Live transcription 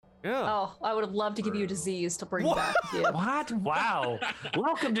Yeah. Oh, I would have loved to give you a disease to bring back with you. What? Wow.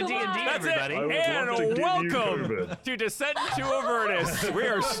 Welcome to Come D&D, on. That's everybody. it. would And love to give you welcome COVID. to Descent into Avernus. We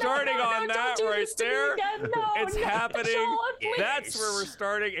are starting No, on don't that do right this to me there. again. No, It's no, happening. Sean, please. That's where we're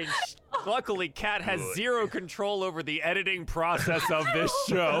starting. And luckily, Kat has zero control over the editing process of this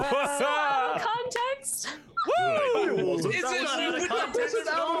show. Context. Woo! Is That it? was You not would out of not context put it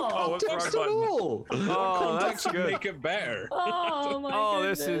at all. out of Oh, what's the context wrong at button? all. Oh, that's Context would good. make it better. Oh my Oh,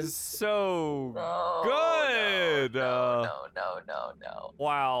 goodness. this is so Oh, good. No.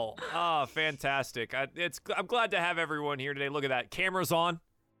 Wow. Ah, fantastic. I'm glad to have everyone here today. Look at that. Cameras on.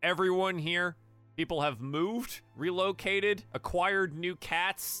 Everyone here. People have moved, relocated, acquired new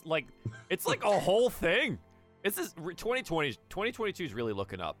cats. Like, it's like a whole thing. It's this 2022 is really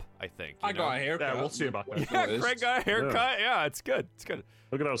looking up, I think. I got a haircut. Yeah, we'll see about that. That's Yeah, what it is. Craig got a haircut. Yeah, it's good. It's good.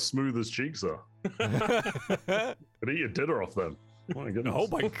 Look at how smooth his cheeks are. Could eat your dinner off them. My goodness. Oh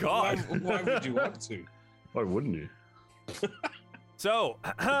my Why, god. why would you want to? Why wouldn't you? So,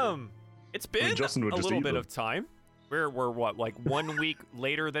 it's been Justin would a just little eat bit them. of time. We're what, like 1 week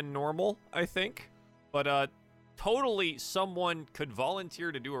later than normal, I think. But totally someone could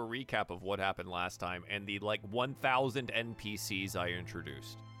volunteer to do a recap of what happened last time and the like 1,000 NPCs I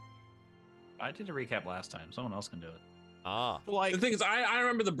introduced. I did a recap last time. Someone else can do it. Ah, Like, The thing is, I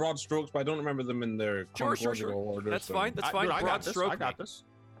remember the broad strokes, but I don't remember them in their Sure. chronological order. That's so- fine. That's fine. dude, I Broad got this. stroke. I got me. this.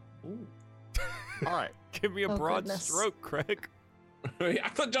 Ooh. All right. Give me a Oh, broad goodness. stroke, Craig. I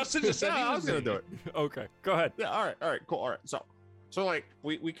thought Justin just said Yeah, he I was gonna do doing it. Okay, go ahead. Yeah. All right. Cool. All right. So like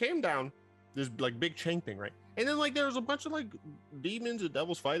we came down this like big chain thing, right? And then like there was a bunch of like demons and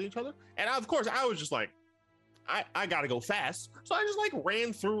devils fighting each other, and of course I was just like, I gotta go fast, so I just like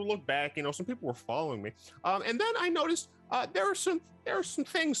ran through, looked back, some people were following me, and then I noticed there were some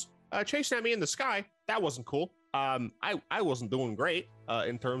things chasing at me in the sky. That wasn't cool. I wasn't doing great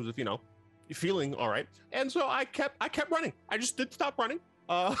in terms of feeling all right, and so I kept running. I just didn't stop running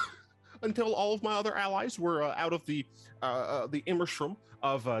until all of my other allies were out of the immershroom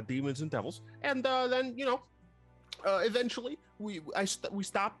of demons and devils, and then eventually we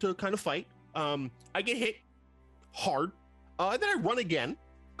stopped to kind of fight. I get hit hard, and then I run again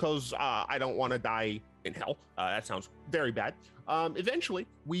because I don't want to die in hell. That sounds very bad. Eventually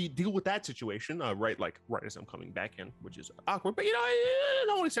we deal with that situation right as I'm coming back in, which is awkward, but I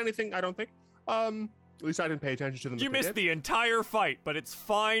don't want to say anything, I don't think. At least I didn't pay attention to them. You if they missed did. the entire fight, but it's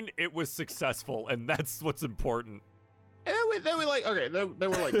fine. It was successful, and that's what's important. And then we like, okay, they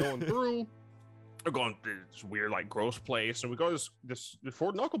were like going through, they're going to this weird, like, gross place, and we go to this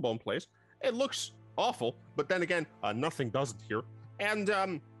Fort Knucklebone place. It looks awful, but then again, nothing doesn't here.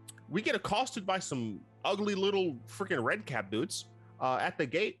 And we get accosted by some ugly little freaking red cap dudes at the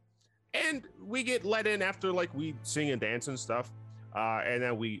gate, and we get let in after like we sing and dance and stuff, and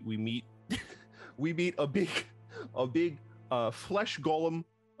then we meet we meet a big flesh golem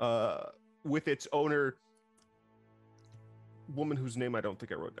with its owner, woman whose name I don't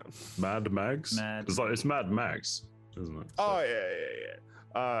think I wrote down. Mad Mags? Mad- It's Mad Max, isn't it? Oh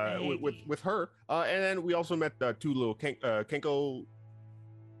yeah. With her, and then we also met two little Kenko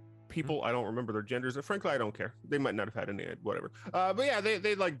people. I don't remember their genders, and frankly, I don't care. They might not have had any, whatever. But yeah,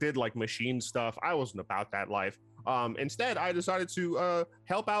 they like did like machine stuff. I wasn't about that life. Instead, I decided to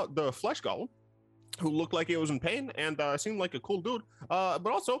help out the flesh golem, who looked like he was in pain and seemed like a cool dude. But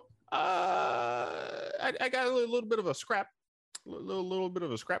also, I got a little bit of a scrap, little bit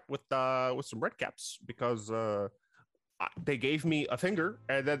of a scrap with some red caps because they gave me a finger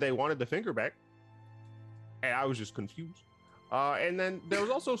and then they wanted the finger back, and I was just confused. And then there was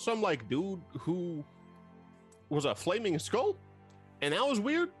also some like dude who was a flaming skull, and that was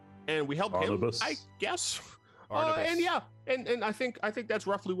weird. And we helped Barnabas. him, I guess. Barnabas. And yeah, and I think that's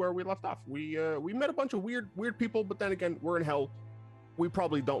roughly where we left off. We met a bunch of weird people, but then again, we're in hell. We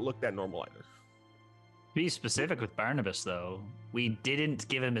probably don't look that normal either. Be specific with Barnabas, though. We didn't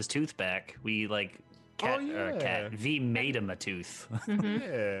give him his tooth back. We Cat V made him a tooth Mhm.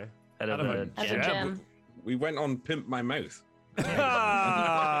 Yeah. out of Out of a a As a gem. gem. We went on Pimp My Mouth. Ah,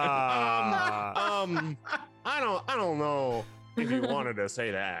 I don't know if you wanted to say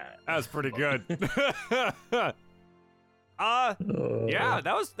that. that's pretty good. Yeah,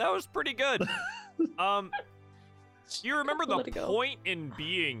 that was pretty good. You remember the Let it go. point in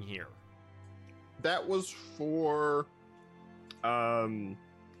being here? That was for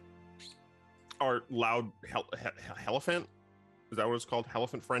our loud elephant. Is that what it's called?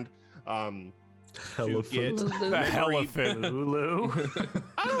 Elephant friend. To get Lulu. The elephant. Lulu.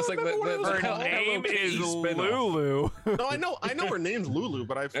 I don't It's like remember what it was Her called. name is Kitty spin-off. Lulu. No, I know her name's Lulu,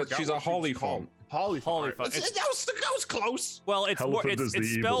 but I forgot She's a what she was holly called. fawn. Polyphant. Polyphant. That was close. Well, it's more. Elephant is It's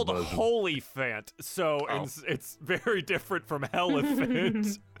the evil spelled version. Holyphant, so Oh. it's very different from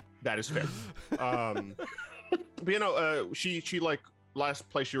Elephant. That is fair. But she like last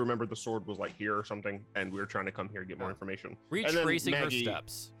place she remembered the sword was like here or something, and we were trying to come here to get more information. And then Retracing her Maggie-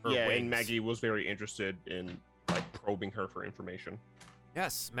 steps. Her Yeah, wings. and Maggie was very interested in like probing her for information.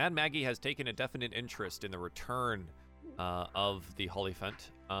 Yes, Mad Maggie has taken a definite interest in the return of the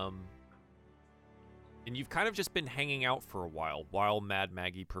Holyphant. And you've kind of just been hanging out for a while Mad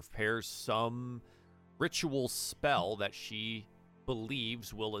Maggie prepares some ritual spell that she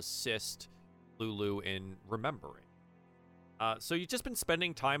believes will assist Lulu in remembering. So you've just been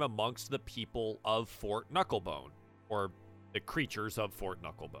spending time amongst the people of Fort Knucklebone, or the creatures of Fort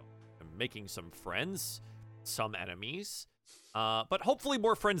Knucklebone, and making some friends, some enemies, but hopefully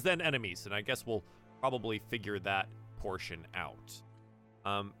more friends than enemies, and I guess we'll probably figure that portion out.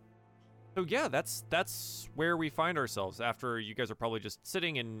 So yeah, that's where we find ourselves after you guys are probably just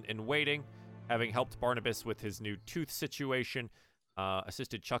sitting and waiting, having helped Barnabas with his new tooth situation,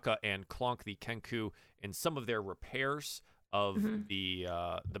 assisted Chukka and Clonk the Kenku in some of their repairs of the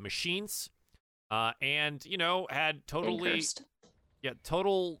machines, and had totally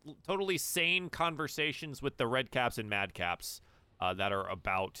sane conversations with the Red Caps and Mad Caps that are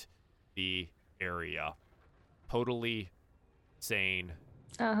about the area. Totally sane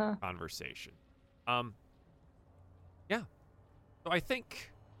conversation. Yeah. So I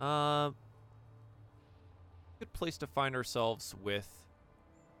think good place to find ourselves with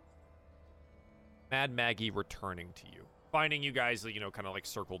Mad Maggie returning to you. Finding you guys, kind of like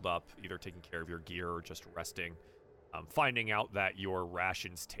circled up, either taking care of your gear or just resting. Finding out that your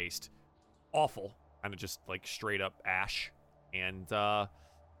rations taste awful, kind of just like straight up ash, and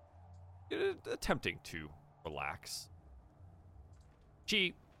attempting to relax.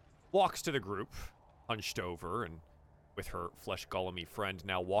 She walks to the group, hunched over, and with her flesh golem-y friend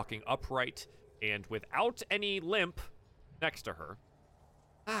now walking upright and without any limp next to her.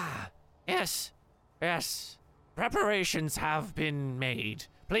 Yes. Preparations have been made.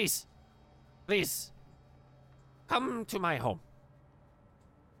 Please, come to my home.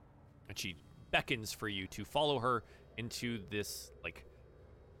 And she beckons for you to follow her into this, like,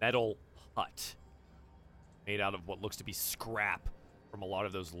 metal hut made out of what looks to be scrap from a lot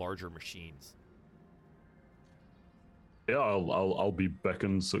of those larger machines. Yeah, I'll be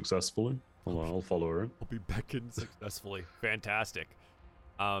beckoned successfully. I'll follow her in. I'll be beckoned successfully. Fantastic.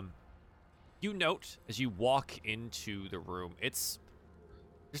 You note as you walk into the room, there's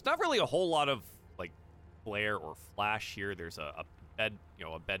not really a whole lot of like glare or flash here. There's a bed,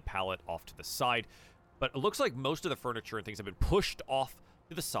 a bed pallet off to the side, but it looks like most of the furniture and things have been pushed off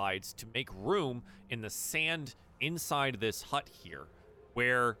to the sides to make room in the sand inside this hut here,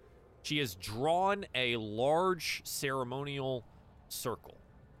 where she has drawn a large ceremonial circle.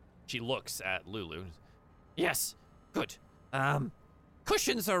 She looks at Lulu. Yes, good.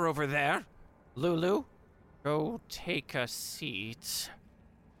 Cushions are over there. Lulu, go take a seat.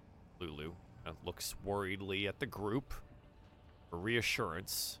 Lulu looks worriedly at the group for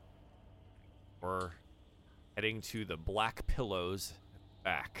reassurance. We're heading to the black pillows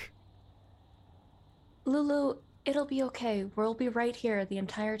back. Lulu, it'll be okay. We'll be right here the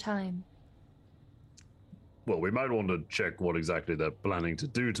entire time. Well, we might want to check what exactly they're planning to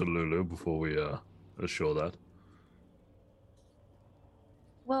do to Lulu before we assure that.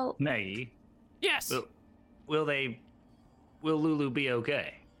 Well, Maggie, Yes! will Lulu be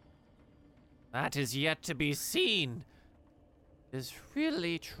okay? That is yet to be seen. It is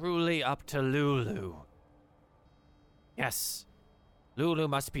really, truly up to Lulu. Yes, Lulu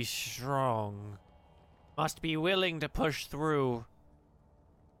must be strong. Must be willing to push through.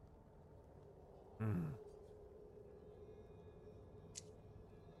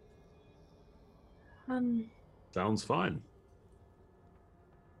 Sounds fine.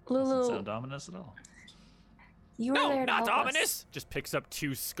 Doesn't Lulu, sound ominous at all. you were No, there to not help ominous! us. Just picks up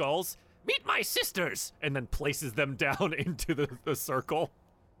 2 skulls. Meet my sisters! And then places them down into the circle.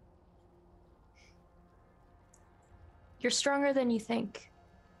 You're stronger than you think.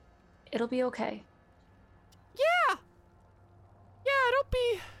 It'll be okay. Yeah!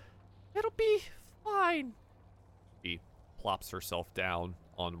 Yeah, it'll be fine. She plops herself down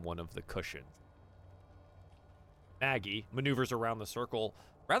on one of the cushions. Maggie maneuvers around the circle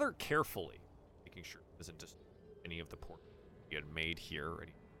rather carefully, making sure it doesn't just any of the pork she had made here,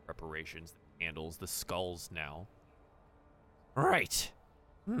 any preparations, the candles, the skulls now. Right.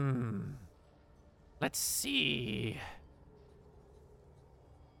 Let's see.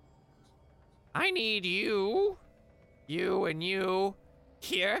 I need you and you,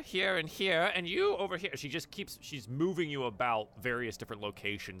 here, here, and here, and you over here. She's moving you about various different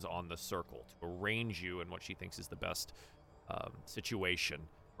locations on the circle to arrange you in what she thinks is the best situation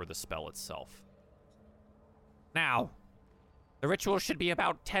for the spell itself. Now, the ritual should be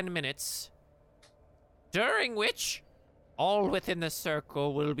about 10 minutes, during which all within the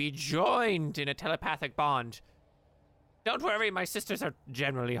circle will be joined in a telepathic bond. Don't worry, my sisters are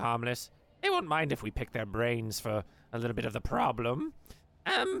generally harmless. They won't mind if we pick their brains for a little bit of the problem.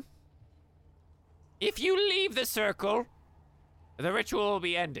 If you leave the circle, the ritual will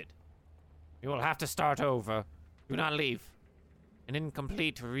be ended. You will have to start over. Do not leave. An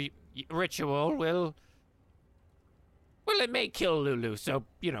incomplete ritual will... Well, it may kill Lulu, so,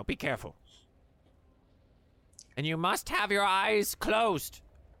 be careful. And you must have your eyes closed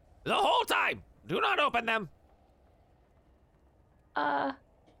the whole time. Do not open them.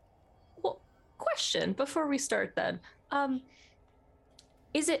 Well, question before we start then.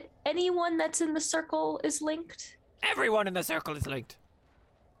 Is it anyone that's in the circle is linked? Everyone in the circle is linked.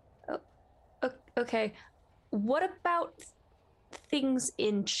 Okay. What about things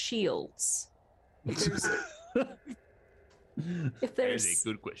in shields? If there's That is a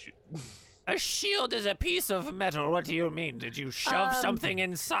good question. A shield is a piece of metal. What do you mean? Did you shove something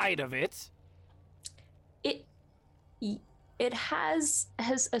inside of it? It has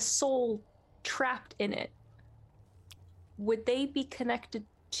a soul trapped in it. Would they be connected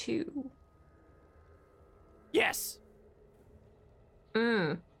to? Yes.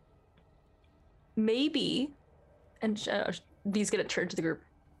 Maybe. And V's gonna turn to the group.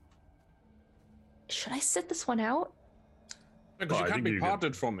 Should I sit this one out? Because you can't be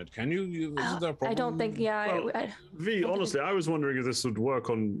parted from it, can you? Isn't there a problem? I don't think. Yeah. Well, V, honestly, I was wondering if this would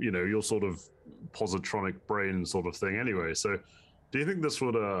work on your sort of positronic brain sort of thing. Anyway, so do you think this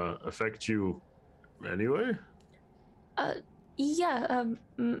would affect you anyway? Yeah.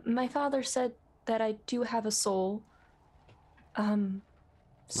 My father said that I do have a soul.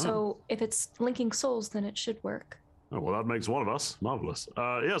 So if it's linking souls, then it should work. Oh, well, that makes one of us. Marvelous.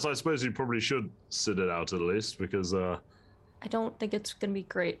 Yes, I suppose you probably should sit it out at least, because I don't think it's going to be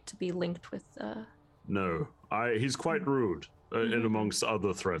great to be linked with... No, he's quite rude in amongst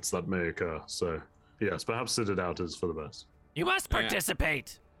other threats that may occur. So, yes, perhaps sit it out is for the best. You must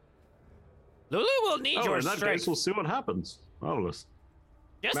participate. Lulu will need your in that strength. case, we'll see what happens. Marvelous.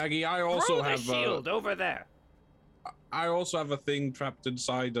 Just Maggie, I throw also the have shield over there. I also have a thing trapped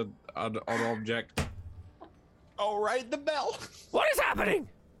inside an object. Oh, right, the bell. What is happening?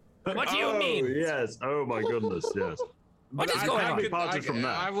 What do you mean? Yes. Oh my goodness. Yes. What is going on? Departed from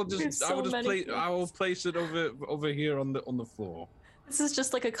that. I will just I will place it over here on the floor. This is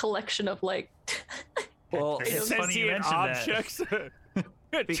just like a collection of like... Well, it's funny you Sentient mentioned objects.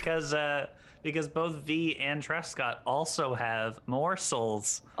 that because both V and Trescott also have more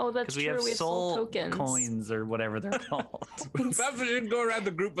souls. Oh, that's we true. have We have soul tokens. coins or whatever they're called. Perhaps we should go around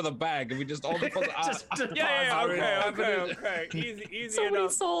the group with a bag and we just all Okay. Easy So many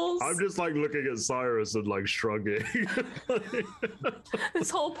enough. souls. I'm just like looking at Cyrus and like shrugging. This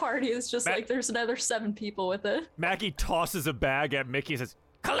whole party is just like there's another 7 people with it. Maggie tosses a bag at Mickey and says,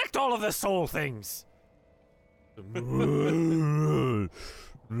 "Collect all of the soul things." And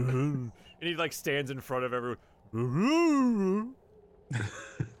he like stands in front of everyone.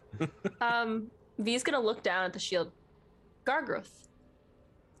 V's gonna look down at the shield. Gargroth,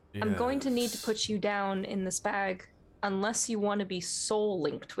 I'm going to need to put you down in this bag unless you want to be soul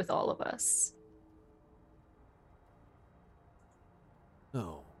linked with all of us.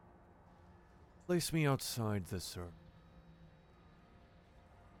 No. Place me outside the circle.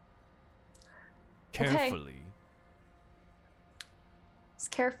 Carefully. As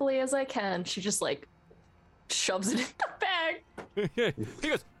carefully as I can. She just like shoves it in the bag. He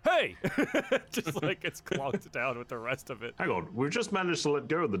goes, "Hey!" Just like gets clonked down with the rest of it. Hang on, we've just managed to let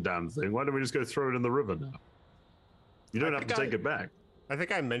go of the damn thing. Why don't we just go throw it in the river now? You don't have to take it back. I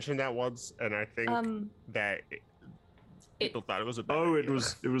think I mentioned that once, and I think that people thought it was a bad Oh, idea.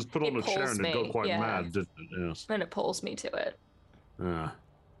 it was put on a chair pulls and it got me, quite yeah. mad, didn't it? Yes. And it pulls me to it. Yeah.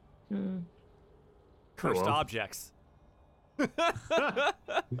 Cursed well. objects.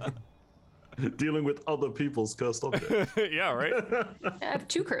 Dealing with other people's cursed objects. Yeah, right? I have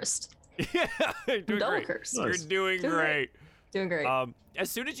 2 cursed. Yeah, you're doing Double great. cursed. You're Nice. doing Doing great. Doing great. As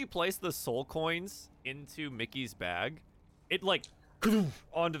soon as you place the soul coins into Mickey's bag, it like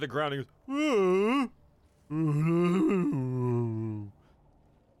onto the ground and goes.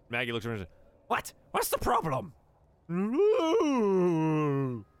 Maggie looks around and says, "What? What's the problem?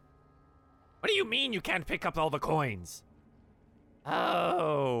 What do you mean you can't pick up all the coins?"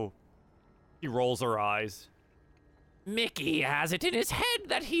 Oh. She rolls her eyes. Mickey has it in his head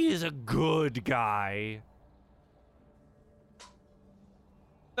that he is a good guy.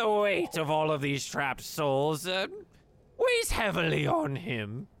 The weight of all of these trapped souls weighs heavily on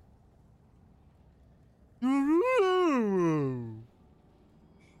him.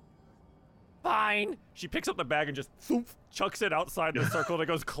 Fine. She picks up the bag and just chucks it outside the circle and it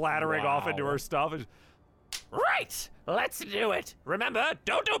goes clattering off into her stuff. And right! Let's do it! Remember,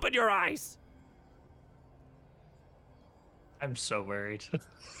 don't open your eyes! I'm so worried.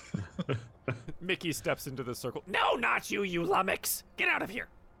 Mickey steps into the circle. No, not you, you lummox! Get out of here!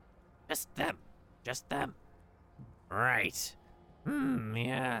 Just them. Just them. Right.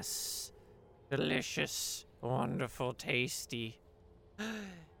 Yes. Delicious. Wonderful. Tasty.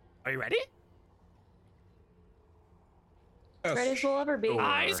 Are you ready? Ready as we'll ever be.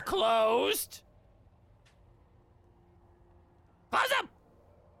 Eyes closed. Close them!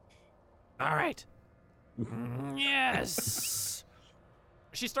 All right. Yes.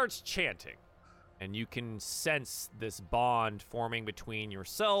 She starts chanting, and you can sense this bond forming between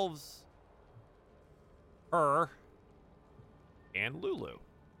yourselves, her, and Lulu.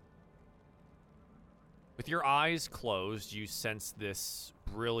 With your eyes closed, you sense this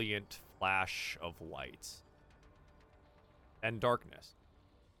brilliant flash of light and darkness.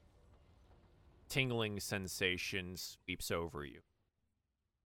 Tingling sensation sweeps over you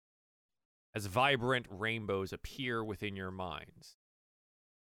as vibrant rainbows appear within your minds.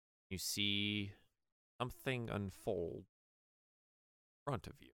 You see something unfold in front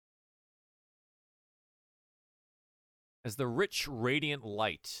of you. As the rich, radiant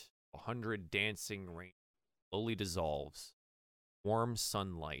light of 100 dancing rain slowly dissolves, warm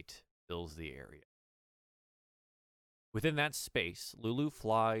sunlight fills the area. Within that space, Lulu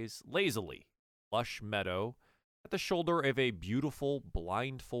flies lazily, lush meadow, at the shoulder of a beautiful,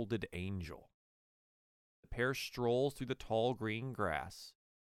 blindfolded angel. The pair strolls through the tall green grass.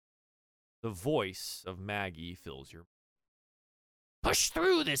 The voice of Maggie fills your mind. Push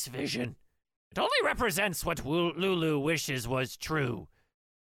through this vision. It only represents what Lulu wishes was true.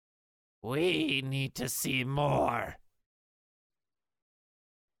 We need to see more.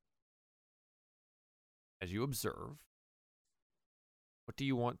 As you observe, what do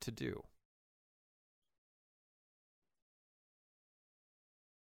you want to do?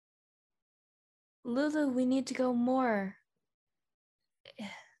 Lulu, we need to go more.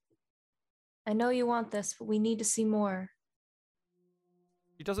 I know you want this, but we need to see more.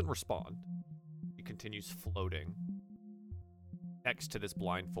 She doesn't respond. She continues floating next to this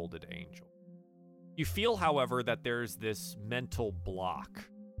blindfolded angel. You feel, however, that there's this mental block,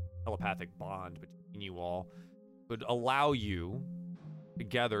 telepathic bond between you all, would allow you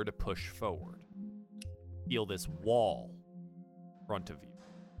together to push forward. Feel this wall in front of you.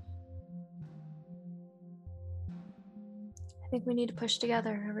 I think we need to push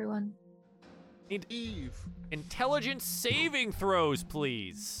together, everyone. Need intelligence saving throws,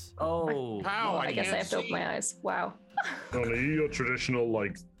 please. Oh, How? I guess I have to open my eyes. Wow. Are you your traditional,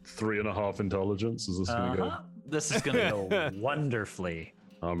 like, 3.5 intelligence? Is this going to go? This is gonna go wonderfully.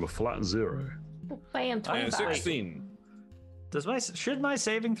 I'm a flat 0. Bam, 25. 16. Should my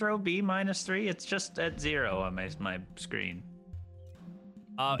saving throw be -3? It's just at 0 on my screen.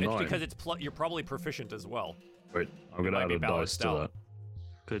 It's 9. because you're probably proficient as well. Wait, I'm going to might add be a dice balanced to out. that.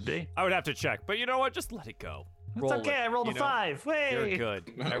 Could be. I would have to check, but you know what? Just let it go. It's Roll okay. it, I rolled a you know? 5. Way. You're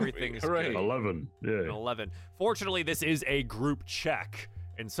good. Everything's Hooray. good. 11. Yeah. An 11. Fortunately, this is a group check,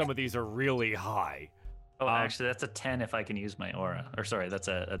 and some of these are really high. Oh, actually, that's a 10 if I can use my aura. Or sorry, that's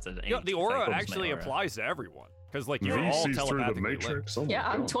an 8. You know, the if I aura use my actually aura. applies to everyone, because like you're V all sees through the telepathically linked. matrix. Oh my Yeah,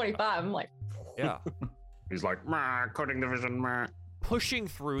 I'm God. 25. I'm like, Yeah. He's like, cutting the vision, Pushing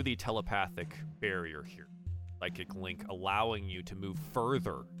through the telepathic barrier here, psychic link allowing you to move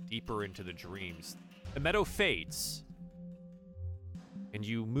further, deeper into the dreams. The meadow fades, and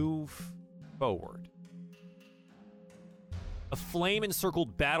you move forward. A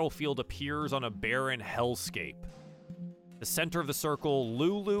flame-encircled battlefield appears on a barren hellscape. The center of the circle,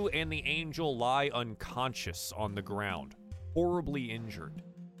 Lulu and the angel lie unconscious on the ground, horribly injured.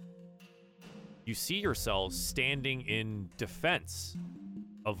 You see yourselves standing in defense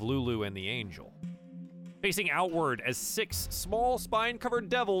of Lulu and the angel, facing outward as 6 small spine-covered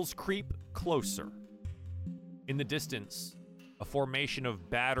devils creep closer. In the distance, a formation of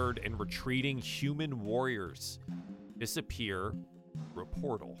battered and retreating human warriors disappear through a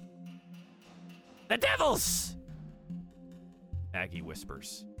portal. The devils! Maggie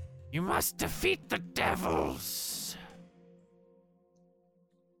whispers. You must defeat the devils!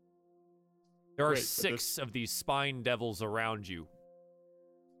 There are Wait, but 6 of these spine devils around you.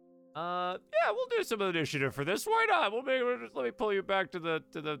 Yeah, we'll do some initiative for this. Why not? Let me pull you back to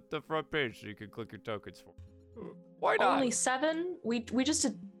the front page so you can click your tokens for. Why not? Only 7? We just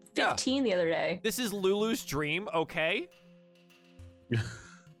did 15 the other day. This is Lulu's dream, okay?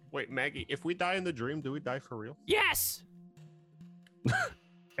 Wait, Maggie, if we die in the dream, do we die for real? Yes.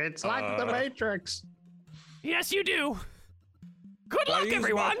 It's like the Matrix. Yes, you do. Good luck,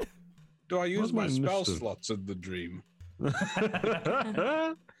 everyone. Do I use my What's my spell initiative? slots in the dream?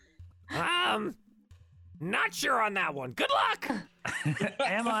 Not sure on that one. Good luck.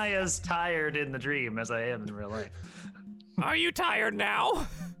 Am I as tired in the dream as I am in real life? Are you tired now?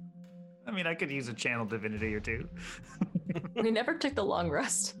 I mean, I could use a channel divinity or two. We never took the long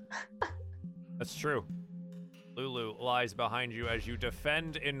rest. That's true. Lulu lies behind you as you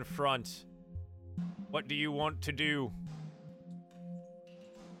defend in front. What do you want to do?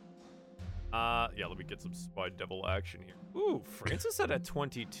 Yeah, let me get some Spy Devil action here. Ooh, Francis at a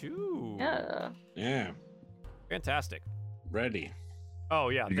 22. Yeah. Yeah, Fantastic. ready. Oh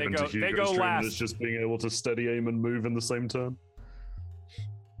yeah, You they into go Hugo's dream last. as just being able to steady aim and move in the same turn.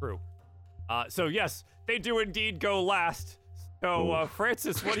 True. So yes, they do indeed go last. So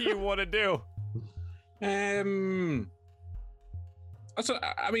Francis, what do you want to do? So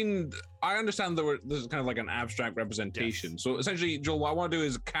I mean, I understand that this is kind of like an abstract representation. Yes. So essentially, Joel, what I want to do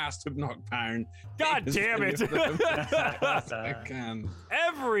is cast Hypnotic Pattern. God damn it! I can.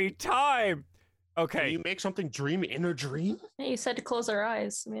 Every time. Can Okay. you make something dream in a dream? Yeah, you said to close our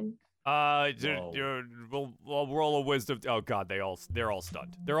eyes. I mean, We'll roll a wisdom. Oh God, they're all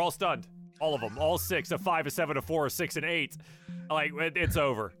stunned. They're all stunned. All of them. All 6. A 5, a 7, a 4, a 6, and 8. Like it's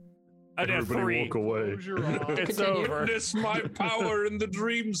over. And a Everybody 3. walk away. Close your eyes. It's Continue. over. Witness my power in the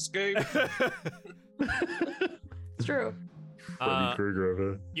dreamscape. it's true. Freddy Krueger over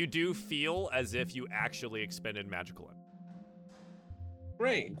here. You do feel as if you actually expended magical energy.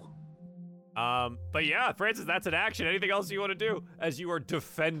 Great. But yeah, Francis, that's an action. Anything else you want to do as you are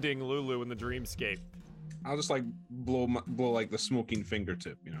defending Lulu in the dreamscape? I'll just like blow like the smoking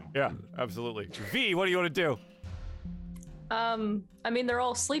fingertip, you know. Yeah, absolutely. V, what do you want to do? I mean, they're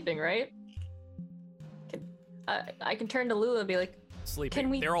all sleeping, right? I can turn to Lulu and be like, Sleeping. Can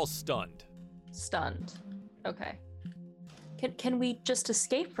we- They're all stunned. stunned. Okay. Can we just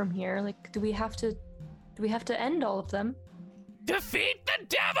escape from here? Like, do we have to end all of them? Defeat the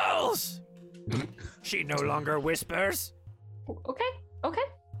devils! She no longer whispers. Okay.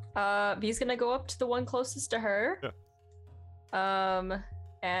 V's gonna go up to the one closest to her.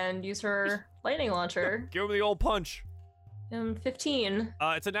 And use her lightning launcher. Give him the old punch. 15.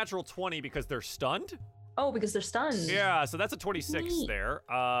 It's a natural 20 because they're stunned. Oh, because they're stunned. Yeah, so that's a 26 Neat. there.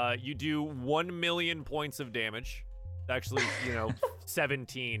 You do 1 million points of damage. Actually,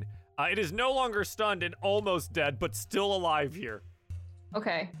 17. It is no longer stunned and almost dead, but still alive here.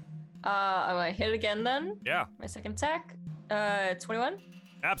 Okay. I'm gonna hit again then. Yeah, My second attack. 21.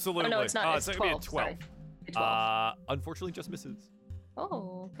 absolutely. Oh no, it's not. It's gonna be a 12. 12. Sorry. A 12. Unfortunately, just misses.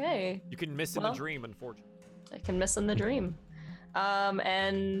 Oh, okay. You can miss in the Well. dream, unfortunately. I can miss in the dream.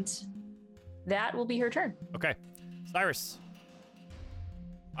 And that will be her turn. Okay, Cyrus.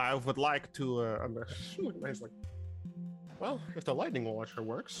 I would like to. Nice, like, well, if the lightning launcher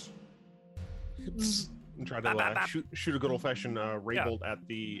works, and try to shoot a good old fashioned ray Yeah. bolt at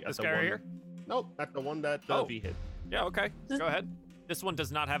the This the guy one. right here? Nope, at the one that Oh. V hit. Yeah, okay. Go ahead. This one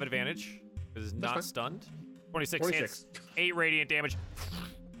does not have advantage. It is not fine. stunned. 26 hits. 8 radiant damage.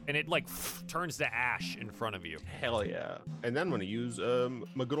 And it turns to ash in front of you. Hell yeah! And then I'm gonna use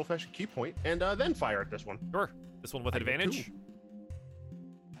my good old fashioned key point, and then fire at this one. Sure. This one with I get advantage.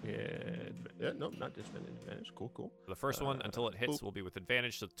 2. Yeah, no, not disadvantage. Cool. The first one, until it hits, Oop. will be with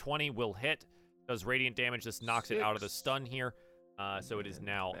advantage. So 20 will hit. Does radiant damage. This knocks it out of the 6. stun here. So it is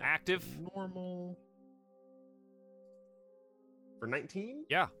now active. Normal. For 19.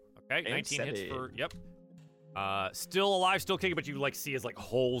 Yeah. Okay. And 19 hits 7. for. Yep. Still alive, still kicking, but you see as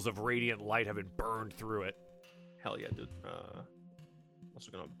holes of radiant light have been burned through it. Hell yeah, dude.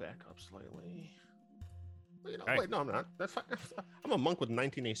 Also gonna back up slightly. Okay. Wait, no, I'm not. That's fine. I'm a monk with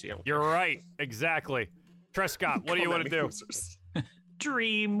 19 AC. I don't You're care. right. Exactly. Trescott, what do you Come want at to me, do? losers.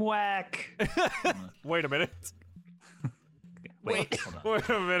 Dream whack. Wait a minute. Wait, hold on. Wait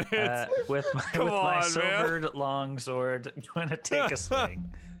a minute. With my, Come with my on, man. silvered long sword, I'm going to take a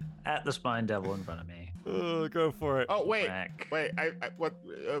swing at the spine devil in front of me. Go for it. Oh wait, Whack. wait. I what?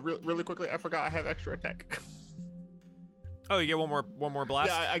 Really quickly, I forgot I have extra attack. Oh, you get one more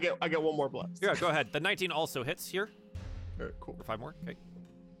blast? Yeah, I get one more blast. Yeah, go ahead. The 19 also hits here. Cool. For 5 more. Okay.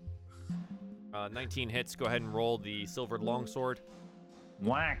 19 hits. Go ahead and roll the silvered longsword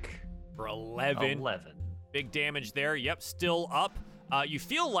Whack. for 11. 11. Big damage there. Yep, still up. You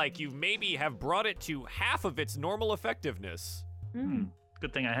feel like you maybe have brought it to half of its normal effectiveness.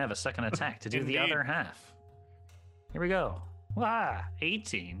 Good thing I have a second attack to do the Indeed. other half. Here we go. Wow,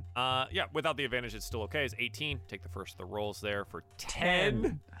 18. Yeah, without the advantage, it's still okay. It's 18. Take the first of the rolls there for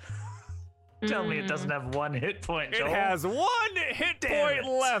 10. Tell me it doesn't have 1 hit point, It Joel. has 1 hit Damn point it.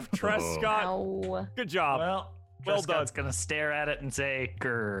 left, Trescott. Ow. Good job. Well done. gonna stare at it and say,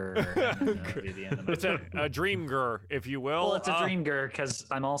 grr. And that'll be the end of my It's turn. a dream grr, if you will. Well, it's a dream grr because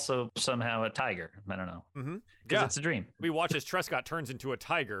I'm also somehow a tiger. I don't know. Mm-hmm. Because Yeah. it's a dream. We watch as Trescott turns into a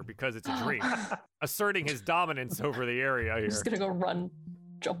tiger because it's a dream, asserting his dominance over the area I'm here. just gonna go run,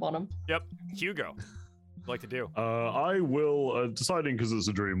 jump on him. Yep. Hugo, what'd you like to do? I will, deciding because it's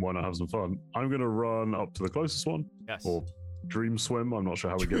a dream, why not have some fun? I'm going to run up to the closest one, Yes. or dream swim. I'm not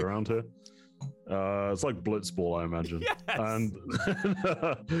sure how we get around here. It's like Blitzball, I imagine. Yes.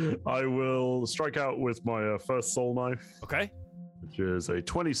 And I will strike out with my first soul knife, Okay. which is a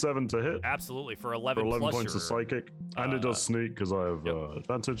 27 to hit Absolutely. For for 11, 11 plus points of your psychic. And it does sneak because I have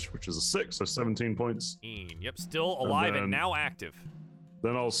advantage, which is a 6, so 17 points. 18. Yep. Still alive and then- now active.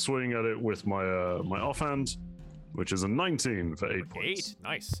 Then I'll swing at it with my my offhand, which is a 19 for 8 points. 8.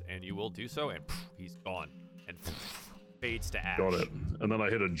 Nice. And you will do so, and he's gone. And fades to ash. Got it. And then I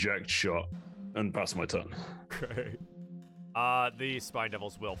hit a jacked shot and pass my turn. Okay. The Spine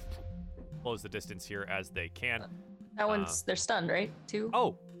Devils will close the distance here as they can. That one's they're stunned, right? 2.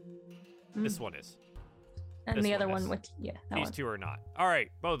 Oh, this one is. and this the other one one is. with that These one. 2 are not. All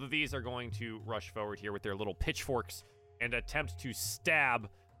right, both of these are going to rush forward here with their little pitchforks and attempt to stab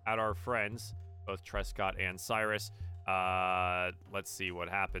at our friends, both Trescott and Cyrus. Let's see what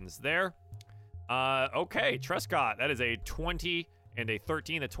happens there. Okay, Trescott, that is a 20 and a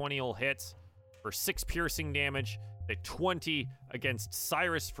 13. The 20 will hit for 6 piercing damage. A 20 against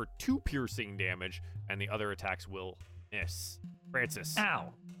Cyrus for 2 piercing damage, and the other attacks will miss. Francis.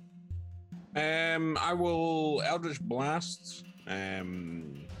 Ow. I will Eldritch Blast.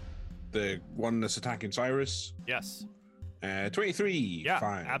 The one that's attacking Cyrus. Yes. 23. Yeah,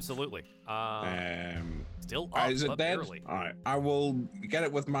 Fine. absolutely. Still up, Is it but dead? barely. All right. I will get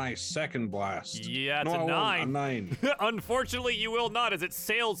it with my second blast. Yeah, it's No, a I won't. 9. A 9. Unfortunately, you will not, as it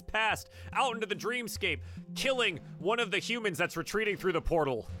sails past out into the dreamscape, killing one of the humans that's retreating through the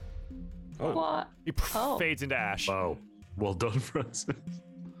portal. What? He Oh. fades into ash. Wow. Well done, Francis.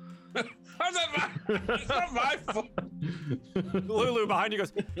 How's that my? It's not my fault. Lulu behind you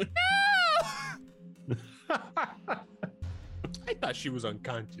goes, I thought she was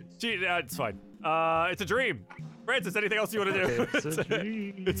unconscious. it's fine. It's a dream. Francis, anything else you want to do? It's a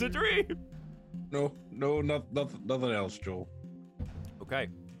dream. It's a dream. No, nothing else, Joel. Okay.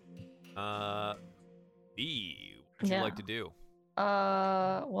 B, what would you Yeah. like to do?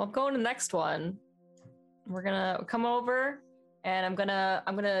 Well, I'm going to the next one. We're gonna come over, and I'm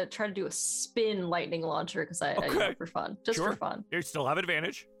gonna try to do a spin lightning launcher because I Okay. for fun, just Sure. for fun. You still have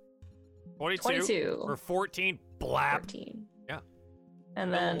advantage. 22. 22. For 14. Blap. 14. Yeah.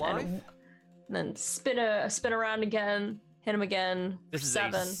 And Still then alive? and then spin around again, hit him again. This is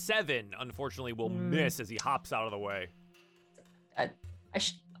 7. a 7, unfortunately, will miss as he hops out of the way.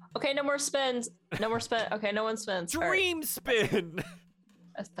 Okay, no more spins. No more spin. Okay, no one spins. All right, Dream spin!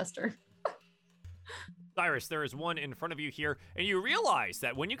 that's Pester. Cyrus, there is one in front of you here, and you realize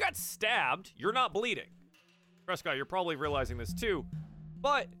that when you got stabbed, you're not bleeding. Trescott, you're probably realizing this too,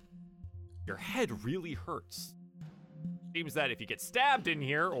 but your head really hurts. Seems that if you get stabbed in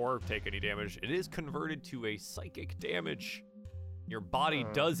here or take any damage, it is converted to a psychic damage. Your body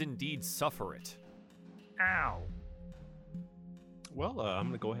does indeed suffer it. Ow. Well, I'm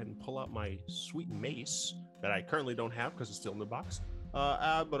gonna go ahead and pull out my sweet mace that I currently don't have because it's still in the box.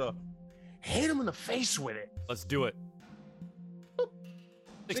 I'm gonna hit him in the face with it. Let's do it.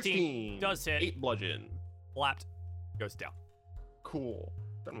 16 does hit. 8 bludgeon. Flapped. Goes down. Cool.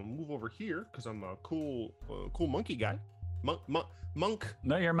 Then I'm gonna move over here because I'm a cool monkey guy. Monk.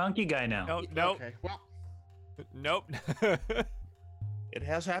 No, you're a monkey guy now. No, nope. Okay. Well, Nope. it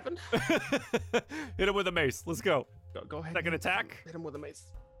has happened. Hit him with a mace. Let's go. Go ahead. Second attack. Hit him with a mace.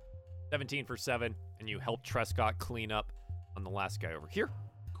 17 for 7, and you help Trescott clean up on the last guy over here.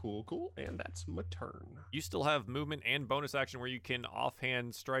 Cool. And that's my turn. You still have movement and bonus action where you can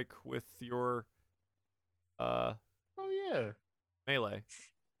offhand strike with your Oh yeah. melee.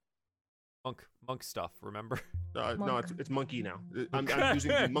 Monk stuff, remember? No, Monk. it's monkey now. I'm Okay.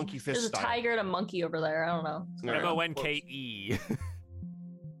 using the monkey fist There's a style. tiger and a monkey over there. I don't know. All right. MONKE.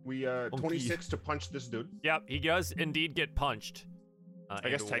 We 26 to punch this dude. Yep, he does indeed get punched. I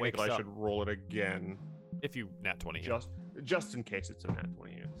guess and technically wakes I up should roll it again, if you nat 20 him. just in case it's a nat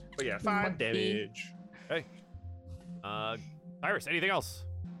 20. But yeah, 5 Monkey. damage. Okay. Cyrus, anything else?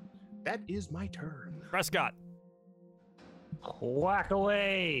 That is my turn. Prescott. Whack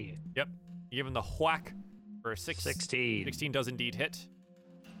away. Yep. You give him the whack for a 16. 16 does indeed hit.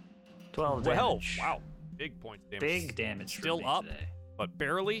 12 Well, damage. wow. Big points damage. Big damage. from Still me up, today. but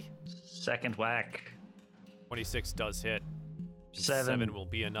barely. Second whack. 26 does hit. 7. Will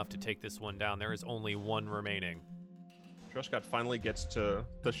be enough to take this one down. There is only one remaining. Trescott finally gets to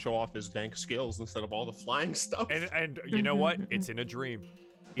show off his dank skills instead of all the flying stuff. And you know what? It's in a dream.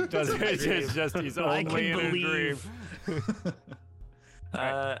 He does it's just he's only in a dream.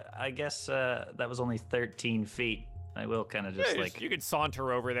 I guess that was only 13 feet. I will kind of just You could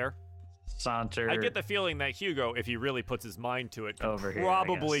saunter over there. saunter. I get the feeling that Hugo, if he really puts his mind to it, could Over here, I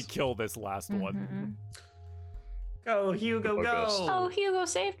probably guess. kill this last one. Go, Hugo, go! Oh, Hugo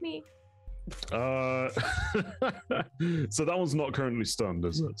saved me. So that one's not currently stunned,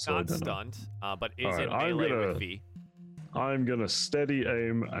 is it? So I Not don't know. stunned, but is Alright, in I'm melee gonna- with V. I'm gonna steady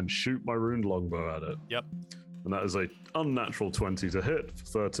aim and shoot my runed longbow at it. Yep. And that is a unnatural 20 to hit, for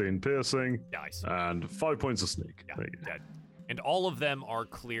 13 piercing, Nice. and 5 points of sneak. Yeah, There you go. dead. And all of them are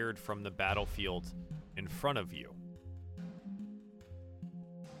cleared from the battlefield in front of you.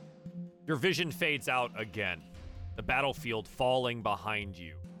 Your vision fades out again, the battlefield falling behind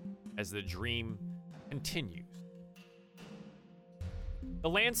you as the dream continues. The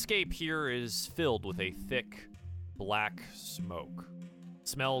landscape here is filled with a thick, black smoke.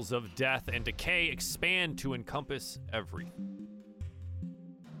 Smells of death and decay expand to encompass everything.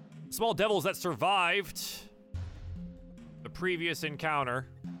 Small devils that survived the previous encounter,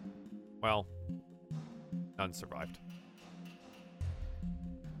 well, none survived.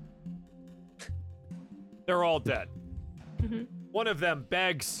 They're all dead. One of them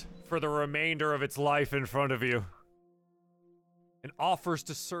begs for the remainder of its life in front of you and offers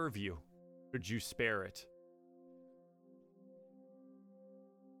to serve you should you spare it.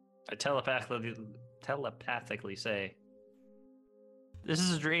 I telepathically say, "This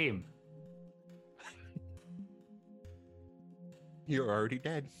is a dream." You're already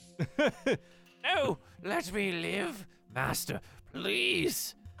dead. No, let me live, master,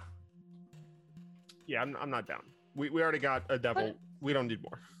 please. Yeah, I'm not down. We already got a devil. What? We don't need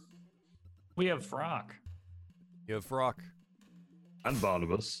more. We have Rock. You have Rock, And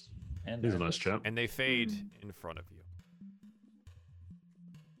Barnabas. And He's a nice chap. and they fade in front of you.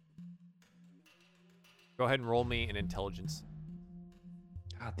 Go ahead and roll me an intelligence.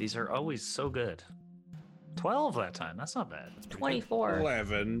 God, these are always so good. 12 that time. That's not bad. 24.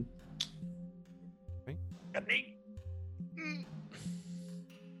 11.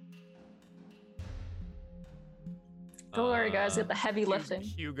 Don't worry, guys. Get the heavy Hu- lifting.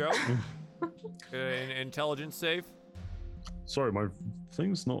 Hugo, an intelligence save. Sorry, my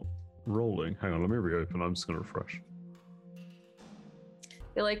thing's not rolling. Hang on, let me reopen. I'm just gonna refresh.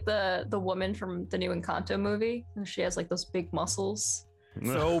 You're like the woman from the new Encanto movie. And she has like those big muscles.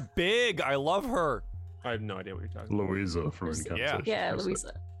 So big. I love her. I have no idea what you're talking about. Louisa from There's- Encanto. Yeah. Yeah, That's it.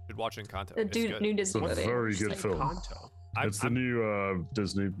 Louisa. Should watch Encanto. The It's good. new It's Disney a movie. very Just good like- film. Kanto. It's the new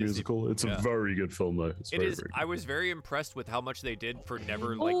Disney musical. It's yeah. a very good film, though. It's It very, is. very I good. was very impressed with how much they did for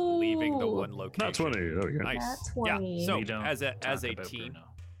never leaving the Ooh. one location. Not 20. There we go. Nice. That's Yeah. 20. So We don't as a talk about team,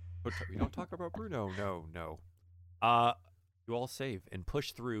 Bruno. we don't talk about Bruno. No. You all save and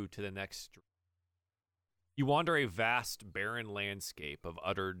push through to the next street. You wander a vast, barren landscape of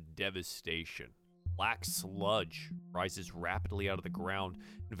utter devastation. Black sludge rises rapidly out of the ground,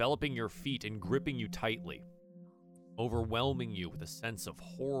 enveloping your feet and gripping you tightly, overwhelming you with a sense of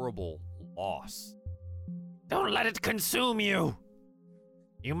horrible loss. Don't let it consume you!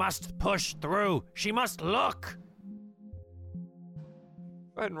 You must push through. She must look!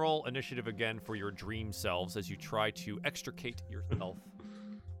 Go ahead and roll initiative again for your dream selves as you try to extricate yourself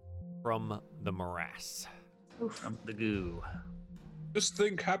from the morass. From the goo. Just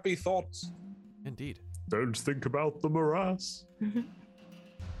think happy thoughts. Indeed. Don't think about the morass.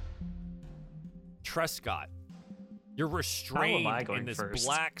 Trescott, you're How am I restrained going in this first?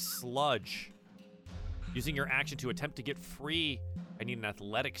 black sludge. Using your action to attempt to get free, I need an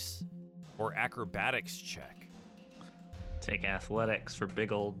athletics or acrobatics check. Take athletics for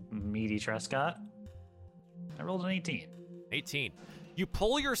big old meaty Trescott. I rolled an 18. 18. You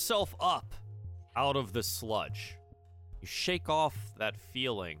pull yourself up out of the sludge. You shake off that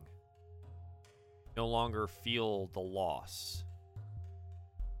feeling. No longer feel the loss.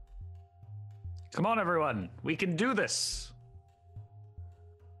 Come on, everyone. We can do this.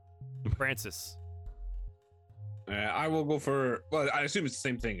 Francis, I will go for. Well, I assume it's the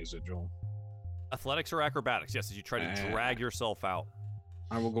same thing, is it, Joel? athletics or acrobatics? Yes, as you try to drag yourself out.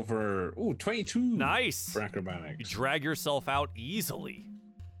 I will go for 22. Nice. For acrobatics. You drag yourself out easily.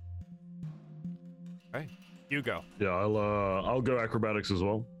 Okay, Hugo. Yeah, I'll go acrobatics as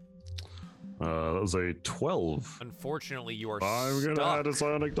well. That was a 12. Unfortunately, you are I'm stuck. gonna add a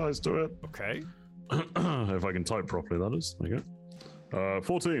psionic dice to it. Okay. If I can type properly, that is. Okay.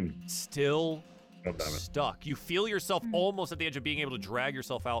 14. Still God damn it. stuck. You feel yourself almost at the edge of being able to drag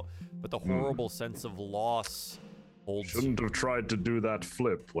yourself out, but the horrible sense of loss holds Shouldn't have tried to do that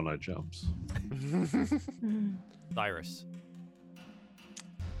flip when I jumped. Cyrus.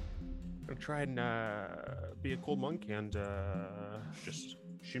 I'll try and be a cool monk and just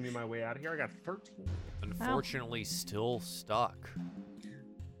shimmy my way out of here. I got 13. Unfortunately, still stuck.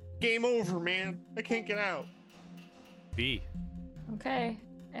 Game over, man. I can't get out. B. Okay.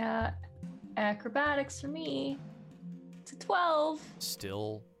 Acrobatics for me. It's a 12.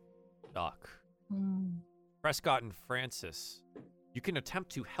 Still stuck. Hmm. Prescott and Francis, you can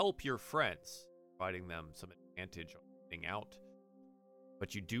attempt to help your friends, providing them some advantage on getting out,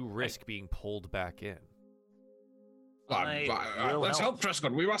 but you do risk being pulled back in. Let's help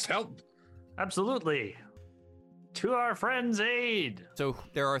Trescott. We must help. Absolutely. To our friend's aid. So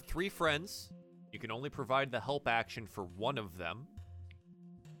there are 3 friends. You can only provide the help action for one of them.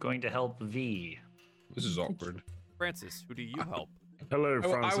 Going to help V. This is awkward. Francis, who do you help? Hello,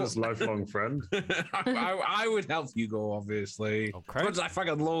 Francis, lifelong friend. I would help Hugo, obviously. Okay. But I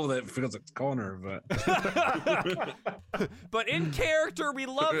fucking loathe it because it's Connor, but But in character, we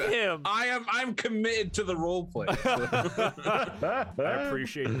love him. I'm committed to the role play. I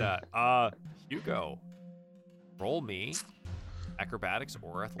appreciate that. Hugo, roll me acrobatics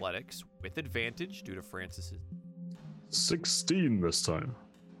or athletics with advantage due to Francis's. 16 this time.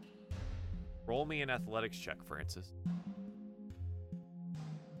 Roll me an athletics check, Francis.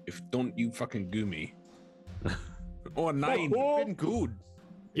 If don't you fucking goo me. Oh, 9. Been good.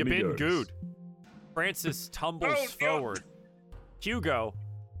 You've Here he been goes. good. Francis tumbles forward. Hugo,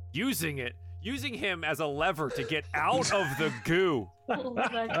 using him as a lever to get out of the goo. Oh,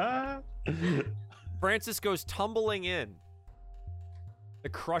 my- Francis goes tumbling in. The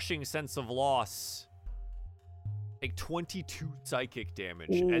crushing sense of loss. Take 22 psychic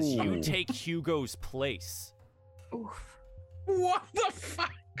damage as you Ooh. take Hugo's place. Oof. What the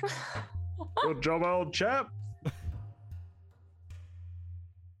fuck? Good job, old chap.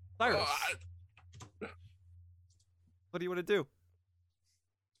 Cyrus, what do you want to do?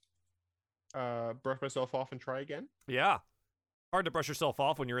 Brush myself off and try again. Yeah. Hard to brush yourself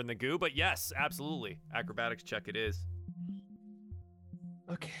off when you're in the goo, but yes, absolutely. Acrobatics check it is.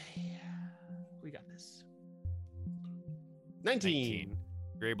 Okay. We got this. 19.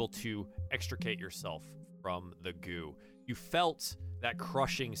 You're able to extricate yourself from the goo. You felt that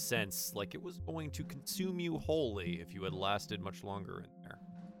crushing sense like it was going to consume you wholly if you had lasted much longer in there.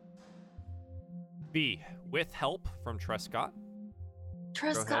 B, with help from Trescott. Go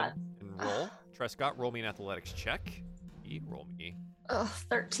ahead Trescott. and roll. Trescott, roll me an athletics check. B, roll me. Ugh,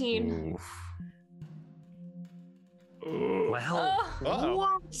 13. Well, Uh-oh.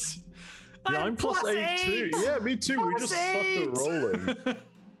 what? Yeah, I'm plus 8 too. Yeah, me too. We just sucked at rolling.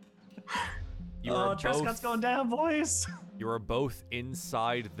 You are Trescott's both, going down, boys. you are both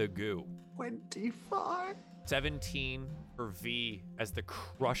inside the goo. 25. 17 for V as the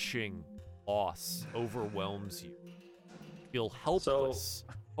crushing loss overwhelms you. You feel helpless,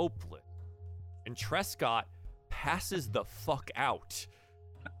 hopeless. And Trescott passes the fuck out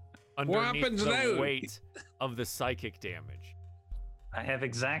underneath happens the now? weight of the psychic damage. I have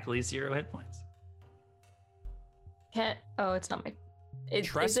exactly 0 hit points. Can't. Oh, it's not my. Is it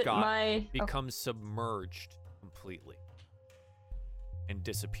Trescott my? Oh, becomes submerged completely and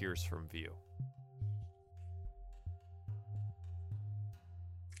disappears from view.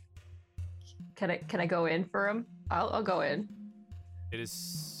 can I go in for him? I'll go in. It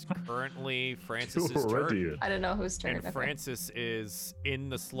is currently Francis's You're already turn. in. I don't know whose turn. And Okay. Francis is in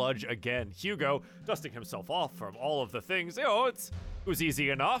the sludge again. Hugo, dusting himself off from all of the things. It was easy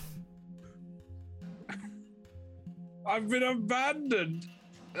enough. I've been abandoned.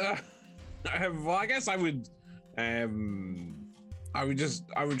 Well, I guess I would try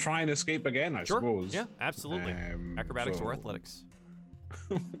and escape again, I Sure. suppose. Yeah, absolutely. Acrobatics or athletics.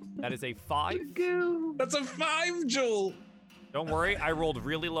 That is a 5. That's a 5, Joel. Don't worry, I rolled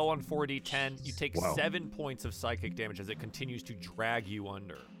really low on 4d10. You take Wow. 7 points of psychic damage as it continues to drag you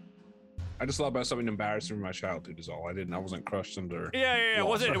under. I just thought about something embarrassing from my childhood is all. I wasn't crushed under. Yeah. It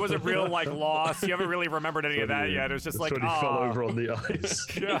Loss. wasn't real like loss. You haven't really remembered any of that yet. It was just That's like, when he fell "Aw." over on the ice.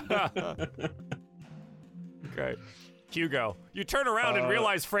 Okay. Hugo, you turn around and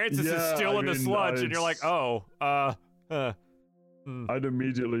realize Francis is yeah, still I in the mean, sludge, and you're like, it's- I'd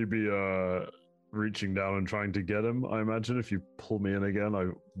immediately be reaching down and trying to get him. I imagine if you pull me in again, I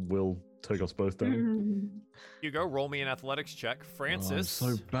will take us both down. Hugo, roll me an athletics check. Francis,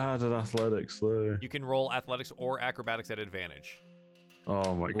 I'm so bad at athletics, though. you can roll athletics or acrobatics at advantage.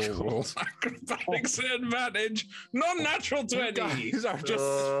 Oh my god. Acrobatics advantage. Non-natural 20. Guys are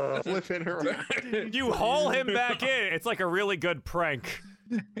just flipping around. You haul him back in. It's like a really good prank.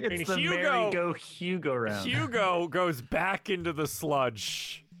 It's And the merry-go Hugo round. Hugo goes back into the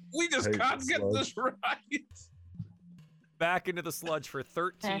sludge. We just Hate can't the get sludge. this right. Back into the sludge for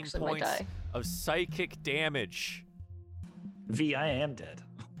 13 Actually might points die. of psychic damage. V, I am dead.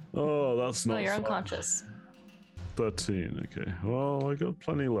 Oh, that's No, not you're fun. unconscious. 13, okay. Well, I got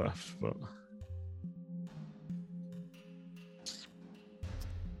plenty left, but...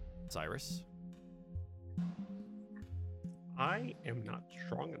 Cyrus. I am not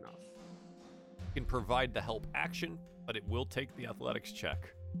strong enough. You can provide the help action, but it will take the athletics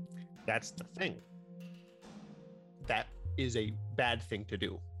check. That's the thing. That is a bad thing to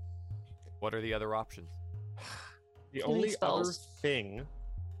do. What are the other options? The Too many only other spells. thing,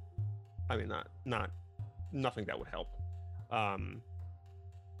 I mean, nothing that would help.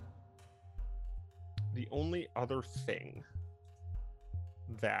 The only other thing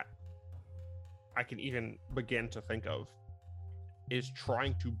that I can even begin to think of is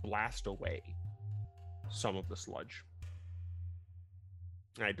trying to blast away some of the sludge.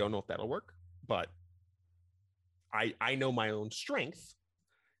 I don't know if that'll work, but I know my own strength,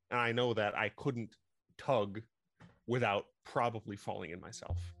 and I know that I couldn't tug without probably falling in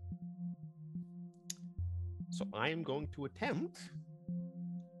myself. So I am going to attempt,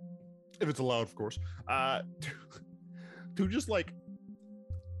 if it's allowed, of course, to just like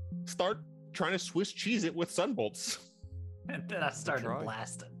start trying to Swiss cheese it with sunbolts. And then I started try.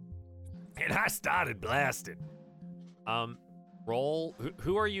 blasting. And I started blasting. Roll.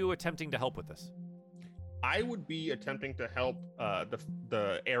 Who are you attempting to help with this? I would be attempting to help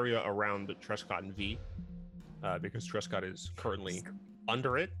the area around Trescott and V, because Trescott is currently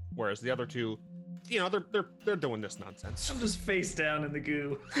under it, whereas the other two, you know, they're doing this nonsense. I'm just face down in the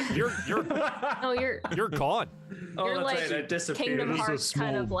goo. You're No, you're you're gone. Oh, You're that's like right. I disappeared. Kingdom This is a Hearts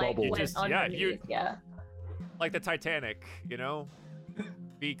kind of small like bubble. went Just- yeah, underneath. Yeah. Like the Titanic, you know?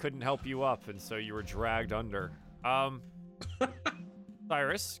 V couldn't help you up, and so you were dragged under.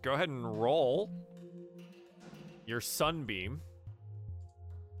 Cyrus, go ahead and roll your sunbeam.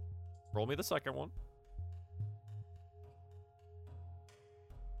 Roll me the second one.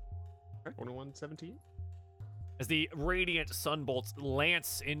 2117. As the radiant sunbolts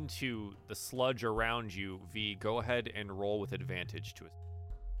lance into the sludge around you, V, go ahead and roll with advantage to it.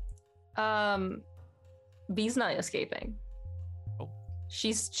 V's not escaping. Oh.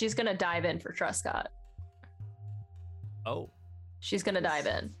 She's gonna dive in for Trescott. Oh. She's gonna dive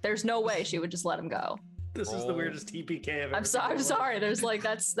in. There's no way she would just let him go. This is the Roll. weirdest TPK I've ever I'm seen in my life. sorry. There's like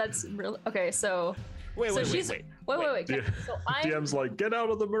that's really okay. So Wait, So wait, she's- wait. wait. D- So I'm DM's like, get out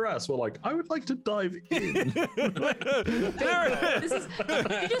of the morass. We're like, I would like to dive in. this is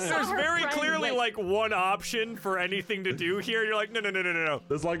you just saw There's her very friend, clearly like one option for anything to do here. You're like, no.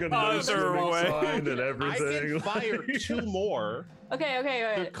 There's like a no Other swimming way. sign and I everything. can fire two more okay.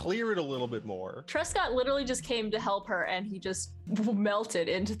 to Wait. clear it a little bit more. Trescott literally just came to help her, and he just melted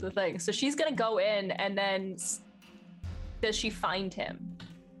into the thing. So she's gonna go in, and then does she find him?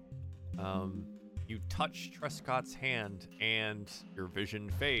 You touch Trescott's hand, and your vision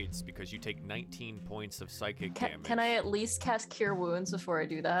fades because you take 19 points of psychic damage. Can I at least cast Cure Wounds before I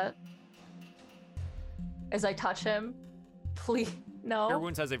do that? As I touch him, please. No. Cure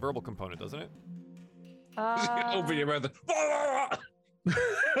Wounds has a verbal component, doesn't it? Open your mouth.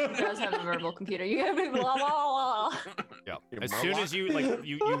 It does have a verbal computer. You gotta be blah blah blah. Yeah. Your As soon Murloc? as you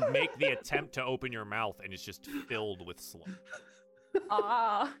you make the attempt to open your mouth, and it's just filled with sludge.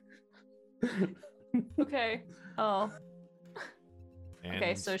 Ah. Okay. Oh. Okay,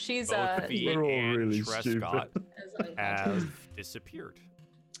 And so she's both V We're all and really Trescott as have disappeared.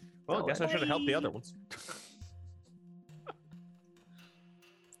 Well, I Go guess I should have helped the other away. ones.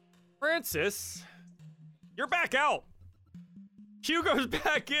 Francis, you're back out. Hugo's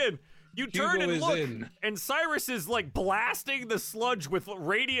back in. You turn Hugo and is look, in. and Cyrus is like blasting the sludge with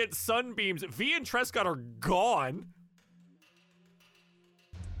radiant sunbeams. V and Trescott are gone.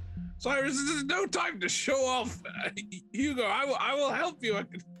 Cyrus, this is no time to show off. Hugo, I will help you.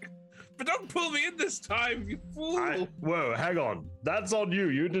 But don't pull me in this time, you fool. Whoa, hang on. That's on you.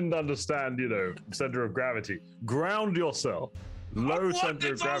 You didn't understand, center of gravity. Ground yourself. Low What?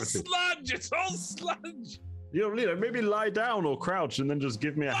 center It's of all gravity. sludge. It's all sludge. Maybe lie down or crouch and then just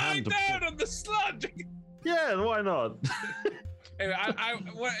give me a Lie hand. down on the sludge. Yeah, why not?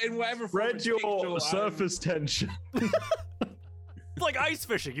 Anyway, in whatever form Read it your takes, Joel, surface tension. It's like ice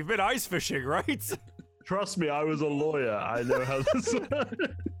fishing. You've been ice fishing, right? Trust me, I was a lawyer. I know how this works.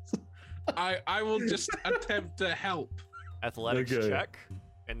 I will just attempt to help. Athletics Okay. check.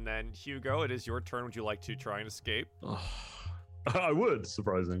 And then Hugo, it is your turn. Would you like to try and escape? I would,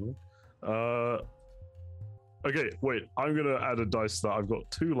 surprisingly. Okay, wait. I'm gonna add a dice that I've got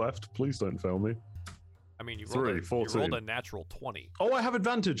 2 left. Please don't fail me. I mean, you Three, rolled, you 14. rolled a natural 20. Oh, I have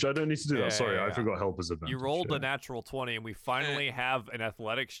advantage. I don't need to do Yeah, that. Sorry, yeah, I yeah. forgot help as advantage. You rolled yeah. a natural 20, and we finally have an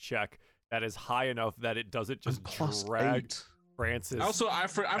athletics check that is high enough that it doesn't just Plus drag 8. Francis. Also, I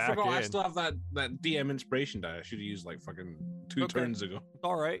forgot I in. still have that DM inspiration die. I should have used like fucking 2 Okay. turns ago.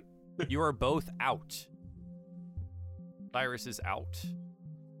 All right. You are both out. Cyrus is out.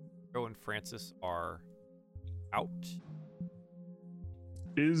 Hugo and Francis are out.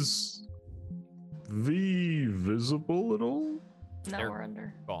 Is V visible at all? Now They're- we're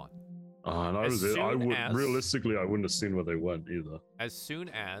under. Gone. And I As was I soon would as- realistically I wouldn't have seen where they went either. As soon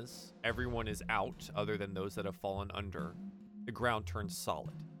as everyone is out, other than those that have fallen under, the ground turns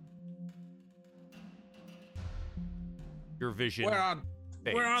solid. Your vision. Where are fades.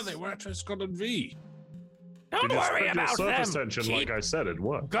 they? Where are Scott and V? Don't If you worry spread your about them. surface tension, Keep like I said, it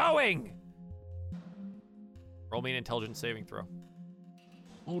worked. going. Roll me an intelligence saving throw.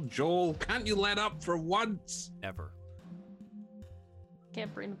 Oh, Joel, can't you let up for once? Never.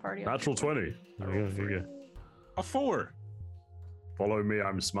 Can't bring the party up. Natural 20. There you go, here you go. A 4. Follow me,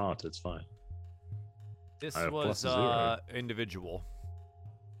 I'm smart. It's fine. This I have was plus 0. individual.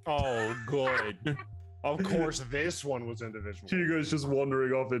 Oh, good. Of course, this one was individual. Hugo's just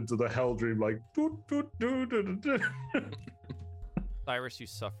wandering off into the hell dream, like. Doot, doot, doot, doot, doot. Cyrus, you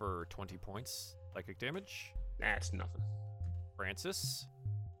suffer 20 points psychic damage. That's nothing. Francis,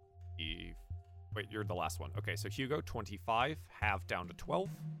 wait, you're the last one. Okay, so Hugo, 25, half down to 12.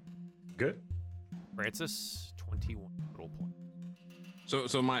 Okay. Francis, 21 total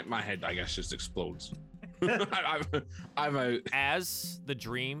points. So my head, I guess, just explodes. I'm out. As the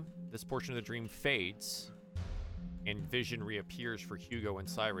dream, this portion of the dream fades, and vision reappears for Hugo and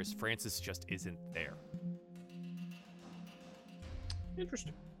Cyrus, Francis just isn't there.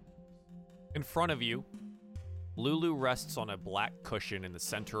 Interesting. In front of you, Lulu rests on a black cushion in the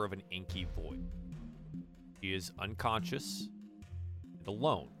center of an inky void. She is unconscious and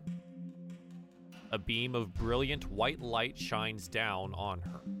alone. A beam of brilliant white light shines down on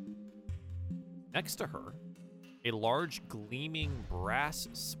her. Next to her, a large gleaming brass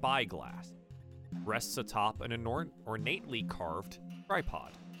spyglass rests atop an ornately carved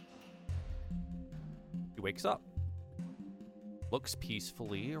tripod. She wakes up, looks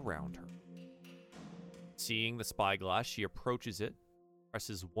peacefully around her. Seeing the spyglass, she approaches it,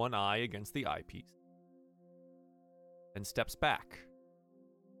 presses one eye against the eyepiece, then steps back,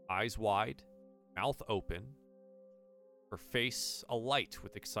 eyes wide, mouth open, her face alight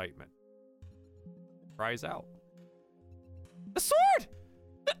with excitement. Cries out, "The sword!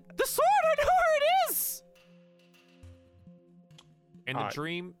 The sword! I know where it is!" And the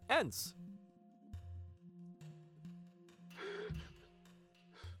dream ends.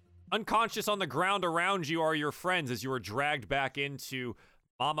 Unconscious on the ground around you are your friends as you are dragged back into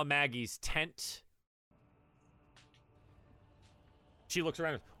Mama Maggie's tent. She looks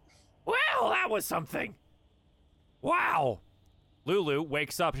around. Well, that was something. Wow. Lulu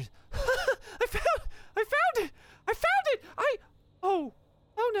wakes up. I found it. Oh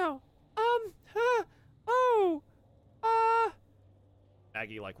no.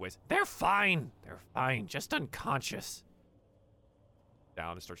 Maggie ways. They're fine. Just unconscious.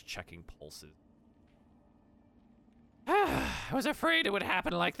 Down and starts checking pulses. I was afraid it would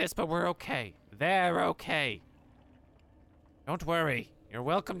happen like this, but we're okay. They're okay. Don't worry. You're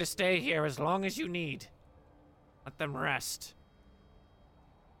welcome to stay here as long as you need. Let them rest.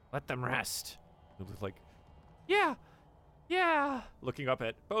 Lulu's like, yeah. Looking up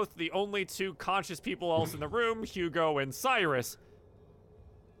at both the only 2 conscious people else in the room, Hugo and Cyrus.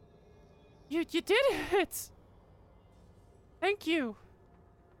 You did it. Thank you.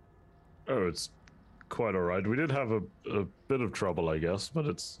 Oh, it's quite all right. We did have a bit of trouble, I guess, but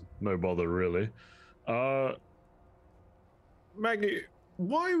it's no bother, really. Maggie,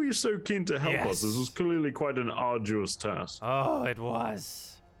 why were you so keen to help us? This was clearly quite an arduous task. Oh, it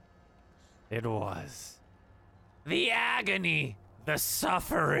was. The agony, the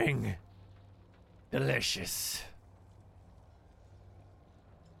suffering. Delicious.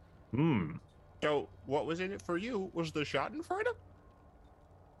 So, what was in it for you? Was the Schadenfreude?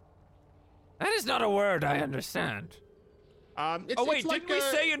 That is not a word I understand. It's Didn't like we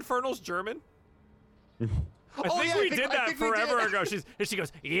say Infernal's German? I think we did that forever ago. She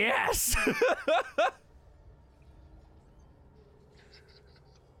goes, yes. I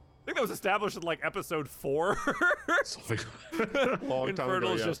think that was established in like episode 4. Something. Long time Infernal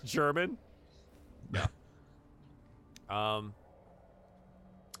ago, is yeah. just German. Yeah.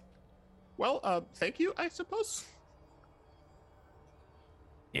 Well, thank you, I suppose.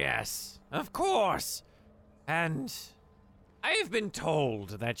 Yes, of course. And I have been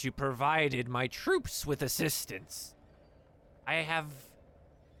told that you provided my troops with assistance. I have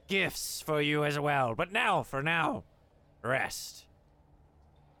gifts for you as well, but for now, rest.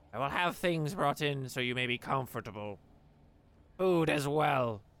 I will have things brought in so you may be comfortable. Food as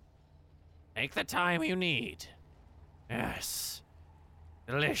well. Take the time you need. Yes.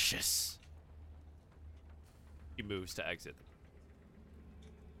 Delicious. He moves to exit.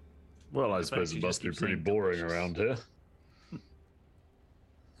 Well, I fact suppose you it just must be keep pretty saying boring delicious. around here.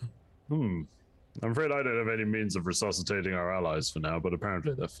 I'm afraid I don't have any means of resuscitating our allies for now, but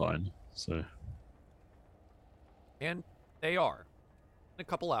apparently they're fine. So, And they are. In a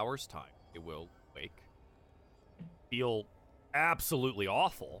couple hours' time, they will wake. Feel absolutely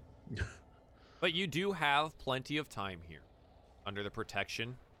awful. But you do have plenty of time here, under the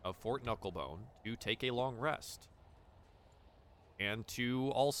protection of Fort Knucklebone, to take a long rest. And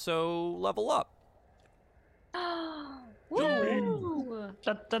to also level up. Woo!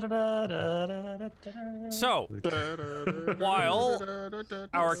 So, while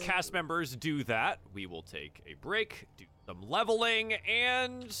our cast members do that, we will take a break, do some leveling,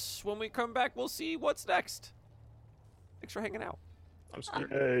 and when we come back, we'll see what's next. Thanks for hanging out. I'm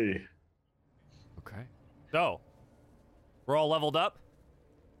scared. hey, Okay. So, we're all leveled up?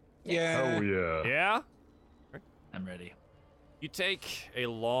 Yeah. oh yeah. Yeah? I'm ready. You take a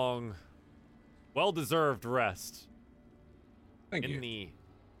long, well-deserved rest Thank in you. the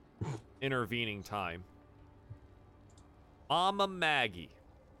intervening time. Mama Maggie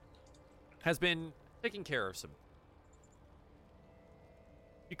has been taking care of some.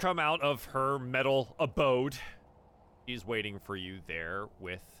 You come out of her metal abode. She's waiting for you there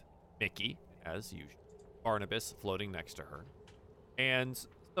with Mickey, as usual. Barnabas floating next to her. And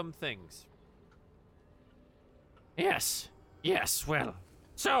some things. Yes, well.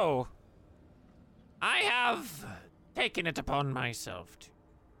 So, I have taken it upon myself to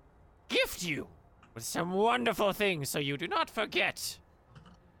gift you with some wonderful things so you do not forget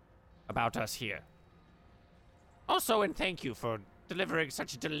about us here. Also, and thank you for delivering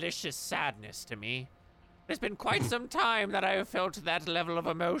such delicious sadness to me. It's been quite some time that I have felt that level of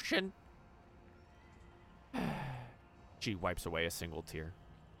emotion. She wipes away a single tear.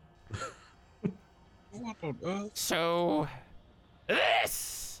 What on earth? So,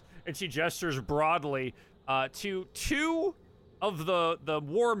 this! And she gestures broadly to two of the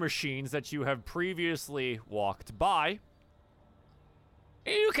war machines that you have previously walked by.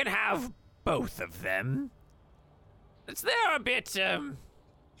 You can have both of them. They're a bit,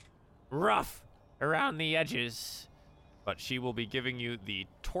 rough around the edges. But she will be giving you the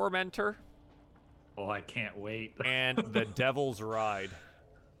Tormentor Oh, I can't wait. and the Devil's Ride.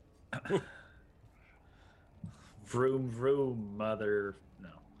 Vroom, vroom, mother. No.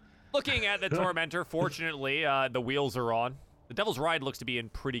 Looking at the Tormentor, fortunately, the wheels are on. The Devil's Ride looks to be in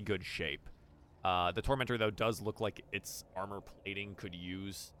pretty good shape. The Tormentor, though, does look like its armor plating could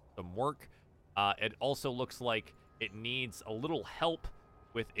use some work. It also looks like it needs a little help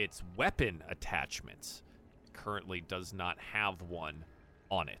with its weapon attachments. It currently does not have one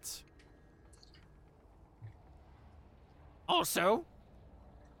on it. Also,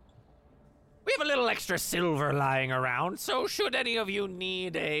 we have a little extra silver lying around, so should any of you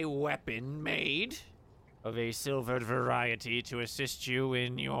need a weapon made of a silvered variety to assist you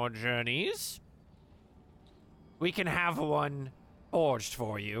in your journeys, we can have one forged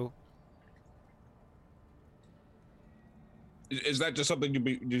for you. Is that just something you'd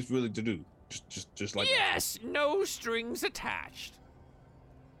be just willing to do? Just like Yes, no strings attached.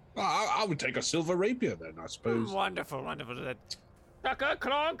 that? I would take a silver rapier then, I suppose. Wonderful. Tucker,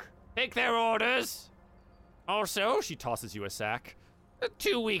 Clonk, take their orders. Also, she tosses you a sack.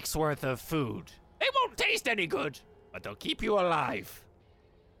 2 weeks worth of food. They won't taste any good, but they'll keep you alive.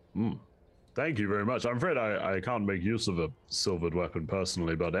 Thank you very much. I'm afraid I can't make use of a silvered weapon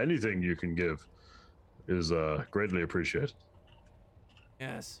personally, but anything you can give is greatly appreciated.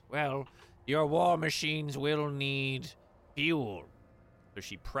 Yes, well, your war machines will need fuel. So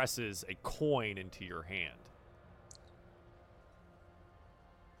she presses a coin into your hand.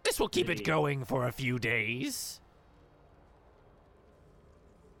 This will keep it going for a few days.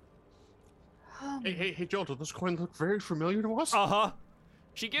 Hey, Joel, does this coin look very familiar to us? Uh-huh.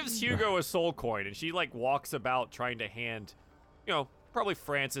 She gives Hugo a soul coin, and she like walks about trying to hand, probably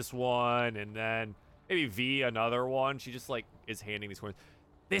Francis one, and then maybe V another one. She just like is handing these coins.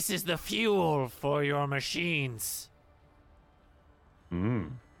 This is the fuel for your machines.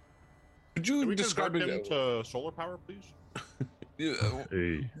 Could Can you we describe convert it? them to solar power, please?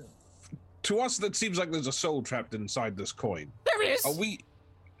 Hey. To us, that seems like there's a soul trapped inside this coin. There is. Are we?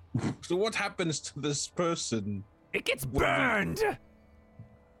 So what happens to this person? It gets burned.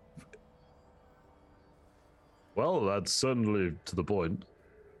 Well, that's certainly to the point.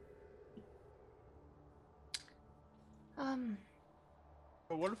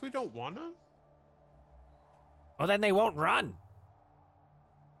 But what if we don't wanna? Well, then they won't run.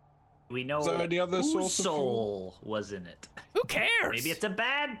 We know Is there any other whose source of fuel? soul was in it. Who cares? Maybe it's a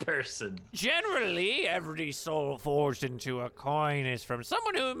bad person. Generally, every soul forged into a coin is from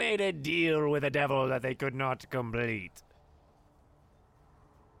someone who made a deal with the devil that they could not complete.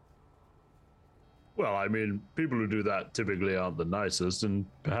 Well, I mean, people who do that typically aren't the nicest, and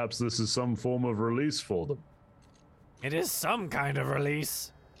perhaps this is some form of release for them. It is some kind of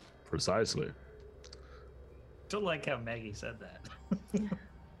release. Precisely. Don't like how Maggie said that.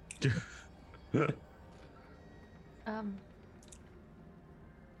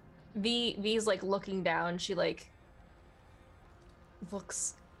 V's like looking down. She like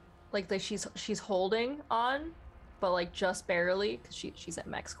looks like she's holding on, but like just barely because she's at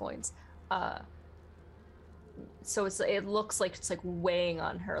max coins. So it looks like it's like weighing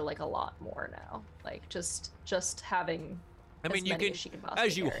on her like a lot more now. Like just having. I mean, you can,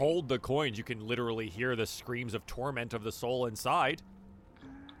 as you hold the coins, you can literally hear the screams of torment of the soul inside.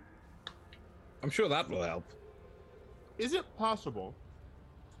 I'm sure that will help. Is it possible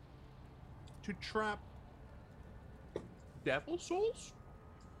to trap devil souls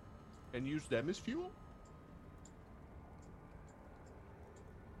and use them as fuel?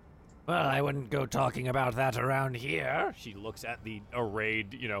 Well, I wouldn't go talking about that around here. She looks at the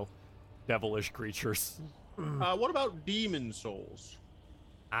arrayed, devilish creatures. What about demon souls?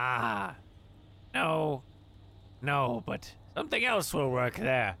 Ah. No, but something else will work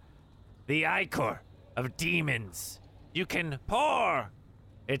there. The ichor of demons. You can pour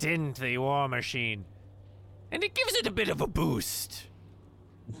it into the war machine, and it gives it a bit of a boost.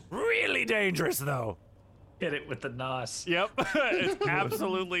 Really dangerous, though. Hit it with the nos. Yep, it's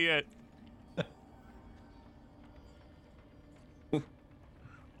absolutely it.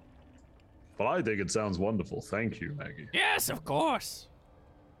 Well, I think it sounds wonderful. Thank you, Maggie. Yes, of course.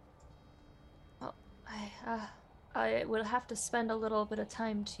 Well, I will have to spend a little bit of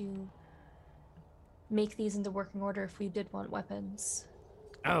time to make these into working order if we did want weapons.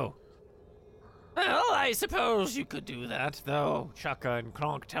 Oh. Well, I suppose you could do that, though. Chaka and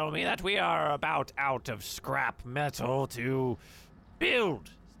Kronk tell me that we are about out of scrap metal to build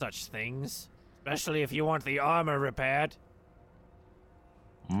such things, especially if you want the armor repaired.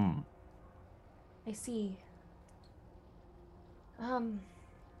 I see. Well,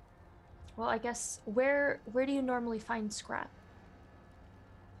 I guess where do you normally find scrap?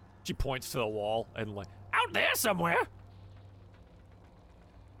 She points to the wall and like, out there somewhere.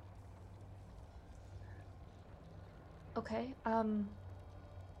 Okay. And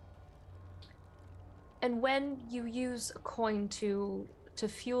when you use a coin to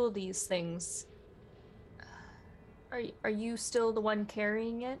fuel these things, are you still the one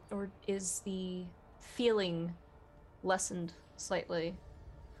carrying it, or is the feeling lessened slightly?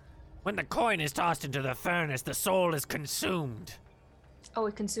 When the coin is tossed into the furnace, the soul is consumed. Oh,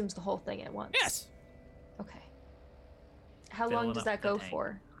 it consumes the whole thing at once. Yes. Okay. How Filling long does up that the go tank.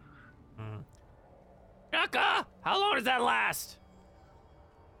 for? Chaka, how long does that last?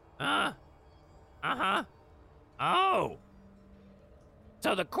 Oh.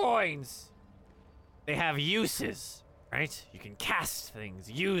 So the coins, they have uses, right? You can cast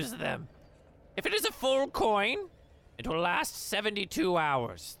things, use them. If it is a full coin, it will last 72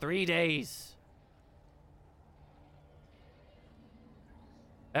 hours, 3 days.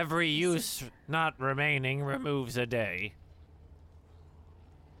 Every use not remaining removes a day.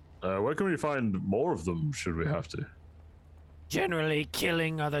 Where can we find more of them, should we have to? Generally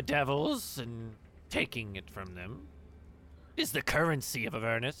killing other devils and taking it from them is the currency of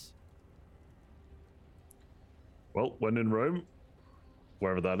Avernus. Well, when in Rome,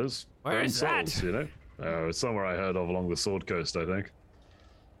 wherever that is. Where burn is that? souls, It's somewhere I heard of along the Sword Coast, I think.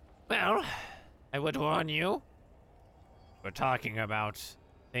 Well, I would warn you. We're talking about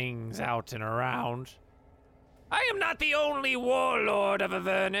things out and around. I am not the only warlord of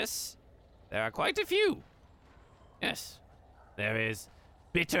Avernus. There are quite a few. Yes. There is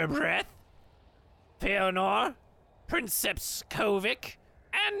Bitter Breath, Feanor, Princeps Kovic,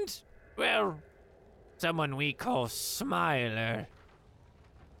 And, well, someone we call Smiler.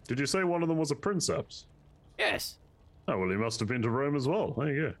 Did you say one of them was a princeps? Yes. Oh, well, he must have been to Rome as well.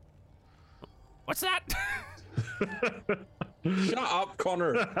 There you What's that? go. Shut up,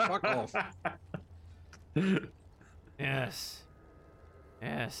 Connor. Fuck off. Yes.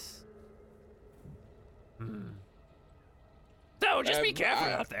 Yes. So just be careful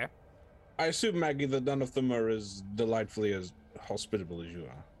out there. I assume, Maggie, that none of them are as delightfully as hospitable as you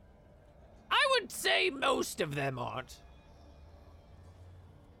are. I would say most of them aren't.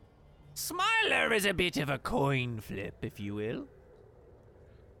 Smiler is a bit of a coin flip, if you will.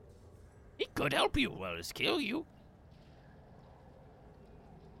 He could help you as well as kill you.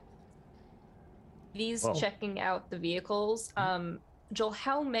 He's Well. checking out the vehicles. Joel,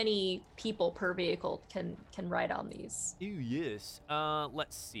 how many people per vehicle can ride on these? Ooh, yes.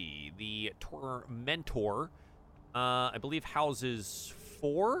 Let's see. The Tormentor, I believe, houses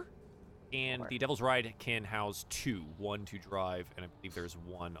 4, and 4. the Devil's Ride can house 2. 1 to drive, and I believe there's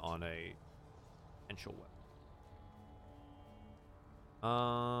 1 on a potential weapon.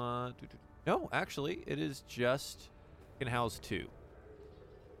 No, actually, it is just can house 2.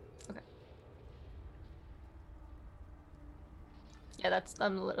 Yeah,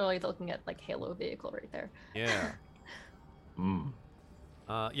 I'm literally looking at like Halo vehicle right there. Yeah.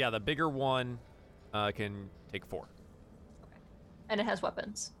 Yeah, the bigger one can take 4. And it has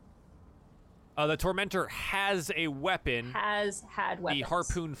weapons. The Tormentor has a weapon. Has had weapons. The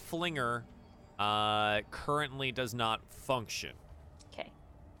Harpoon Flinger currently does not function. Okay.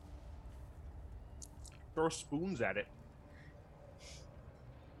 Throw spoons at it.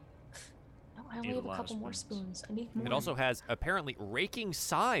 No, I only Need a have a lot of couple more spoons. spoons. I need more. It also has apparently raking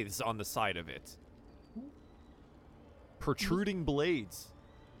scythes on the side of it. Protruding blades.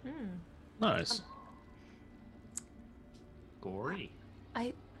 Nice. Gory.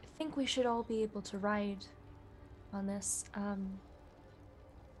 I think we should all be able to ride on this.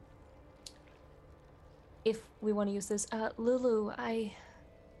 If we want to use this, Lulu, I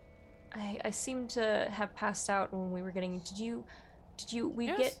seem to have passed out when we were getting. Did you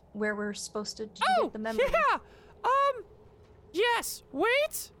Yes. get where we're supposed to? Did you Oh, get the memory? yeah. Yes.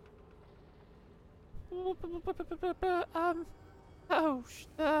 Wait.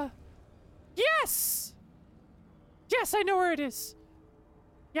 Yes. Yes, I know where it is.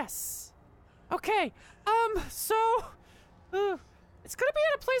 Yes. Okay. So, it's gonna be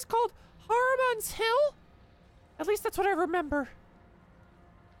at a place called Harmon's Hill. At least that's what I remember.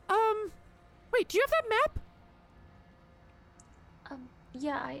 Wait, do you have that map?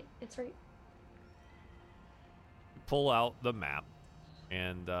 Yeah, it's right. Pull out the map,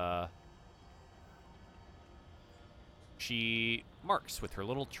 and she marks with her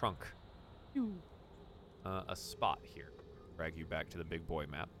little trunk a spot here. Drag you back to the big boy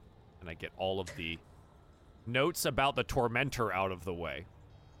map, and I get all of the notes about the Tormentor out of the way.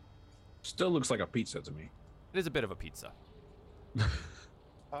 Still looks like a pizza to me. It is a bit of a pizza.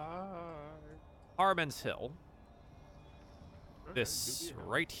 Harmon's Hill. This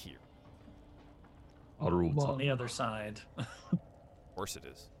right here. It's on the other side. Of course it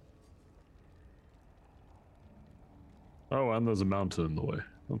is. Oh, and there's a mountain in the way.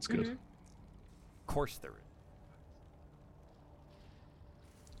 That's good. Mhm. Of course there is.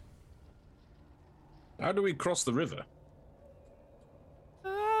 How do we cross the river?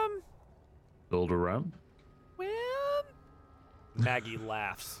 Build a ramp. Well, Maggie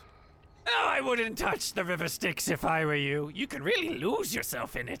laughs. Oh, I wouldn't touch the river Styx if I were you. You could really lose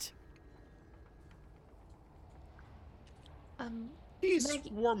yourself in it. These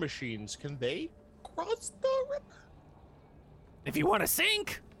Maggie- war machines, can they cross the river? If you want to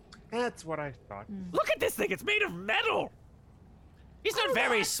sink, That's what I thought. look at this thing. It's made of metal. He's not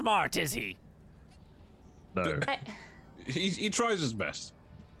very smart, is he? No. He tries his best.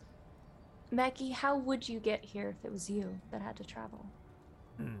 Maggie, how would you get here if it was you that had to travel?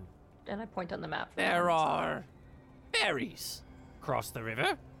 And I point on the map. for There them, so- are ferries across the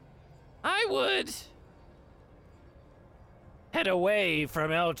river. I would head away from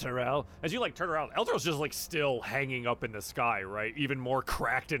Elturel. As you turn around, Elturel's just still hanging up in the sky, right? Even more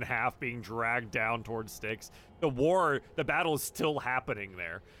cracked in half, being dragged down towards Styx. The battle is still happening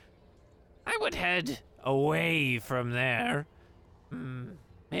there. I would head away from there.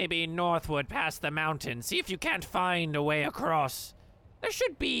 Maybe northward past the mountain. See if you can't find a way across. There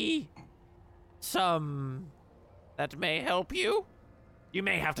should be some that may help you. You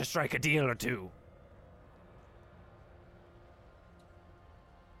may have to strike a deal or two.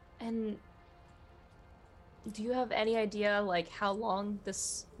 And do you have any idea how long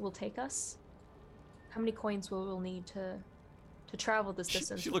this will take us? How many coins we'll need to to travel this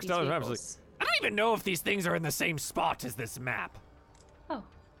distance. She with looks these down at the map. She's vehicles. like, I don't even know if these things are in the same spot as this map. Oh.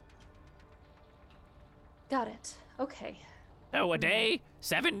 Got it. Okay. Oh, a day?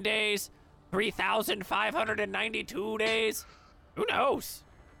 7 days? 3,592 days? Who knows?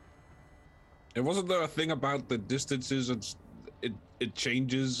 And wasn't there a thing about the distances and it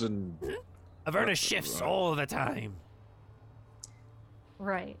changes and Avernus shifts right. all the time.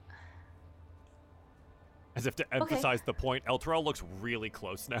 Right. As if to emphasize the point, Elturel looks really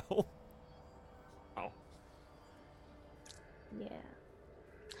close now. Oh. Yeah.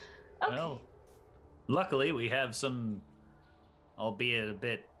 Okay. Well, luckily we have some, albeit a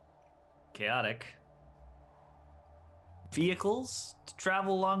bit chaotic, vehicles to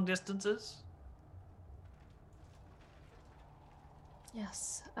travel long distances.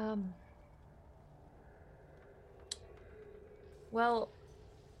 Yes. Well,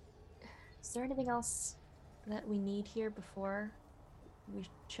 is there anything else that we need here before we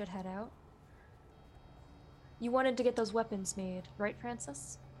should head out? You wanted to get those weapons made, right,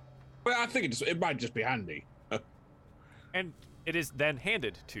 Francis? well, I think it might just be handy. And it is then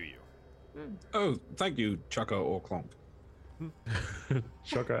handed to you. Oh, thank you, Chucko or Clomp.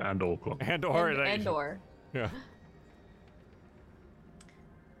 Shaka and Orclon. Andor. Yeah.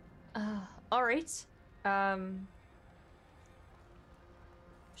 All right.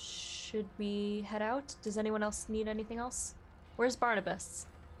 Should we head out? Does anyone else need anything else? Where's Barnabas?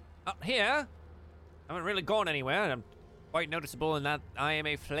 Up here? I haven't really gone anywhere. I'm quite noticeable in that I am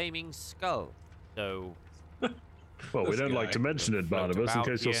a flaming skull. So, Well, we This don't like guy to mention it, float Barnabas, in about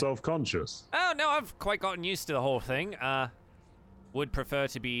case you're here. self-conscious. oh no, I've quite gotten used to the whole thing. Would prefer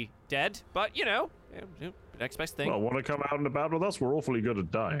to be dead, but you know, next best thing. Well, want to come out and about with us? We're awfully good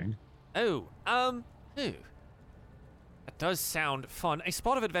at dying. Ooh. That does sound fun. A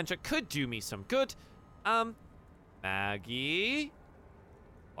spot of adventure could do me some good. Maggie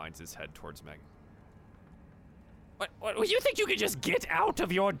winds his head towards Maggie. What? You think you could just get out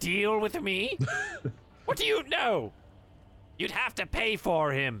of your deal with me? What do you know? You'd have to pay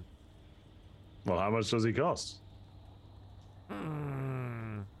for him. Well, how much does he cost?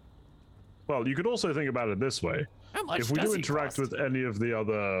 Well, you could also think about it this way. How much If we does do he interact cost? with any of the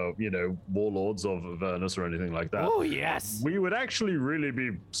other, warlords of Avernus or anything like that, Oh yes. we would actually really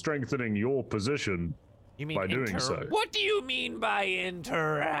be strengthening your position. You mean by doing so. What do you mean by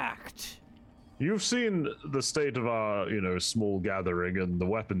interact? You've seen the state of our, small gathering and the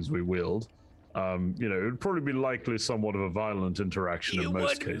weapons we wield. It would probably be likely somewhat of a violent interaction You in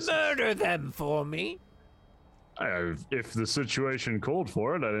most would cases. murder them for me? If the situation called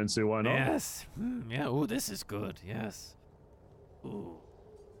for it, I don't see why not. Yes. Yeah. Oh, this is good. Yes. Ooh.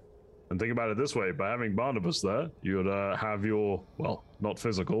 And think about it this way, by having Barnabas there, you'd have your, well, not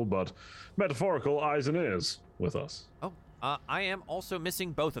physical, but metaphorical eyes and ears with us. Oh, I am also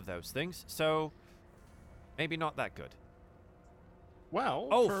missing both of those things, so maybe not that good. Well,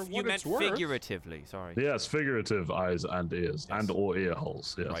 Oh, for you what meant it's worth, figuratively. Sorry. Yes, figurative eyes and ears, Yes. and or ear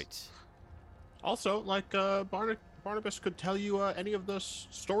holes, yes. Right. Also, like Barnabas could tell you any of the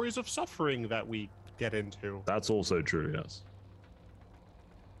stories of suffering that we get into. That's also true, yes.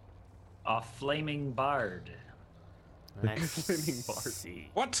 A flaming bard. Let's Flaming bard. see.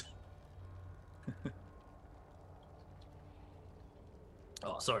 What?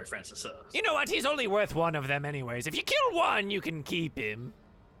 Oh, sorry, Francis. You know what? He's only worth one of them anyways. If you kill one, you can keep him.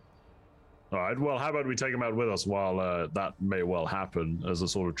 All right, well, how about we take him out with us while that may well happen as a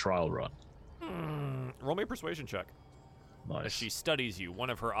sort of trial run? Roll me a persuasion check. As Nice. she studies you, one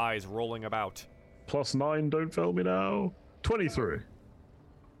of her eyes rolling about. +9, don't fail me now. 23.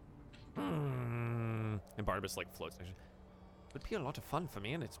 And Barnabas floats. It would be a lot of fun for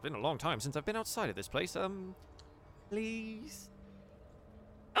me, and it's been a long time since I've been outside of this place. Please.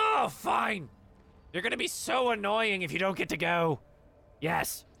 Oh, fine. You're gonna be so annoying if you don't get to go.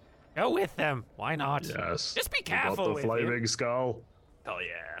 Yes. Go with them. Why not? Yes. Just be We got careful the with flaming him. skull. Oh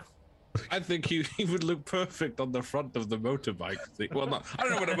yeah. I think he would look perfect on the front of the motorbike thing. Well, not. I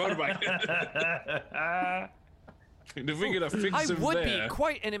don't know what a motorbike is. If we get a fix I him would there. be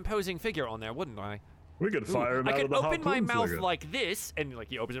quite an imposing figure on there, wouldn't I? We could fire him I out could of the open my harpoon mouth flinger. like this, and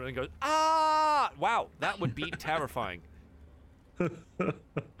he opens it and goes, ah! Wow, that would be terrifying.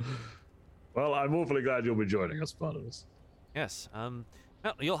 Well, I'm awfully glad you'll be joining us, Barnabas. Yes. Well,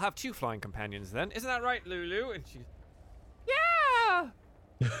 you'll have 2 flying companions then, isn't that right, Lulu? And she, yeah.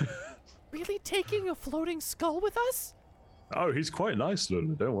 Really taking a floating skull with us? Oh, he's quite nice,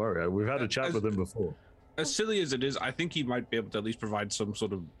 Lulu. Don't worry. We've had a chat with him before. As silly as it is, I think he might be able to at least provide some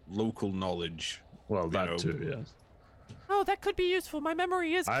sort of local knowledge. Well, You that know. too, yes. Oh, that could be useful. My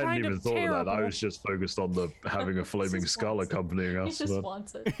memory is I hadn't kind even of thought terrible. of that. I was just focused on the having a flaming just skull wants it. accompanying He us. just but-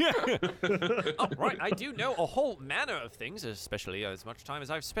 wants it. Oh, right, I do know a whole manner of things, especially as much time as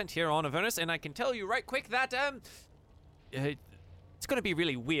I've spent here on Avernus, and I can tell you right quick that, it's gonna be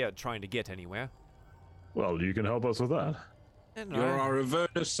really weird trying to get anywhere. Well, you can help us with that. And You're our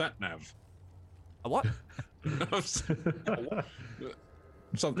Avernus sat-nav. A what?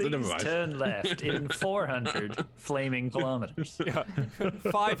 Something, never Please mind. turn left in 400 flaming kilometers. Yeah,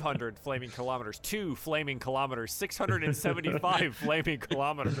 500 flaming kilometers, 2 flaming kilometers, 675 flaming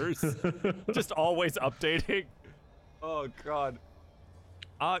kilometers. Just always updating. Oh, God.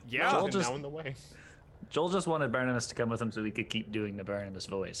 Yeah. Joel And just- now in the way. Joel just wanted Barnabas to come with him so we could keep doing the Barnabas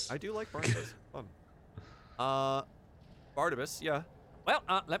voice. I do like Barnabas. Fun. Barnabas, yeah. Well,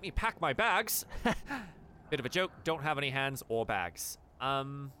 let me pack my bags. Bit of a joke, don't have any hands or bags.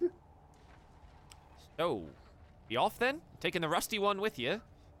 So, be off then? Taking the rusty one with you?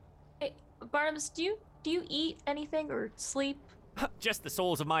 Hey, Barnabas, do you eat anything or sleep? Just the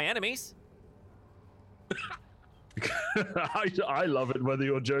souls of my enemies. I love it whether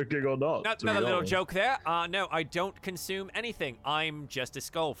you're joking or not. to be Another little honest. joke there. No, I don't consume anything. I'm just a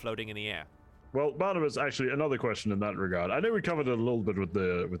skull floating in the air. Well, Barnabas, actually, another question in that regard. I know we covered it a little bit with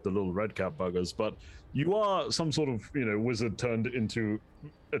the little red cap buggers, but you are some sort of wizard turned into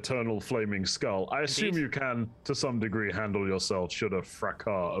eternal flaming skull. I assume Indeed. you can, to some degree, handle yourself should a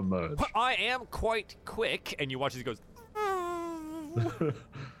fracas emerge. But I am quite quick, and you watch as he goes.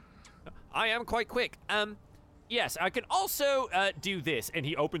 I am quite quick. Yes, I can also do this, and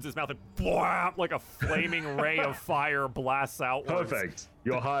he opens his mouth and bwah, like a flaming ray of fire blasts outwards. Perfect.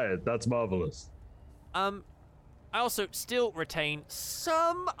 You're hired. That's marvelous. I also still retain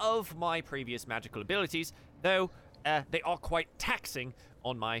some of my previous magical abilities, though they are quite taxing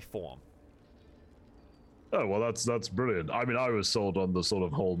on my form. Oh well, that's brilliant. I mean, I was sold on the sort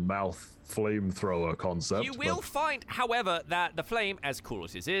of whole mouth flamethrower concept. You will but- find, however, that the flame, as cool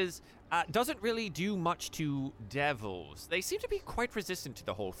as it is, doesn't really do much to devils. They seem to be quite resistant to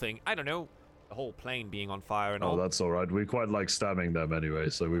the whole thing. I don't know, the whole plane being on fire and Oh, all. that's all right. We quite like stabbing them anyway,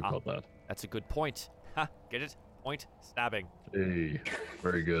 so we've got that. That's a good point. Ha, get it? Point stabbing. Hey,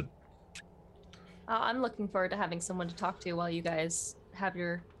 very good. I'm looking forward to having someone to talk to while you guys have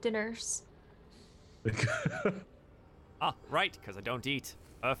your dinners. Ah, right, because I don't eat.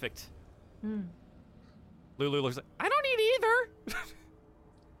 Perfect. Hmm. Lulu looks like, I don't eat either.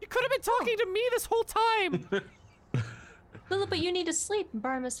 You could have been talking to me this whole time. Lila, but you need to sleep, and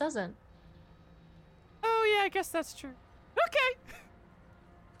Barnabas doesn't. Oh, yeah, I guess that's true.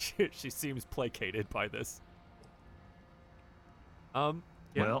 Okay. She seems placated by this. Yeah,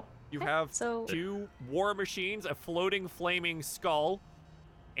 Well, you have So 2 war machines, a floating flaming skull,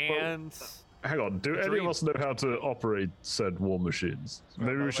 and Hang on. Do any dream. of us know how to operate said war machines?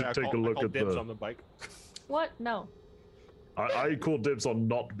 Maybe we should take a look at dibs the. on the bike. what? No. I call dibs on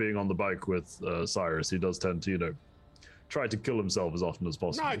not being on the bike with Cyrus. He does tend to, try to kill himself as often as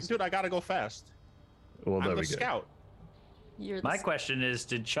possible. No, dude, I gotta go fast. Well, there I'm we the go. scout. You're my the question is,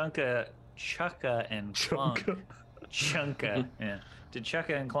 did Chunka and Clunk... Chunka, yeah. Did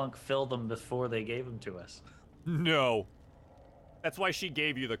Chunka and Clunk fill them before they gave them to us? no. That's why she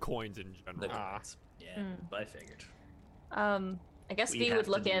gave you the coins in general. Yeah, I figured. I guess We V have would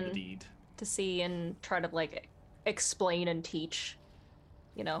to look do the in deed. to see and try to explain and teach,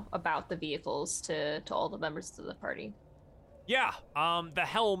 about the vehicles to all the members of the party. Yeah, the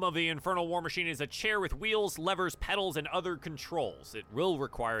helm of the Infernal War Machine is a chair with wheels, levers, pedals, and other controls. It will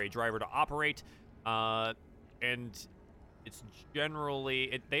require a driver to operate, and it's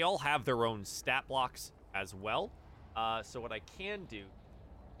generally... they all have their own stat blocks as well. So what I can do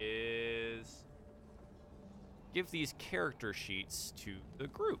is give these character sheets to the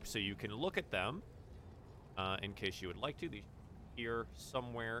group so you can look at them in case you would like to. These here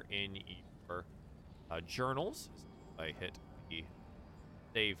somewhere in your journals. I hit the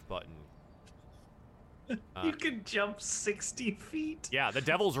save button. You can jump 60 feet. Yeah, the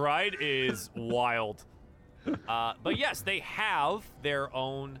Devil's Ride is wild. But yes, they have their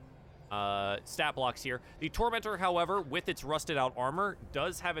own stat blocks here. The Tormentor, however, with its rusted out armor,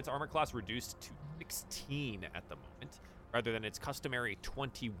 does have its armor class reduced to 16 at the moment, rather than its customary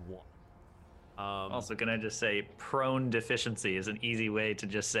 21. Also, can I just say, prone deficiency is an easy way to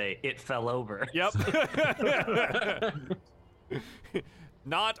just say, it fell over. Yep.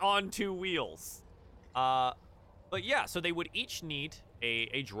 Not on 2 wheels. But yeah, so they would each need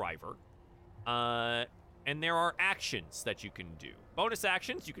a driver. And there are actions that you can do. Bonus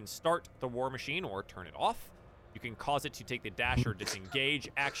actions, you can start the war machine or turn it off. You can cause it to take the dash or disengage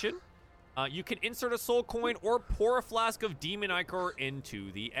action. You can insert a soul coin or pour a flask of demon ichor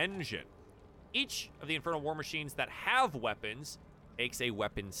into the engine. Each of the Infernal War Machines that have weapons takes a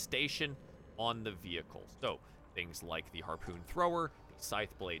weapon station on the vehicle. So things like the harpoon thrower, the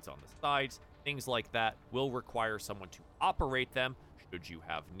scythe blades on the sides, things like that will require someone to operate them should you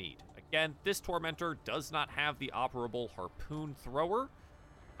have need. Again, this Tormentor does not have the operable harpoon thrower,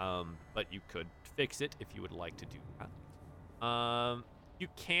 but you could fix it if you would like to do that. You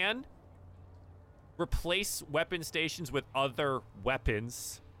can replace weapon stations with other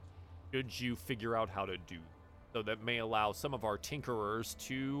weapons should you figure out how to do so. That may allow some of our tinkerers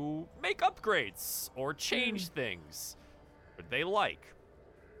to make upgrades or change things that they like.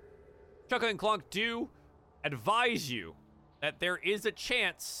 Chukka and Clunk do advise you that there is a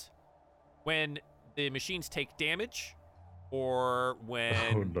chance when the machines take damage or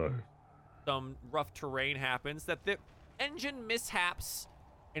when some rough terrain happens that the engine mishaps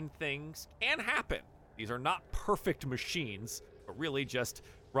and things can happen. These are not perfect machines, but really just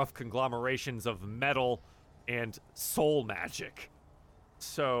rough conglomerations of metal and soul magic.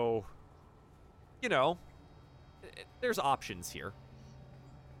 So, you know, there's options here.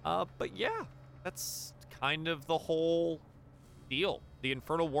 But yeah, that's kind of the whole deal. The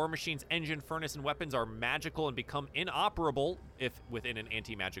Infernal War Machine's engine, furnace, and weapons are magical and become inoperable if within an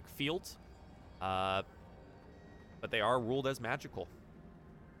anti-magic field. But they are ruled as magical.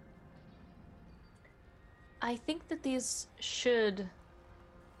 I think that these should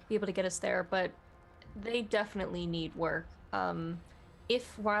be able to get us there, but they definitely need work.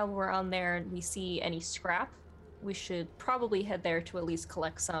 If while we're on there we see any scrap, we should probably head there to at least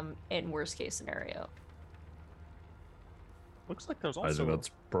collect some in worst case scenario. Looks like there's I think also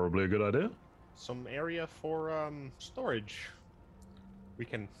that's probably a good idea. some area for storage. We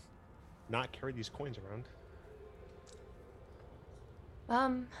can not carry these coins around.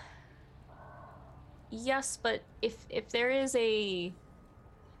 Yes, but if there is a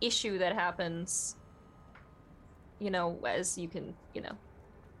issue that happens, you know, as you can, you know,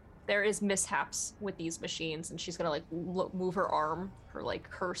 there is mishaps with these machines, and she's gonna like move her arm, her like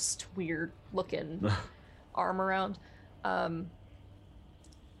cursed, weird looking arm around.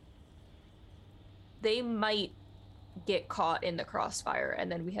 They might get caught in the crossfire,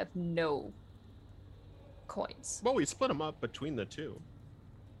 and then we have no coins. Well, we split them up between the two.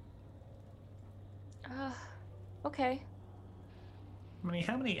 Okay. I mean,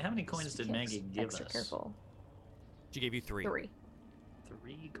 how many coins did Maggie give extra us? Careful. She gave you 3. 3.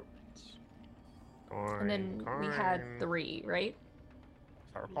 3 coins. And then we had 3, right?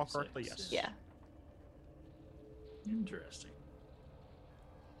 If I recall correctly, yes. Yeah. Interesting.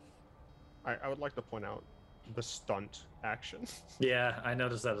 I would like to point out the stunt action. Yeah, I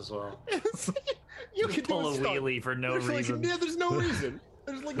noticed that as well. You Just can pull do a stunt. wheelie for no There's reason. Like, yeah, there's no reason.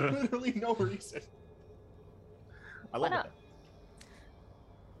 There's like literally no reason. I love Why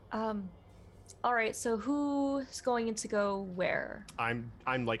it. All right, so who's going to go where? I'm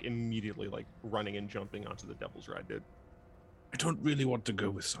like immediately like running and jumping onto the Devil's Ride, dude. I don't really want to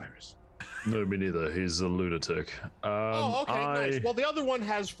go with Cyrus. No, me neither. He's a lunatic. Oh, okay, nice. Well, the other one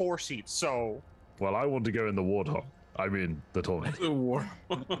has 4 seats, so. Well, I want to go in the Warthog. I mean, the Torment. The war.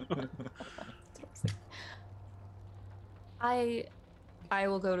 I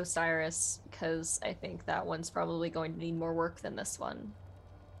will go to Cyrus because I think that one's probably going to need more work than this one.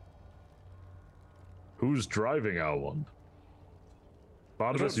 Who's driving our one?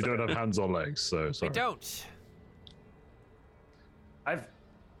 Barnabas, you don't have hands or legs, so I sorry. don't. I've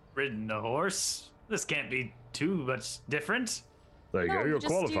ridden a horse. This can't be too much different. There you No, go, you're just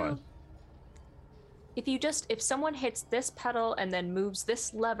qualified. If someone hits this pedal and then moves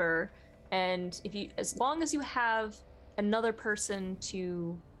this lever, and as long as you have another person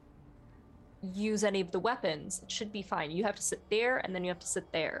to use any of the weapons, it should be fine. You have to sit there, and then you have to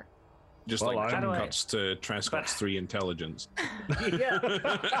sit there. Just Well, like I'm- jump cuts to Transcott's 3 intelligence. Yeah.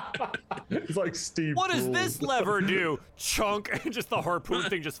 It's like Steve. What does Brule. this lever do? Chunk, and just the harpoon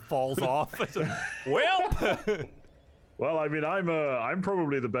thing just falls off. Well, Well, I mean, I'm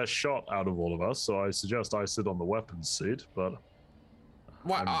probably the best shot out of all of us, so I suggest I sit on the weapons seat. But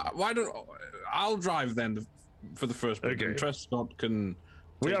Why don't I'll drive then for the first bit, Okay. and Trescott can.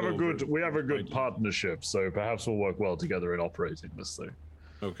 we take have a over good idea. partnership, so perhaps we'll work well together in operating this thing.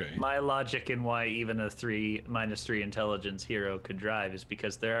 Okay. My logic in why even a -3 intelligence hero could drive is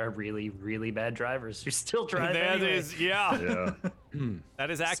because there are really, really bad drivers who still drive that anyway. is, yeah, Yeah.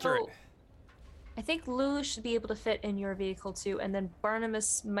 that is accurate. So, I think Lulu should be able to fit in your vehicle too, and then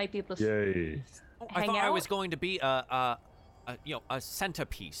Barnabas might be able to Yay. I hang thought out. I was going to be a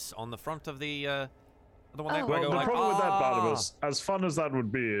centerpiece on the front of the The one that Oh. where I Well, go the like, problem with that, "Ah." Barnabas, as fun as that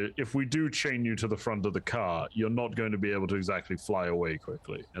would be, if we do chain you to the front of the car, you're not going to be able to exactly fly away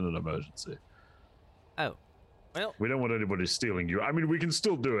quickly in an emergency. Oh, well, We don't want anybody stealing you. I mean, we can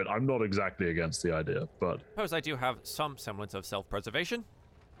still do it. I'm not exactly against the idea, but suppose I do have some semblance of self-preservation.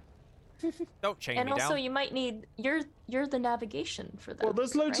 Don't chain And me also, down. you might need you're the navigation for them. well,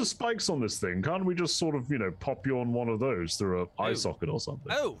 there's loads of right? spikes on this thing. Can't we just sort of, pop you on one of those through a eye Oh. socket or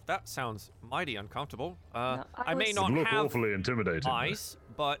something? Oh, that sounds mighty uncomfortable. No, I may was- not It'd look have awfully intimidating. though. eyes,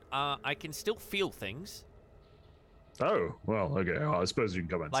 but I can still feel things Oh, well, okay. Well, I suppose you can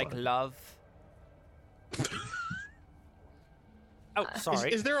come inside. like love. Oh,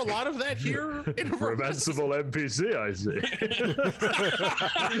 sorry. Is there a lot of that here? In Reversible NPC, I see.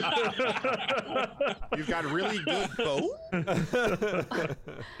 You've got really good bone.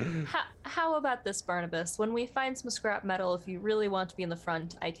 How about this, Barnabas? When we find some scrap metal, if you really want to be in the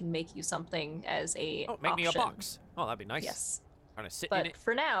front, I can make you something as a Oh, make me a option. box. Oh, that'd be nice. Yes, Kind of sit in but it,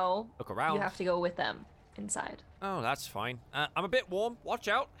 for now, look around. you have to go with them inside. Oh, that's fine. I'm a bit warm. Watch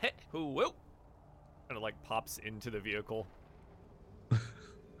out. Hey, whoa. And it like pops into the vehicle.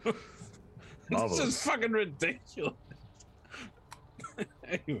 This Marvelous. is fucking ridiculous.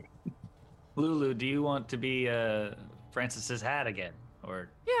 Anyway, Lulu, do you want to be Francis's hat again, or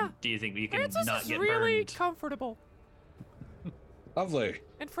Yeah. do you think you can Francis not is get really burned? comfortable lovely.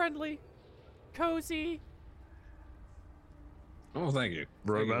 and friendly, cozy. Oh, thank you.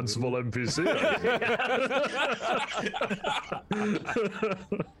 Romanceable NPC.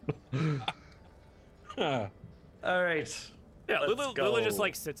 Ah, All right. Yeah, Let's Lulu just go.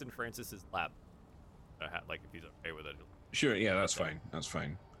 like sits in Francis's lap. Like if he's okay with it. sure, yeah, that's fine. That's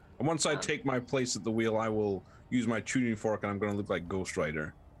fine. And once I take my place at the wheel, I will use my tuning fork, and I'm going to look like Ghost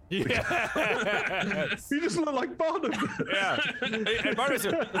Rider. Yeah. You just look like Barnabas. Yeah. And Barnabas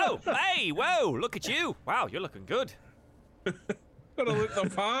goes, oh, hey, whoa, look at you. Wow, you're looking good. Gotta look the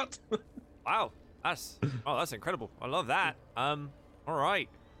part. Wow, that's incredible. I love that. All right.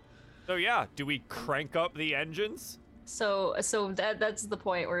 So yeah, do we crank up the engines? So that's the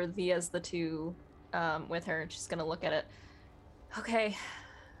point where Via's the two with her, and she's gonna look at it. Okay,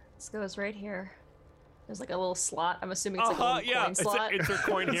 this goes right here. There's like a little slot. I'm assuming it's like a little Yeah, coin it's slot. an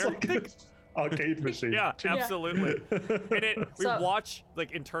intercoin It's here. like an arcade machine. Yeah, absolutely. And we So- watch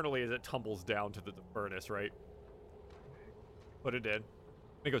like internally as it tumbles down to the furnace, right? Put it in. And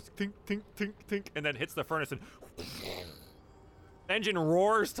it goes tink, tink, tink, tink, and then hits the furnace and engine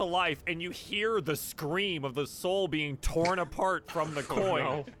roars to life, and you hear the scream of the soul being torn apart from the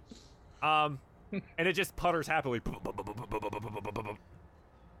coin. And it just putters happily.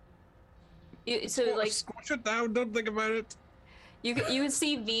 So like Squash it down. Don't think about it. you can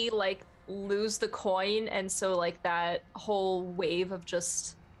see V like lose the coin, and so like that whole wave of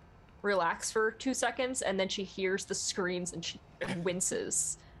just relax for 2 seconds, and then she hears the screams and she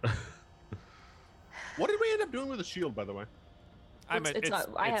winces. What did we end up doing with the shield, by the way? It's not-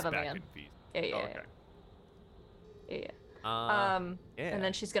 I have a back man. in fees. Yeah, yeah, Oh, yeah. okay. Yeah. Yeah. And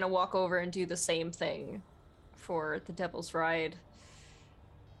then she's gonna walk over and do the same thing for the Devil's Ride.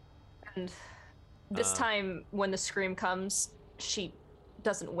 And this time, when the scream comes, she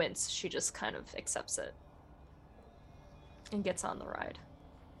doesn't wince. She just kind of accepts it and gets on the ride.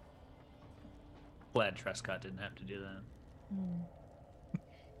 Glad Trescott didn't have to do that.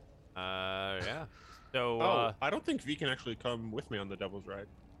 Yeah. So, Oh, I don't think V can actually come with me on the Devil's Ride.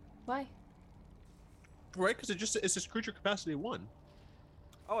 Why? Right? Because it's just creature capacity 1.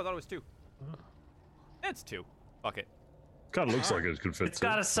 oh, I thought it was 2. It's 2. Fuck it. Kind of looks like it could fit. It's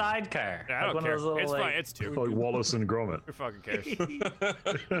got a sidecar. Yeah, I don't like one care. of those little, It's like, fine. It's 2. like Wallace and Gromit. Who fucking cares?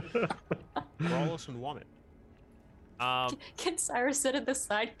 Wallace and Womit. Can Cyrus sit in the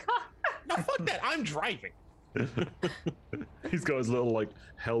sidecar? No, fuck that. I'm driving. He's got his little like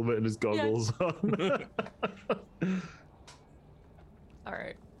helmet and his goggles on. All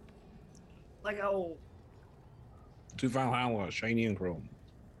right. like oh, To Valhalla, shiny and chrome.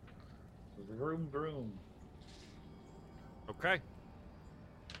 vroom vroom. Okay.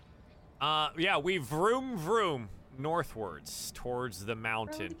 Yeah, we vroom vroom northwards towards the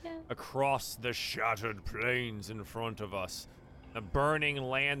mountain, again. across the shattered plains in front of us, the burning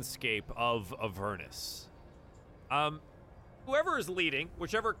landscape of Avernus. Whoever is leading,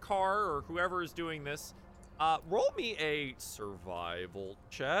 whichever car or whoever is doing this, roll me a survival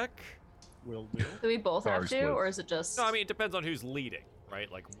check. Will do. Do we both have Cars to, split. or is it just? No, I mean, it depends on who's leading,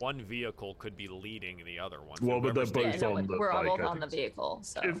 right? Like, one vehicle could be leading the other one. so Well, but they're whoever's both yeah, no, on the we're all bike, both I on the think. vehicle,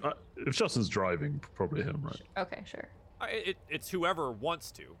 so. If Justin's driving, probably him, right? Okay, sure. It's whoever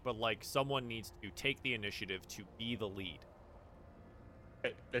wants to, but like someone needs to take the initiative to be the lead.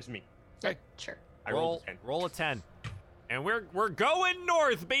 Hey, that's me. Yeah, sure. I rolled a 10. Roll a 10. And we're going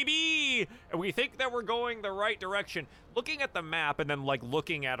north, baby! And we think that we're going the right direction. Looking at the map and then like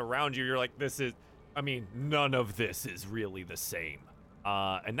looking at around you, you're like, none of this is really the same.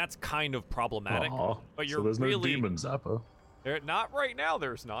 And that's kind of problematic. Aw, but you're so there's really, no demon zapper. Not right now,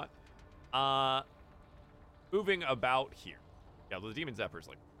 there's not. Moving about here. Yeah, the demon zapper's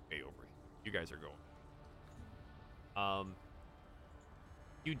like way over here. You guys are going.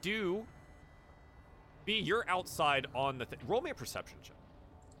 You do. B, you're outside on the roll me a perception check.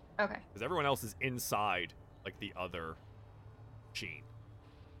 Okay. Because everyone else is inside, like the other machine.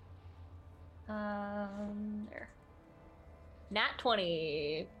 There. Nat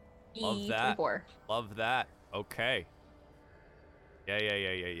 20. Love that. 24. Love that. Okay. Yeah.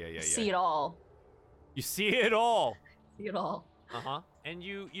 See it all. You see it all. See it all. Uh-huh. And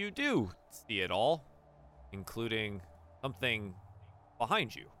you do see it all, including something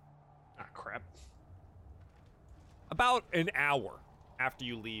behind you. Ah, crap. About an hour after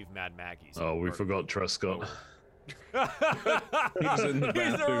you leave Mad Maggie's. Oh, we forgot Trescott. He's in the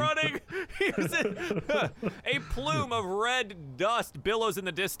bathroom. A plume of red dust billows in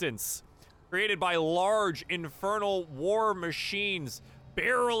the distance, created by large infernal war machines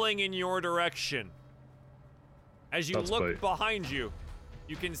barreling in your direction. As you look bait. behind you,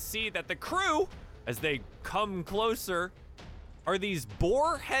 you can see that the crew, as they come closer, are these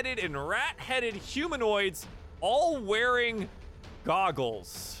boar-headed and rat-headed humanoids, all wearing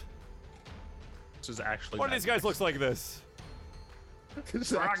goggles. This is actually. One of these guys looks like this.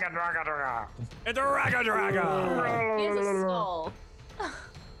 This is actually- It's a Raga Draga! He has a skull.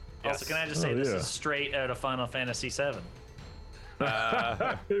 Also, can I just say this yeah. is straight out of Final Fantasy VII?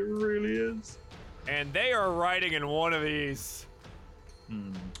 It really is. And they are riding in one of these.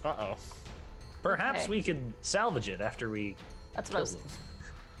 Uh-oh. Perhaps Okay. we could salvage it after we. That's what I was.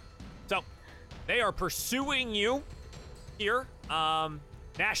 So, they are pursuing you here,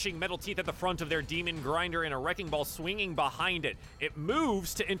 gnashing metal teeth at the front of their demon grinder and a wrecking ball swinging behind it. It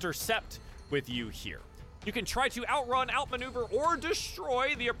moves to intercept with you here. You can try to outrun, outmaneuver, or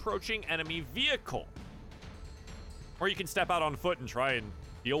destroy the approaching enemy vehicle. Or you can step out on foot and try and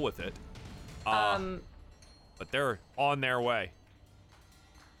deal with it. But they're on their way.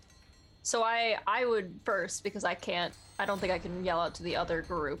 So I would first, because I don't think I can yell out to the other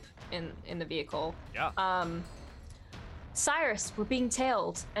group in the vehicle. Yeah. Cyrus, we're being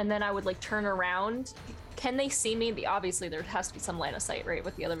tailed. And then I would like turn around. Can they see me? Obviously there has to be some line of sight, right,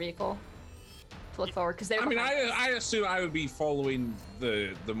 with the other vehicle to look forward, because they're I mean, behind us. I assume I would be following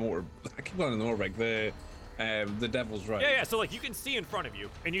the motor. I keep going to the motorbike. The Devil's Ride. Yeah. So like you can see in front of you,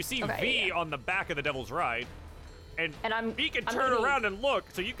 and you see Okay, V yeah. on the back of the Devil's Ride, and V can I'm turn gonna be- around and look,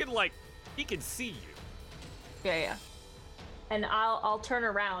 so you can like he can see you. Yeah. And I'll turn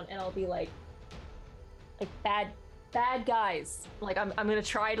around and I'll be like bad guys. Like I'm gonna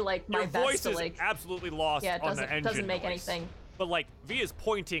try to like my Your best voice to is like absolutely lost yeah, it on the engine doesn't make noise. anything. But like V is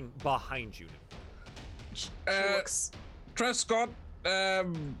pointing behind you. She Uh, looks Trescott,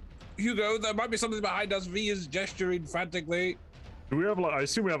 Hugo, there might be something behind us. V is gesturing frantically. Do we have like? I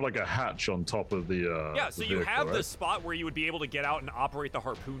assume we have like a hatch on top of the. Yeah, so the you vehicle, have right? the spot where you would be able to get out and operate the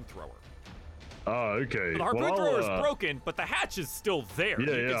harpoon thrower. Oh, okay. But the harpoon Well, thrower is broken, but the hatch is still there.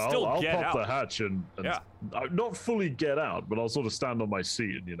 Yeah, you yeah. can still I'll get pop out. the hatch and Yeah. not fully get out, but I'll sort of stand on my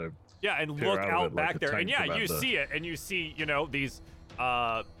seat and Yeah, and peer look out of out it like back a there. And tank yeah, you commander. see it, and you see, these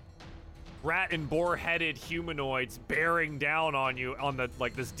rat and boar-headed humanoids bearing down on you on the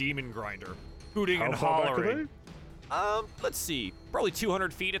this demon grinder, hooting How and far back are hollering. they? Let's see, probably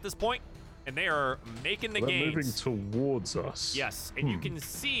 200 feet at this point, and they are making the They're gains. moving towards us. Yes, and you can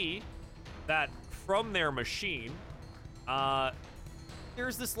see that from their machine,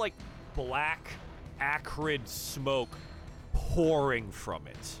 there's this like black, acrid smoke pouring from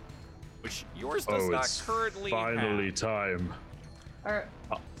it, which yours does Oh, not it's currently finally have. time. or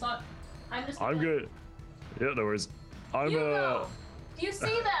so I'm just I'm gonna- good. Yeah, no worries. I'm Hugo, do you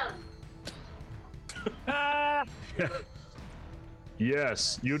see them?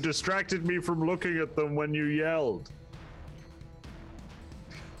 Yes, you distracted me from looking at them when you yelled.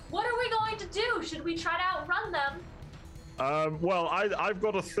 What are we going to do? Should we try to outrun them? Well, I've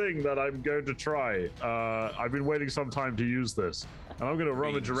got a thing that I'm going to try. I've been waiting some time to use this, and I'm going to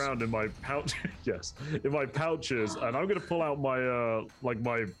rummage Rings. around in my pouch. Yes, in my pouches, and I'm going to pull out my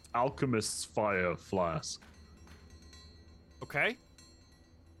my alchemist's fire flask. Okay,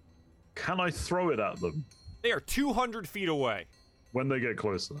 Can I throw it at them they are 200 feet away. when they get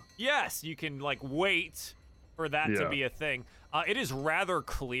closer? Yes, you can like wait for that to Yeah. be a thing. It is rather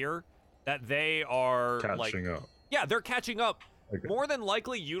clear that they are Catching up. Yeah, they're catching up, Okay. more than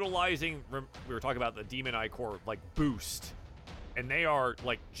likely utilizing. We were talking about the Demon Icor like boost, and they are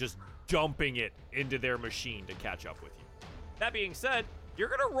like just dumping it into their machine to catch up with you. That being said, you're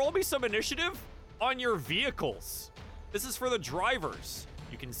gonna roll me some initiative on your vehicles. This is for the drivers.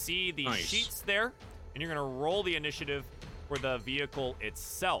 You can see the Nice. sheets there, and you're gonna roll the initiative for the vehicle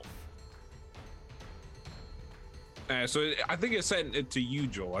itself. So I think it sent it to you,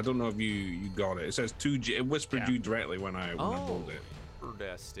 Joel. I don't know if you got it. It says 2G. It whispered you directly when I rolled it.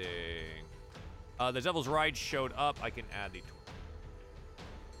 Interesting. The Devil's Ride showed up. I can add the.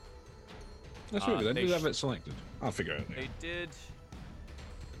 That's really good. I they did have it selected. I'll figure it out. They did.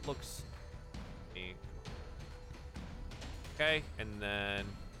 It looks. Okay, and then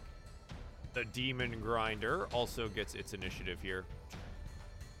the Demon Grinder also gets its initiative here.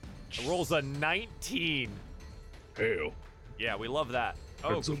 It rolls a 19. Hell. Yeah, we love that.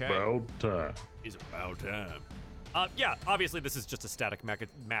 Okay. It's about time. It's about time. Yeah, obviously this is just a static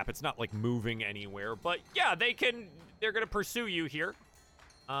map. It's not like moving anywhere, but yeah, they're gonna pursue you here.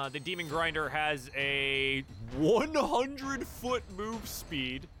 The Demon Grinder has a 100-foot move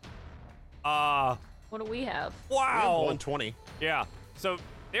speed. What do we have? Wow. 120. Yeah, so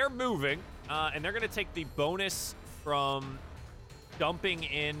they're moving, and they're gonna take the bonus from dumping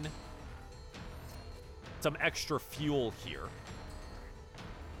in some extra fuel here.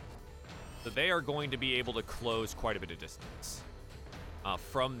 So they are going to be able to close quite a bit of distance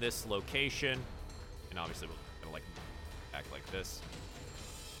from this location. And obviously we're gonna like act like this.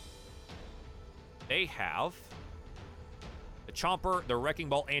 They have the Chomper, the Wrecking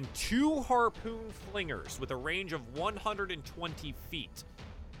Ball, and 2 Harpoon Flingers with a range of 120 feet.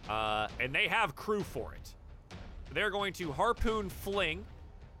 And they have crew for it. They're going to Harpoon Fling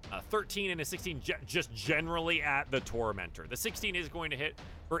 13 and a 16 just generally at the Tormentor. The 16 is going to hit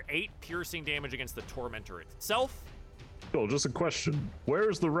for 8 piercing damage against the Tormentor itself. Cool, just a question. Where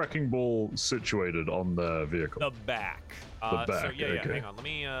is the Wrecking Ball situated on the vehicle? The back. The back, So yeah, okay. hang on. Let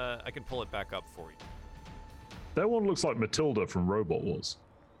me, I can pull it back up for you. That one looks like Matilda from Robot Wars.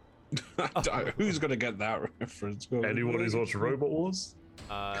 Who's gonna get that reference? Anyone who's watched Robot Wars?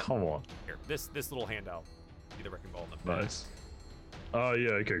 Uh, Come on. Here, this little handout. See the Wrecking Ball in the back. Nice. Oh,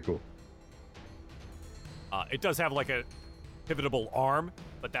 yeah, okay, cool. It does have like a pivotable arm,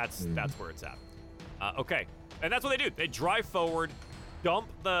 but that's where it's at. Okay, and that's what they do. They drive forward, dump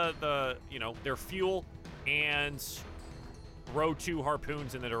the their fuel, and throw 2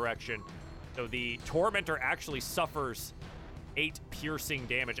 harpoons in the direction. So the Tormentor actually suffers 8 piercing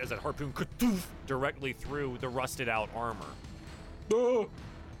damage as that harpoon directly through the rusted out armor. Oh.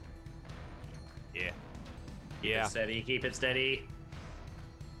 Yeah. Keep it steady. Keep it steady.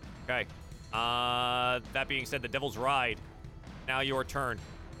 Okay. That being said, the Devil's Ride. Now your turn.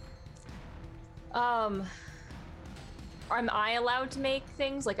 Am I allowed to make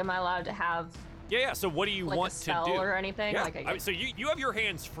things? Like, am I allowed to have Yeah. So what do you like want a spell to do? or anything? Yeah. Like, I mean, so you have your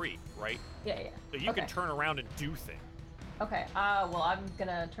hands free, right? yeah. So you Okay. can turn around and do things. Okay. Well, I'm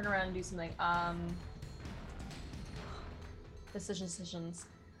gonna turn around and do something. Decisions.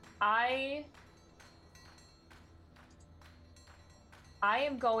 I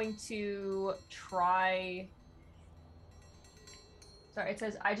am going to try. Sorry, it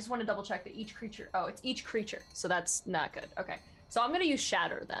says I just want to double check that each creature. Oh, it's each creature, so that's not good. Okay, so I'm gonna use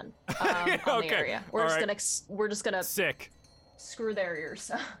Shatter then on Okay, the area. We're all just gonna Sick. screw their ears.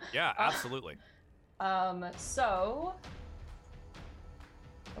 Yeah, absolutely. So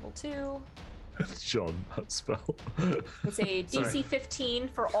level 2. John, that spell. It's a DC 15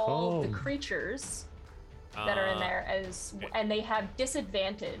 for all of the creatures that are in there, and they have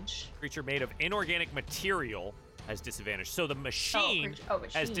disadvantage. Creature made of inorganic material has disadvantage. So the machine has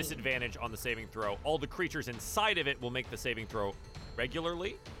machine. disadvantage on the saving throw. All the creatures inside of it will make the saving throw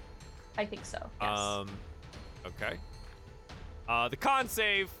regularly. I think so. Yes. Okay. The con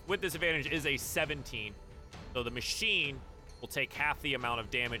save with disadvantage is a 17. So the machine will take half the amount of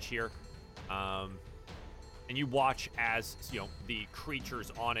damage here. And you watch as, the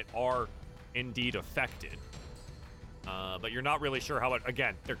creatures on it are indeed affected. But you're not really sure how it,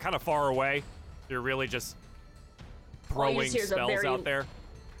 again, they're kind of far away. You're really just throwing spells out there.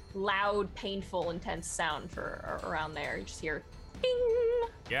 Loud, painful, intense sound for around there. You just hear ding.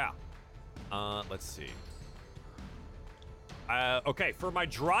 Yeah. Let's see. Okay, for my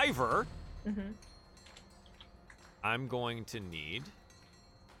driver, I'm going to need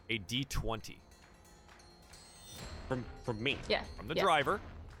a D20. From me. Yeah. From the driver.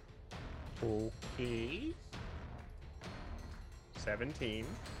 Okay. 17.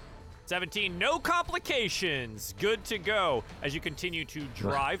 17, no complications. Good to go. As you continue to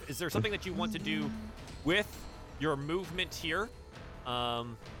drive, is there something that you want to do with your movement here? at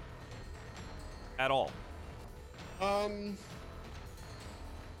all. A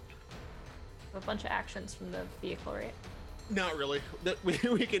bunch of actions from the vehicle, right? Not really.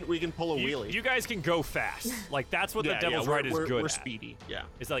 We can pull a wheelie. You guys can go fast. Like that's what the Devil's Ride is good we're at. speedy. Yeah.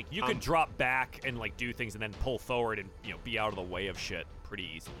 It's like you could drop back and like do things and then pull forward and be out of the way of shit pretty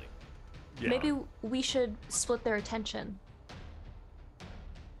easily. Yeah. Maybe we should split their attention.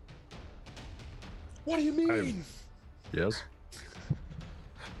 What do you mean? Yes.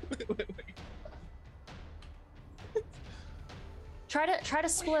 Wait. Try to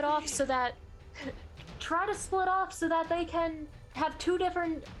split off so that they can have two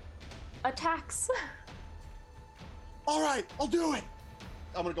different attacks. All right, I'll do it.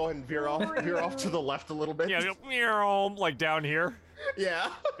 I'm gonna go ahead and veer off to the left a little bit. Yeah, like down here.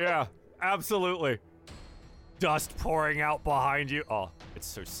 Yeah. Yeah, absolutely. Dust pouring out behind you. Oh, it's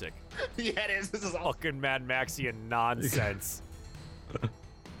so sick. Yeah, it is. This is awesome. Fucking Mad Maxian nonsense.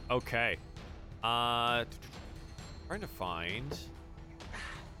 Okay. Trying to find.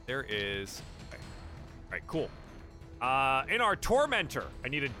 There is. Okay. All right, cool. In our Tormentor, I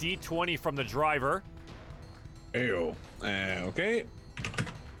need a D20 from the driver. Ayo. Okay.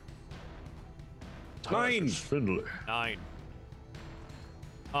 9. Finley. 9.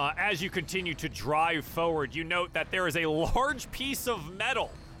 As you continue to drive forward, you note that there is a large piece of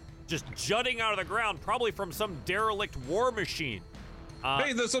metal just jutting out of the ground, probably from some derelict war machine.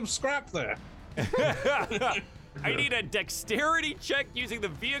 Hey, there's some scrap there. I need a dexterity check using the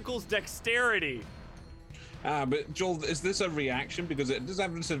vehicle's dexterity. But Joel, is this a reaction? Because it does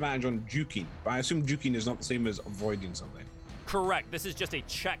have a disadvantage on juking, but I assume juking is not the same as avoiding something. Correct. This is just a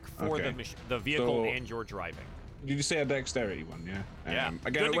check for Okay. the vehicle So- and your driving. Did you say a dexterity one? Yeah. Yeah. Again,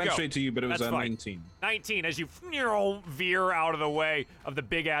 Good it to went go. straight to you, but it was That's a fine. 19. 19 as you veer out of the way of the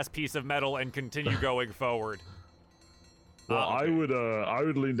big ass piece of metal and continue going forward. Well, Okay. I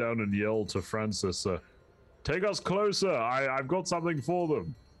would lean down and yell to Francis, "Take us closer! I've got something for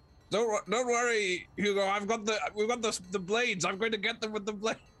them." Don't worry, Hugo. We've got the blades. I'm going to get them with the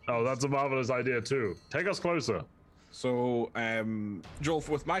blade. Oh, that's a marvelous idea too. Take us closer. So, Joel,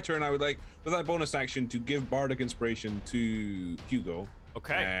 with my turn, I would like, with that bonus action, to give Bardic Inspiration to Hugo.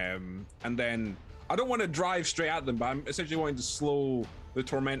 Okay. And then, I don't want to drive straight at them, but I'm essentially wanting to slow the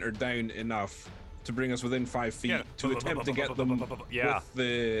Tormentor down enough to bring us within 5 feet Yeah. to attempt to get them Yeah. with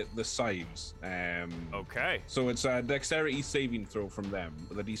the scives. Okay. So it's a dexterity saving throw from them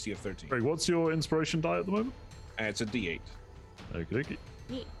with a DC of 13. Greg, what's your inspiration die at the moment? It's a D8. Okay.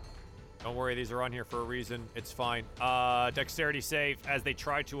 Neat. Don't worry, these are on here for a reason. It's fine. Dexterity save as they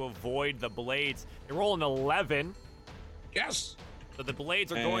try to avoid the blades. They roll an 11, Yes! so the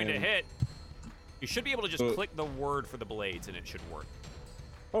blades are going to And- hit. You should be able to just So- click the word for the blades and it should work.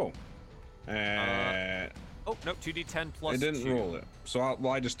 Oh. Oh, no, 2d10 plus I didn't 2. roll it. So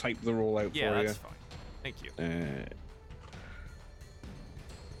I just typed the roll out Yeah, for that's fine. Thank you. you.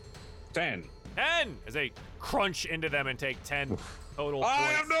 10. 10 as they crunch into them and take 10 total I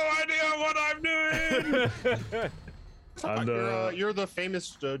points. have no idea what I'm doing! And You're the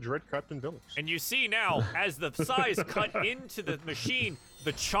famous Dread Captain Village. And you see now, as the size cut into the machine,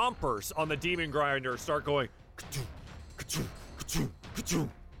 the chompers on the demon grinder start going. Ka-choo, ka-choo, ka-choo, ka-choo.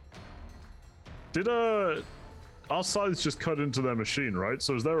 did our sides just cut into their machine, right?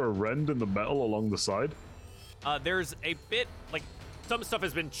 So is there a rend in the metal along the side? There's a bit like some stuff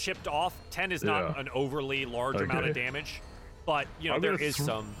has been chipped off. 10 is not Yeah. an overly large amount of Okay. damage, but I'm there gonna is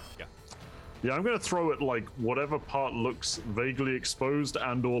some. Yeah. Yeah, I'm gonna throw it like whatever part looks vaguely exposed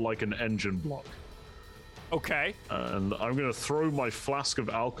and/or like an engine block. Okay. And I'm gonna throw my flask of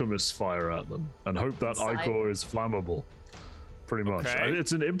alchemist fire at them and hope that Inside. ichor is flammable. Pretty much. Okay.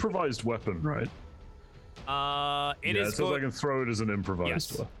 It's an improvised weapon, right? It yeah, is. it says I can throw it as an improvised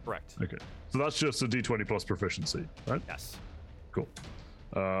Yes. weapon. Correct. Okay. So that's just a d20 plus proficiency, right? Yes. Cool.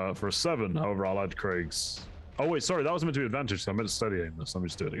 For a 7, however, I'll add Craig's. Oh, wait, sorry, that was meant to be advantage, so I meant to steady aim this. Let me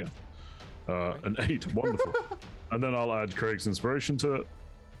just do it again. An 8, wonderful. And then I'll add Craig's inspiration to it.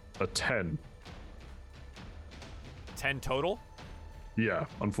 A 10. 10 total. Yeah,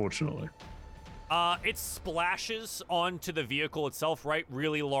 unfortunately. It splashes onto the vehicle itself, right?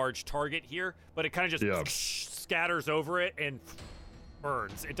 Really large target here, but it kind of just Yeah. scatters over it and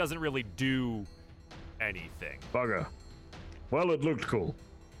burns. It doesn't really do anything. Bugger. Well, it looked cool.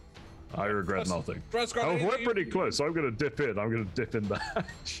 I regret nothing. Prescott, Oh, we're pretty close, so I'm gonna dip in. I'm gonna dip in that.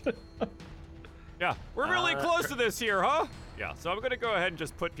 Yeah, we're really close to this here, huh? Yeah, so I'm gonna go ahead and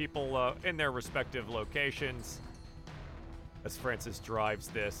just put people in their respective locations as Francis drives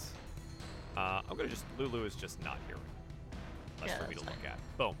this. I'm gonna Lulu is just not here. That's Yeah, for me to that's look at.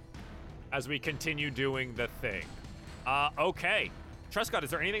 Boom. As we continue doing the thing. Okay. Trescott, is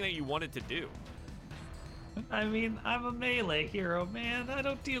there anything that you wanted to do? I mean, I'm a melee hero, man. I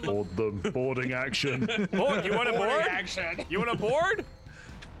don't deal with. Board them. Boarding action. Board? You want a board? Action. You want a board?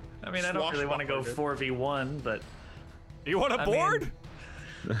 I mean, I don't really want to go 4v1, but You want a I board?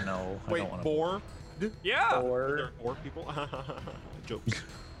 mean, no. I Wait, don't want boar? Yeah. Are Or there boar people? Jokes.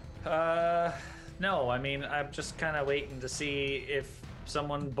 no. I mean, I'm just kind of waiting to see if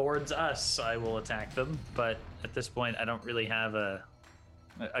someone boards us. I will attack them, but at this point, I don't really have a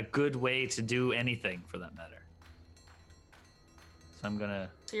good way to do anything for that matter. So I'm gonna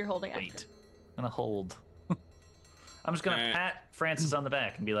So you're holding wait. action. I'm gonna hold. I'm just gonna pat Francis on the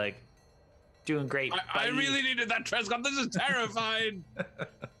back and be like, "Doing great." I buddy." really needed that Trescott. This is terrifying.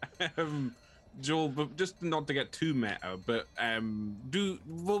 Joel, but just not to get too meta, but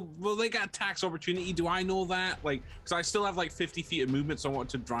will they get a tax opportunity? Do I know that? Like, because I still have like 50 feet of movement, so I want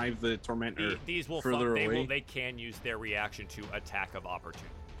to drive the Tormentor These will further away. they can use their reaction to attack of opportunity.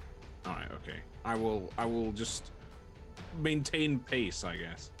 All right, okay. I will just maintain pace, I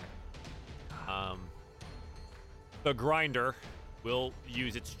guess. The grinder will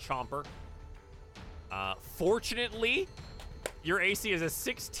use its chomper. Fortunately, your AC is a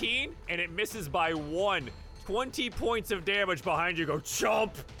 16 and it misses by 1. 20 points of damage behind you go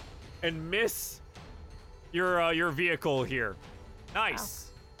chomp and miss your vehicle here. Nice.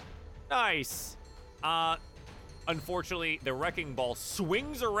 Nice. Unfortunately, the wrecking ball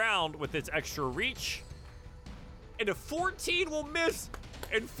swings around with its extra reach. And a 14 will miss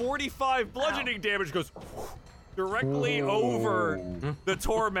and 45 bludgeoning damage goes directly over the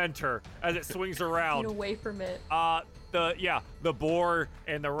Tormentor as it swings around. Get away from it. The boar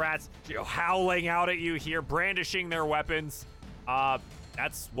and the rats, howling out at you here, brandishing their weapons.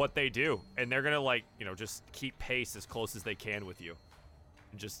 That's what they do, and they're gonna just keep pace as close as they can with you,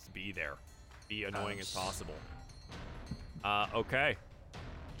 and just be there, be annoying as possible. Okay.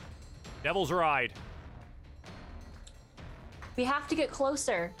 Devil's Ride. We have to get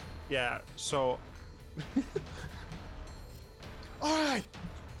closer. Yeah, so. All right.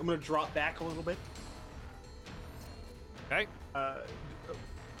 I'm going to drop back a little bit. Okay.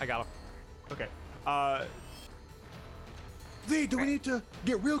 I got him. Okay. V, do we need to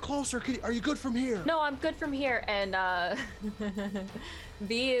get real close, or are you good from here? No, I'm good from here. And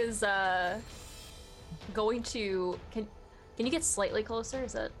V is going to. Can you get slightly closer?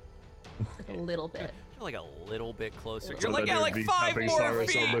 Is that like a little bit? You're like a little bit closer. So You're then like Be 5 tapping more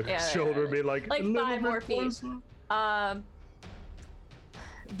Cyrus feet. on the Yeah, shoulder, and be like, Like a little 5 bit more feet. closer.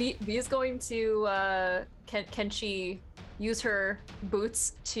 V is going to. Can she use her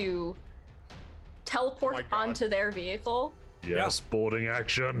boots to teleport Oh my God. onto their vehicle? Yes, boarding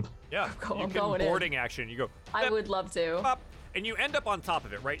action. Yeah, I'm you can going in. boarding action. You go. I "Bep, would love to. bop," and you end up on top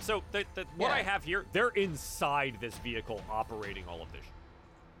of it, right? So what Yeah. I have here, they're inside this vehicle operating all of this.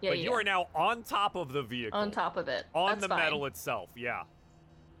 Yeah, But yeah. you are now on top of the vehicle. On top of it. On That's the fine. metal itself, yeah.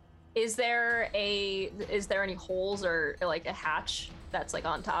 Is there any holes or like a hatch that's like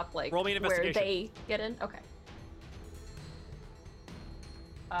on top, like Roll me an where investigation. they get in? Okay.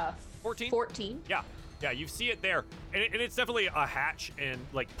 14? 14. Yeah, you see it there. And it's definitely a hatch, and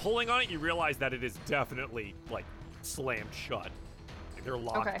like pulling on it, you realize that it is definitely like slammed shut. Like, they're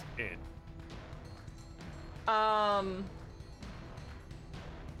locked Okay. in.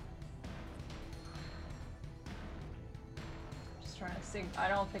 Just trying to think. I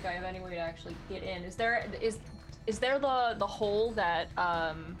don't think I have any way to actually get in. Is there the hole that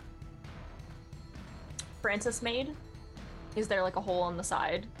Francis made? Is there like a hole on the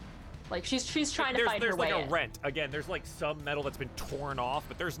side? Like she's trying to find her way There's like a in. rent. Again, there's like some metal that's been torn off,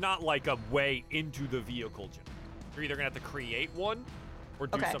 but there's not like a way into the vehicle, Jim. You're either gonna have to create one or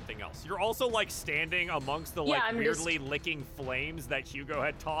do Okay. something else. You're also like standing amongst the Yeah, like I'm weirdly licking flames that Hugo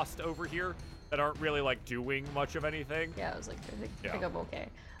had tossed over here that aren't really like doing much of anything. Yeah, I was like, I think Yeah. I'm okay.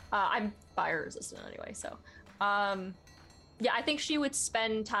 I'm fire resistant anyway, so. Yeah, I think she would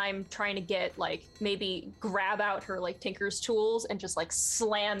spend time trying to get like maybe grab out her like Tinker's tools and just like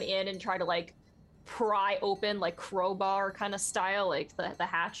slam in and try to like pry open like crowbar kind of style, like the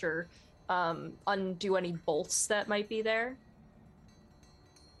hatch, or undo any bolts that might be there.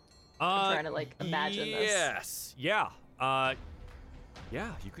 I'm trying to like imagine this. Yes. Yeah.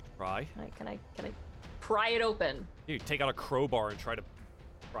 Yeah, you could try. Can I pry it open? You take out a crowbar and try to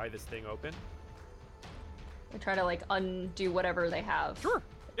pry this thing open. I try to like undo whatever they have. Sure.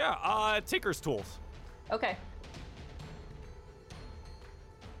 Yeah. Tinker's tools. Okay.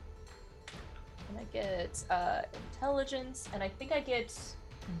 And I get intelligence, and I think I get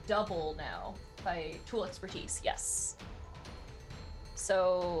double now by tool expertise. Yes.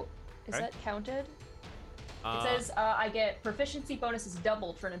 So is Okay. that counted? It says I get proficiency bonuses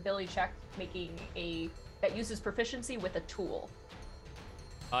doubled for an ability check that uses proficiency with a tool.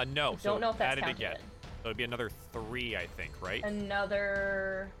 No. Don't know if that's added counted again. in. So it'd be another 3, I think, right?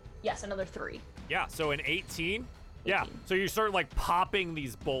 Another 3. Yeah, so an 18. Yeah, 18. so you start like popping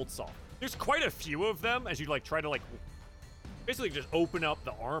these bolts off. There's quite a few of them as you like try to like basically just open up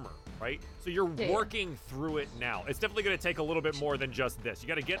the armor, right? So you're Yeah. working through it now. It's definitely going to take a little bit more than just this. You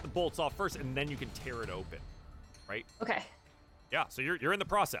got to get the bolts off first, and then you can tear it open, right? Okay. Yeah, so you're in the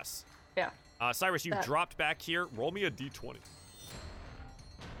process. Yeah. Cyrus, you That- dropped back here. Roll me a d20.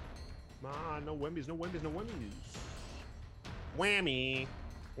 Come on, no whammies, no whammies, no whammies. Whammy.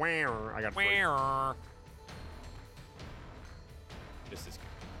 Where? I got 3. Where? This is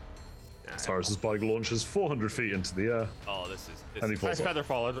good. Cyrus's bike launches 400 feet into the air. Oh, this And he is falls Nice off.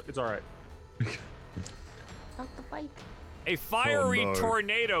 featherfall. It's all right. Out the bike. a fiery Oh, no.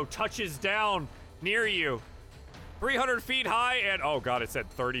 tornado touches down near you. 300 feet high and, oh god, it said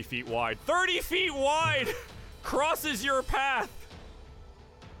 30 feet wide. 30 feet wide crosses your path.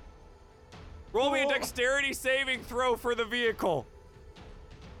 Roll me a dexterity saving throw for the vehicle.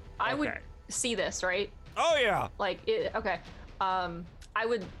 I would Okay. see this, right? Oh yeah. Like, okay. I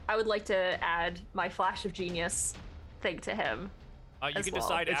would like to add my flash of genius thing to him. You as can well.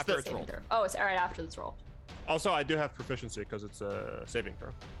 decide It's after the- it's rolled. Oh, it's all right after this roll. Also, I do have proficiency because it's a saving throw.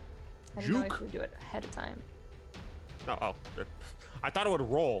 I didn't know Juke. if we do it ahead of time. Good. I thought it would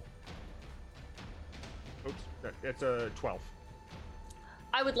roll. Oops. It's a 12.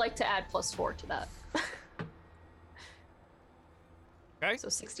 I would like to add +4 to that. Okay. So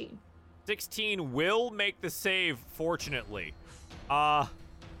 16. 16 will make the save, fortunately. Half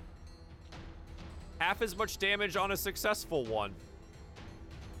as much damage on a successful one.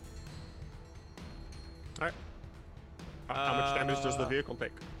 All right. How much damage does the vehicle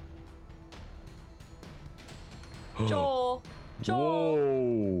take? Joel. Joel.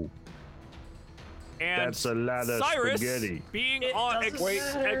 Whoa. And That's a lot of Cyrus, spaghetti. being It on doesn't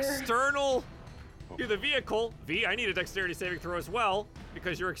matter. external to the vehicle, V, I need a dexterity saving throw as well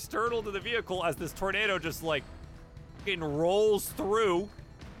because you're external to the vehicle as this tornado just like fucking rolls through.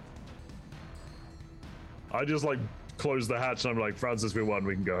 I just like close the hatch and I'm like, Francis, we won.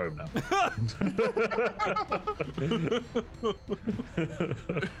 We can go home now.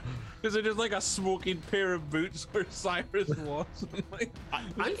 Is it just like a smoking pair of boots where Cyrus was? Like,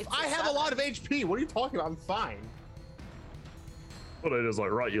 I have a lot of HP. What are you talking about? I'm fine. Tornado's like,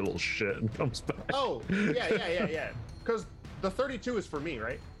 right, you little shit, and comes back. Oh, yeah. Because the 32 is for me,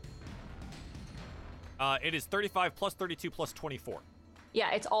 right? It is 35 plus 32 plus 24.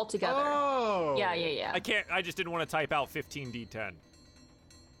 Yeah, it's all together. Oh. Yeah. I just didn't want to type out 15d10.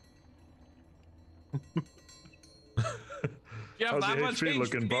 you have How's that your much HP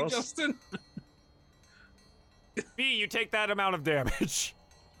looking, boss? Justin? V, you take that amount of damage.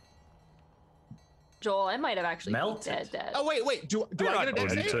 Joel, I might have actually been Melted. dead. Oh wait. Do You're I not get a dead.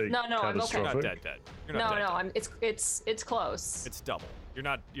 dex You save? take No, I'm okay. You're catastrophic. not dead. You're not No, dead. it's close. It's double. You're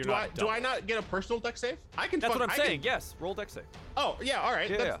not Do I double. not get a personal dex save? I can. That's fuck- what I'm I can- saying. Yes, roll dex save. Oh yeah, all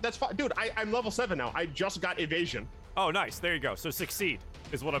right. Yeah. That's fine, dude. I'm level 7 now. I just got evasion. Oh, nice. There you go. So succeed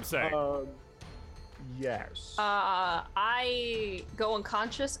is what I'm saying. Yes. I go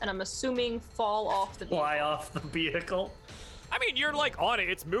unconscious and I'm assuming fall off the vehicle. Fly off the vehicle. I mean, you're like on it.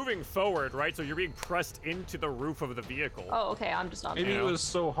 It's moving forward, right? So you're being pressed into the roof of the vehicle. Oh, okay. I'm just on Maybe there. it was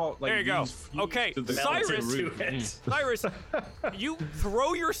so hot. Like There you go. these fused Okay, to the Cyrus- roof. To it. Cyrus, you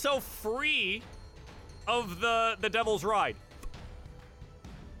throw yourself free of the Devil's Ride.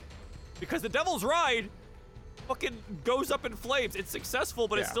 Because the Devil's Ride fucking goes up in flames. It's successful,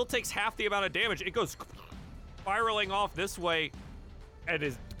 but it Yeah. still takes half the amount of damage. It goes spiraling off this way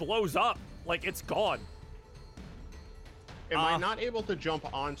and blows up like it's gone. Am I not able to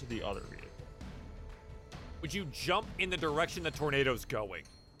jump onto the other vehicle? Would you jump in the direction the tornado's going?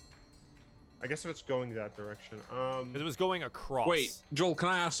 I guess if it's going that direction. 'Cause it was going across. Wait, Joel, can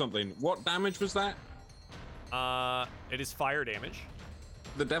I ask something? What damage was that? It is fire damage.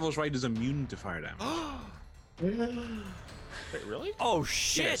 The Devil's Ride is immune to fire damage. Wait, really? Oh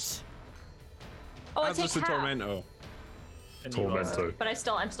shit! Yes. Oh, I As take was the half. Tormento. And you are- Tormento. But I'm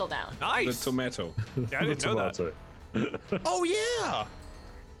still down. The Nice. tomato. Yeah, I didn't know that. Tomato. Oh yeah.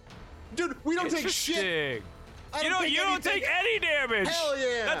 Dude, we don't take shit. Interesting. I You don't anything. take any damage. Hell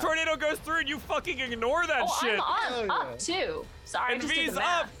yeah. That tornado goes through and you fucking ignore that Oh, shit. I'm Hell up yeah. too. Sorry, I And just did V's the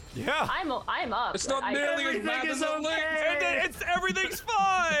up. math. Yeah. I'm up. It's but not nearly as Everything bad is as it looks. And then everything's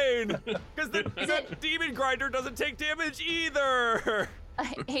fine. Because the it- demon grinder doesn't take damage either.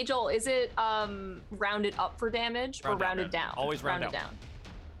 Hey Joel, is it rounded up for damage or Round down, rounded man. down? Always round rounded down. down.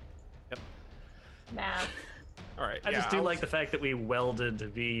 Yep. Math. All right. I yeah, just do was- like the fact that we welded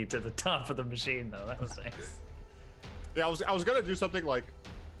V to the top of the machine, though. That was nice. Yeah, I was gonna do something like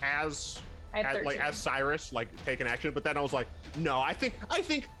as I had 13. like as Cyrus like take an action, but then I was like, no, I think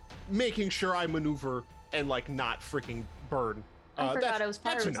making sure I maneuver and like not freaking burn. I forgot that's, it was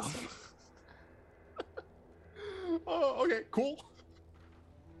that's pirates. enough. Oh, okay, cool.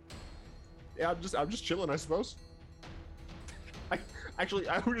 Yeah, I'm just chilling, I suppose. I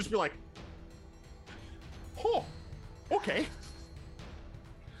would just be like, oh, okay.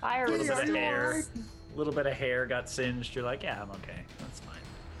 Fire A little bit of resistance. hair. A little bit of hair got singed. You're like, yeah, I'm okay. That's fine.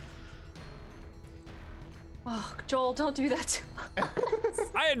 Oh, Joel, don't do that to us.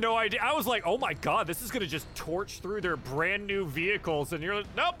 I had no idea. I was like, oh my god, this is gonna just torch through their brand new vehicles, and you're like,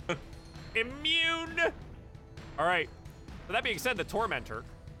 nope, immune. All right. So that being said, the Tormentor.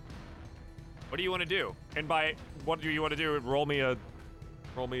 What do you want to do? And by what do you want to do? Roll me a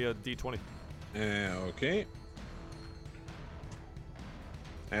d20. Okay.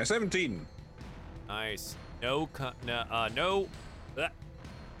 17. Nice. No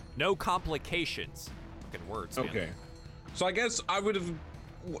complications. Fucking words. Man. Okay. So I guess I would have.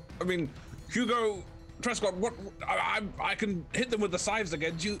 I mean, Hugo, Trescott, what? I can hit them with the scythes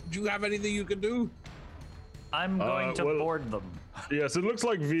again. Do you have anything you can do? I'm going to well- board them. Yes, it looks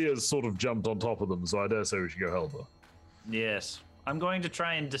like V has sort of jumped on top of them, so I dare say we should go help her. Yes. I'm going to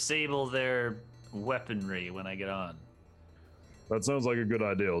try and disable their weaponry when I get on. That sounds like a good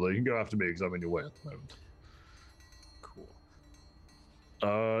idea, although you can go after me because I'm in your way at the moment. Cool.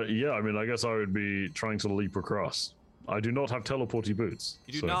 Yeah, I mean, I guess I would be trying to leap across. I do not have teleporty boots.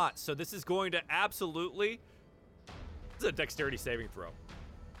 You do so- not. So this is going to absolutely. This is a dexterity saving throw.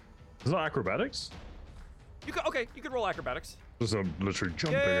 Is that acrobatics? You could roll acrobatics. Just literally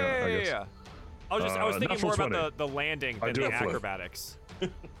jumping Yeah, out, I yeah, guess. yeah. I was thinking natural more 20. about the landing I than do the a flip. acrobatics.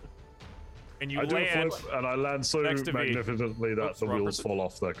 And you I do a land. flip, and I land so next to V. magnificently that Oops, the wrong wheels person. fall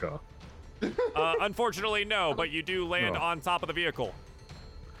off their car. Unfortunately, no, but you do land No. on top of the vehicle.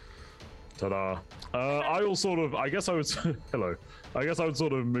 Ta-da. I will sort of, I guess I would, hello. I guess I would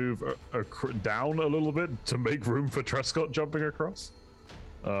sort of move down a little bit to make room for Trescott jumping across.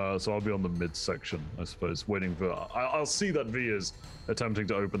 So I'll be on the midsection, I suppose, waiting for, I'll see that V is attempting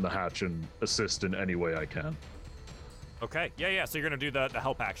to open the hatch and assist in any way I can. Okay. Yeah. So you're gonna do the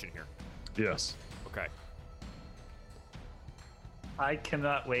help action here. Yes. Okay. I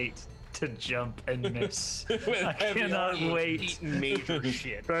cannot wait to jump and miss. With I heavy cannot armor. wait. Major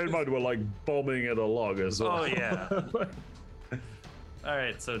shit. Bear in mind, we're like bombing at a log as well. Oh, yeah. All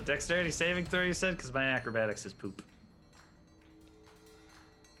right, so dexterity saving throw, you said? Because my acrobatics is poop.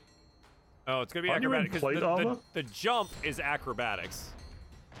 Oh, it's gonna be Aren't you in acrobatics. 'cause plate armor? the jump is acrobatics.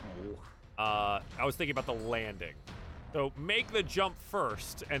 I was thinking about the landing. So make the jump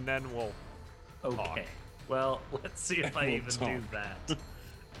first, and then we'll. Okay. Well, let's see if I We'll even do talk. that.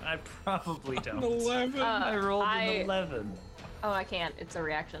 I probably don't. 11. I rolled an 11. Oh, I can't. It's a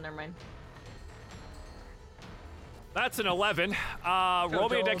reaction. Never mind. That's an 11. Roll me a Joel,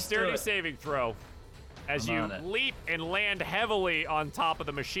 let's do dexterity it. saving throw. As I'm you on it. leap and land heavily on top of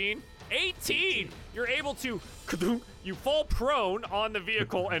the machine. 18! You're able to. You fall prone on the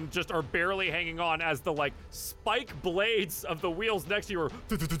vehicle and just are barely hanging on as the like spike blades of the wheels next to you are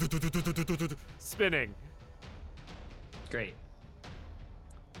spinning. Great.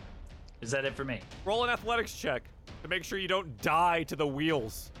 Is that it for me? Roll an athletics check to make sure you don't die to the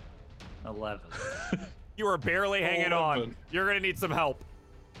wheels. 11. You are barely hanging on. 11. You're gonna need some help.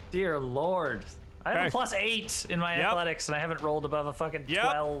 Dear Lord. I have Okay. a plus 8 in my Yep. athletics, and I haven't rolled above a fucking Yep.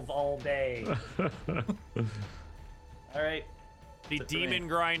 12 all day. All right. The That's it for me. demon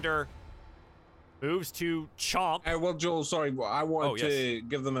grinder moves to chomp. Well, Joel, sorry, I wanted Oh, yes. to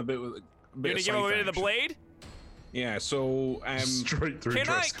give them a bit of. You're gonna give him a bit of the blade? Yeah. So Straight through Can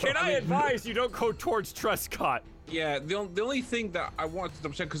I Trescott. advise you don't go towards Trescott? yeah, the only thing that I wanted to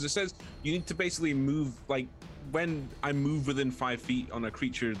double check because it says you need to basically move like when I move within 5 feet on a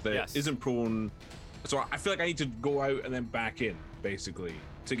creature that Yes. not prone. So I feel like I need to go out and then back in basically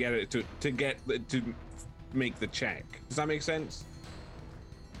to get it to make the check. Does that make sense?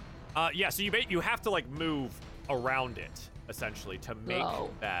 Yeah, so you have to like move around it essentially to make Oh.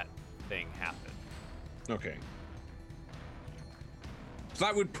 that thing happen. Okay. So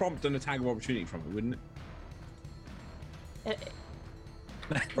that would prompt an attack of opportunity from it, wouldn't it?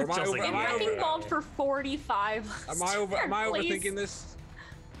 Or am I Just over- like, am I Wrecking over- ball for 45. Am I Please. overthinking this?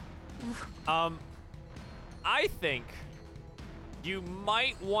 I think you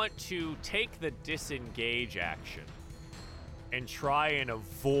might want to take the disengage action and try and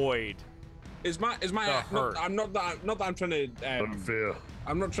avoid Is my hurt. I'm not that I'm trying to Unfair.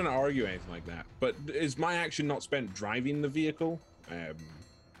 I'm not trying to argue anything like that. But is my action not spent driving the vehicle? It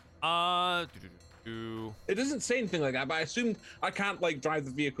doesn't say anything like that, but I assumed I can't like drive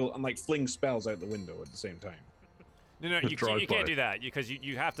the vehicle and like fling spells out the window at the same time. No, you Drive-by. can't do that because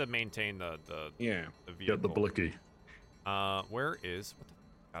you have to maintain the Yeah. the vehicle. Get the blicky. Where is what the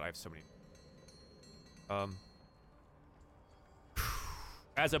God? I have so many.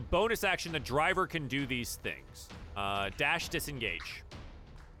 As a bonus action, the driver can do these things. Dash disengage.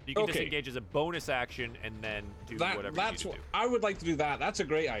 You can Okay. disengage as a bonus action and then do whatever you need That's to what do. I would like to do. That's a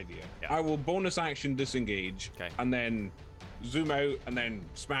great idea. Yeah. I will bonus action disengage, Okay. and then zoom out and then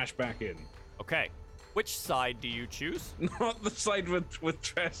smash back in. Okay. Which side do you choose? Not the side with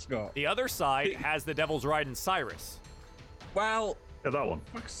Trescott. The other side has the Devil's Ride and Cyrus. Well, Yeah, that one.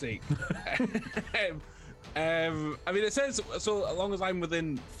 fuck's sake. I mean, it says so long as I'm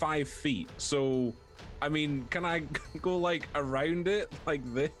within 5 feet. So, I mean, can I go like around it like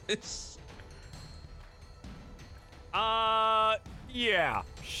this? Yeah,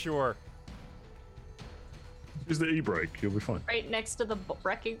 sure. Use the e-brake. You'll be fine. Right next to the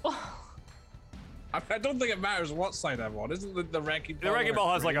wrecking ball. I don't think it matters what side I'm on. Isn't the wrecking ball? The wrecking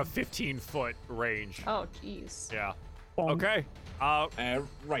ball has like a 15-foot range. Oh, jeez. Yeah. Bong. Okay.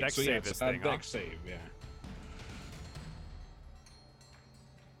 Right. Dex So save yeah, this thing, huh? dex save. Yeah.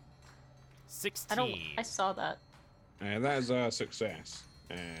 16. I saw that. That is a success.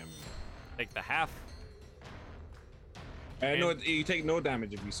 Take the half. No, And- you take no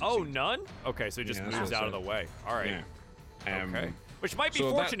damage if you succeed. Oh, none? Okay, so it just Yeah, that's moves what out I of the said. way. All right. Yeah. Okay. Which might be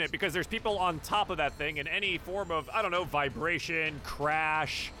so fortunate that's- because there's people on top of that thing, and any form of, I don't know, vibration,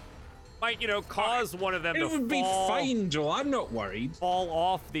 crash, might, cause one of them It to would be fine, Joel. I'm not worried. fall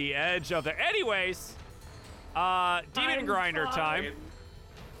off the edge of the. Anyways, Demon Grinder time.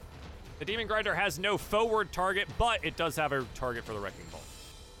 The Demon Grinder has no forward target, but it does have a target for the Wrecking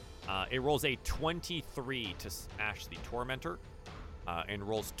Ball. It rolls a 23 to smash the Tormentor, and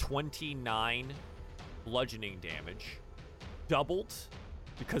rolls 29 bludgeoning damage, doubled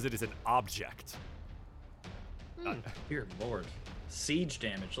because it is an object. Dear Lord. Siege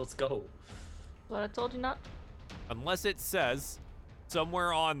damage. Let's go. What I told you not. Unless it says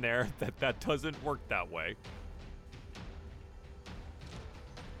somewhere on there that doesn't work that way.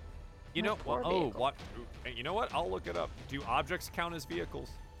 You My know poor what? Oh, vehicle. what? You know what? I'll look it up. Do objects count as vehicles?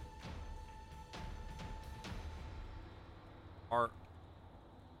 Are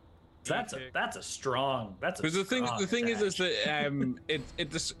That's a strong. That's a Because the thing strong is attack.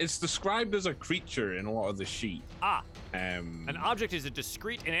 that it's described as a creature in a lot of the sheet. an object is a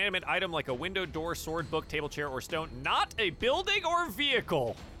discrete inanimate item like a window, door, sword, book, table, chair, or stone, not a building or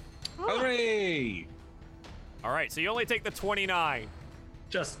vehicle. Hooray! All right, so you only take the 29.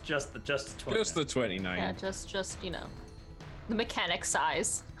 just the 20. Just the 29. Yeah, just the mechanic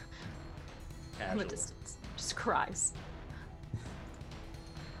size. From Casual. a distance. Just cries.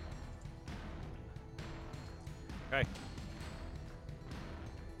 Okay.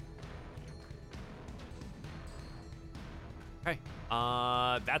 Okay.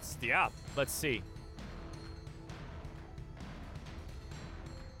 Let's see.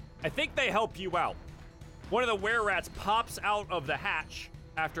 I think they help you out. One of the were-rats pops out of the hatch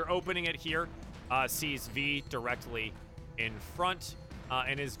after opening it here, sees V directly in front,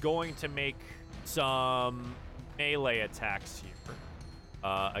 and is going to make some melee attacks here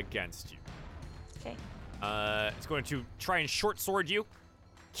against you. Okay. It's going to try and short sword you.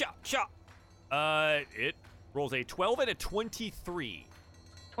 Cha cha. It rolls a 12 and a 23.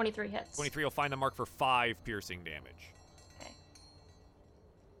 23 hits. 23 will find the mark for 5 piercing damage. Okay.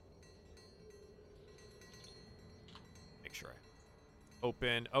 Make sure I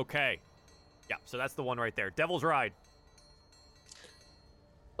open. Okay. Yeah, so that's the one right there. Devil's Ride.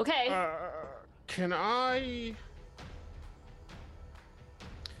 Okay. Can I?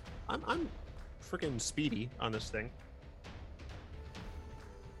 I'm freaking speedy on this thing.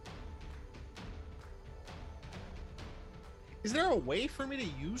 Is there a way for me to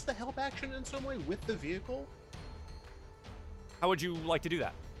use the help action in some way with the vehicle? How would you like to do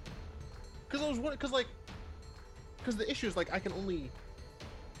that? Because I was wondering, because the issue is like I can only.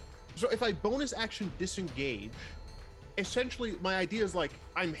 So if I bonus action disengage, essentially my idea is like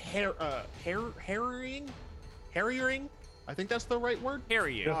I'm harrying. I think that's the right word.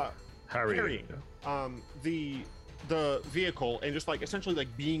 Harry you. Harrying. The vehicle and just like essentially like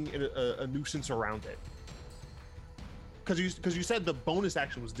being in a nuisance around it. Because you said the bonus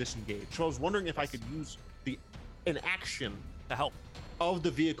action was disengage, so I was wondering if I could use an action To help. of the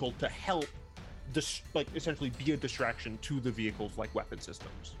vehicle to help, essentially be a distraction to the vehicle's like weapon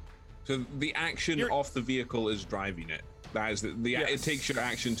systems. So the action You're- of the vehicle is driving it. That is it Yes. takes your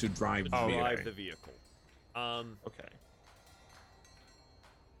action to drive the vehicle. Drive the vehicle. Okay.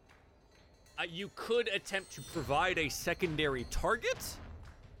 You could attempt to provide a secondary target.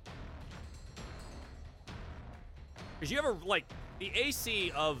 Because you have the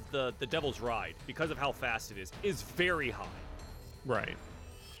AC of the Devil's Ride, because of how fast it is very high. Right.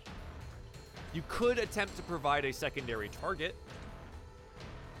 You could attempt to provide a secondary target.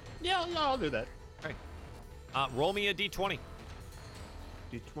 Yeah, I'll do that. Okay. Roll me a d20.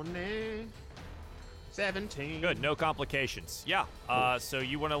 D20. 17. Good, no complications. Yeah. So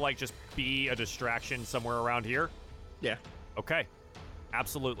you want to just be a distraction somewhere around here? Yeah. Okay.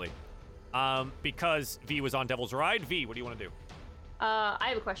 Absolutely. Because V was on Devil's Ride. V, what do you want to do? I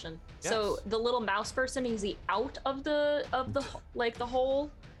have a question. So Yes. the little mouse person, is he out of the the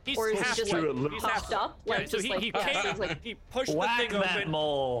hole? He's Or is he half just through like it, he's puffed half- up? Yeah, Like so just he yeah, came, so it's like he pushed Whack the thing that open,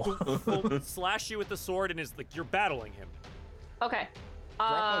 mole. boom, slash you with the sword, and is you're battling him. okay.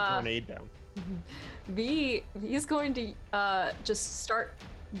 Drop a grenade down. V is going to just start.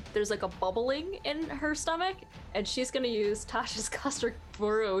 There's like a bubbling in her stomach, and she's going to use Tasha's Custard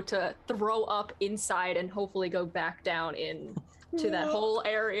Brew to throw up inside and hopefully go back down in to that whole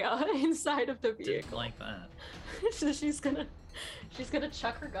area inside of the Didn't vehicle. like that. So she's gonna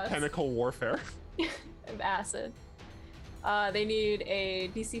chuck her guts Chemical warfare. of acid. They need a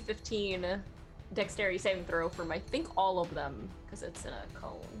DC 15 dexterity saving throw from I think all of them because it's in a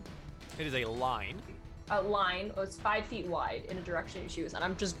cone. It is a line. A line. Oh, it's 5 feet wide in a direction you choose, and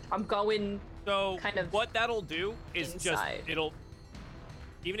I'm going. So Kind of what that'll do is inside. it'll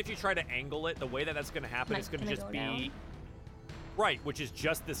even if you try to angle it, the way that that's going to happen, Can I- it's going to can I just go be down? right, which is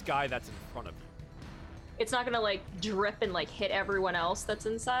just this guy that's in front of you. It's not gonna drip and hit everyone else that's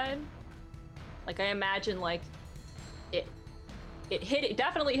inside. I imagine it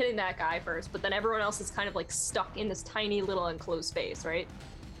definitely hitting that guy first, but then everyone else is kind of stuck in this tiny little enclosed space, right?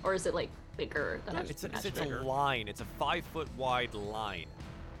 Or is it bigger than I was It's imagining? a line. It's a 5 foot wide line.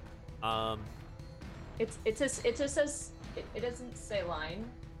 It just says it doesn't say line.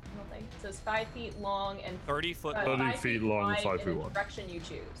 I don't think it says 5 feet long and 30 foot 30 long. 5 feet long and wide 5 in feet the wide. direction you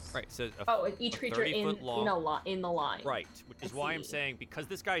choose. Right. So Oh, each a creature 30 in foot long. in the line. Right, which is I why I'm see. saying because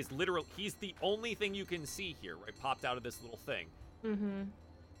this guy is he's the only thing you can see here, right? Popped out of this little thing. Mm-hmm.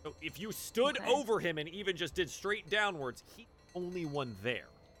 So if you stood Okay. over him and even just did straight downwards, he's the only one there.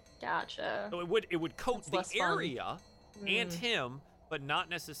 Gotcha. So it would coat That's the less fun. area and Mm. him, but not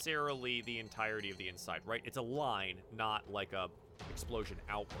necessarily the entirety of the inside, right? It's a line, not like a explosion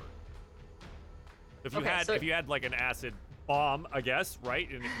outward. If you Okay, had so if you had an acid bomb, I guess, right,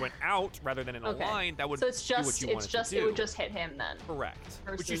 and it went out rather than in a Okay. line, that would So it's do what just you it's wanted just to do. it would just hit him then. Correct.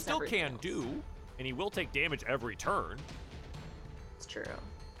 Which you versus still everything can else. do, and he will take damage every turn It's true.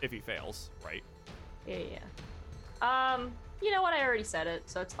 if he fails, right? Yeah. You know what? I already said it,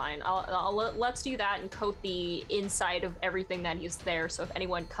 so it's fine. Let's do that and coat the inside of everything that is there. So if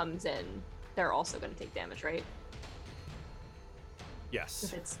anyone comes in, they're also going to take damage, right?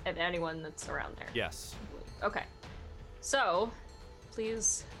 Yes. If anyone that's around there. Yes. Okay. So,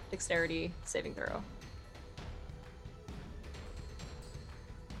 please, dexterity saving throw.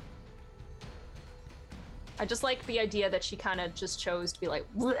 I just like the idea that she kind of just chose to be like,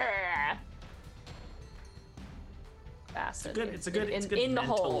 "Bleh." Acid. It's a good in the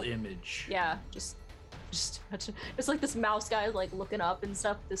mental hole. image. Yeah, just it's like this mouse guy looking up and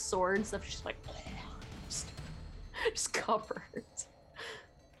stuff, this sword and stuff. She's like, just covered.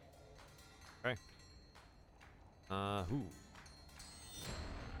 Who?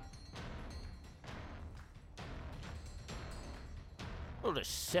 Rolled a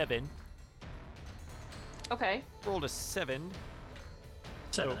 7. Okay. Rolled a 7.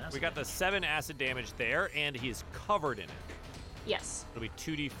 Seven So acid we got the 7 acid damage there, and he is covered in it. Yes. It'll be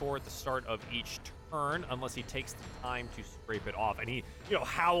 2d4 at the start of each turn, unless he takes the time to scrape it off. And he,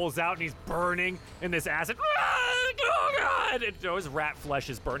 howls out, and he's burning in this acid. Ah, oh God! And, his rat flesh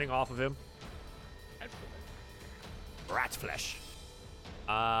is burning off of him. Rat's flesh.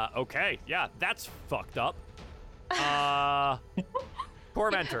 Okay, yeah, that's fucked up.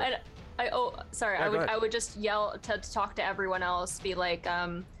 Tormentor. And sorry. Yeah, go ahead. I would just yell to talk to everyone else. Be like,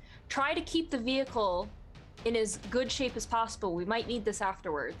 try to keep the vehicle in as good shape as possible. We might need this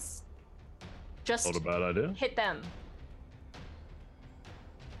afterwards. Just Not a bad idea. hit them.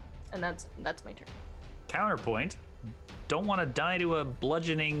 And that's my turn. Counterpoint: don't want to die to a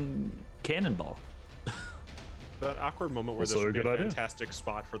bludgeoning cannonball. That awkward moment where Also there's a would be a good idea. fantastic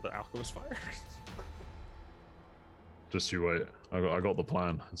spot for the alchemist fire. Just you wait. I got the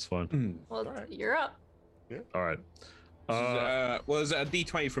plan. It's fine. Well, Alright. you're up. All right. Well, is it a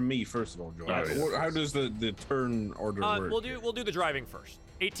D20 from me first of all, Joe? Yes. How does the turn order work? We'll do the driving first.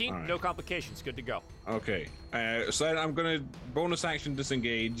 18, All right. no complications, good to go. Okay. So then I'm gonna bonus action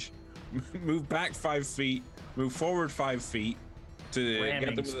disengage, move back 5 feet, move forward 5 feet to Ramming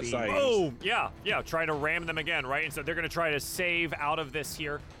get them to the speed. side. Oh, yeah, try to ram them again, right? And so they're gonna try to save out of this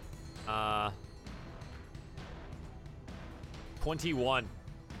here. 21,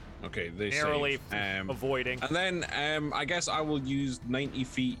 Okay, they narrowly save. avoiding. And then I guess I will use 90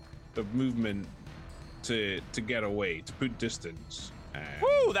 feet of movement to get away, to put distance.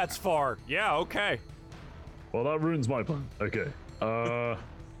 Woo, that's far. Yeah, okay. Well, that ruins my plan. Okay.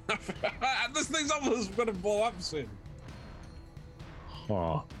 This thing's almost gonna blow up soon.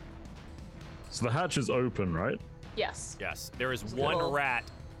 Huh. So the hatch is open, right? Yes. Yes, there is There's a one little rat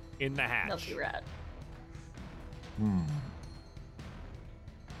in the hatch. Milky rat.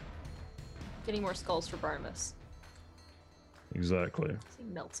 Getting more skulls for Barnabas. Exactly. He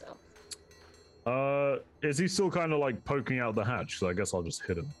melts out. Is he still kind of like poking out the hatch? So I guess I'll just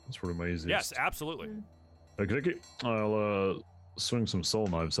hit him. That's probably my easiest. Yes, absolutely. Okay. I'll swing some soul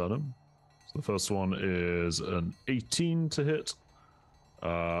knives at him. So the first one is an 18 to hit.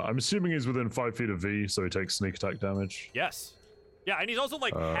 I'm assuming he's within 5 feet of V, so he takes sneak attack damage. Yes. Yeah, and he's also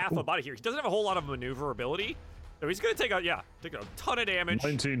like half a body here. He doesn't have a whole lot of maneuverability, so he's gonna take a ton of damage.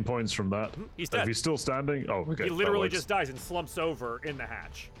 19 points from that. He's If dead. he's still standing, oh, okay. He that literally works. just dies and slumps over in the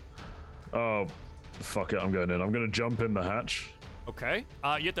hatch. Oh, fuck it, I'm going in. I'm gonna jump in the hatch. Okay.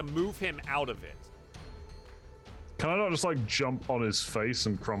 You have to move him out of it. Can I not just like jump on his face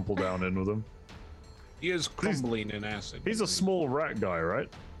and crumple down in with him? He is crumbling in acid. He's a small rat guy, right?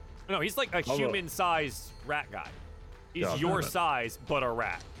 No, he's like a I'll look. human-sized rat guy. He's Yeah, your damn it. size, but a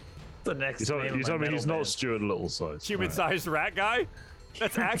rat. The next. You tell name of me my he's metal not band. Stuart Little size. Human-sized rat guy?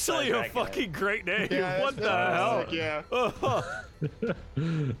 That's actually a rat guy. fucking great name. Yeah, What the that's hell? sick, yeah.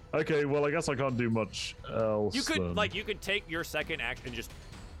 Okay, well, I guess I can't do much else. You could then. you could take your second action and just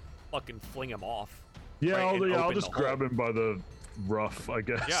fucking fling him off. Yeah, right, and I'll open just the hole. grab him by the ruff, I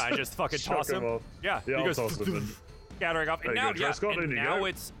guess. Yeah, and just fucking Chuck toss him. off. Yeah, Yeah, he I'll goes toss him in. scattering off. And There you now, go, Trescott, and in you now go.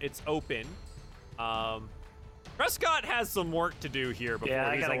 it's open. Prescott has some work to do here before Yeah,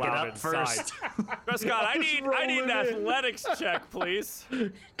 I he's gotta get allowed up inside. first. Prescott, I Just need roll an him in. athletics check, please.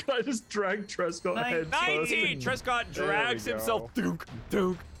 Can I just drag Trescott head first? 19. Trescott drags we himself dunk,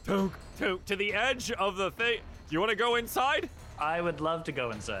 dunk, dunk, dunk, to the edge of the thing. Do you want to go inside? I would love to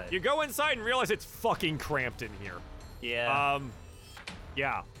go inside. You go inside and realize it's fucking cramped in here. Yeah.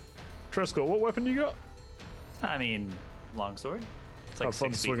 Yeah. Trescott, what weapon you got? I mean, longsword. It's like Have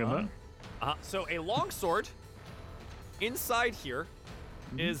fun 6 feet swinging long. that. So a longsword inside here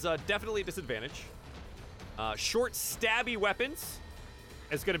is definitely a disadvantage. Short stabby weapons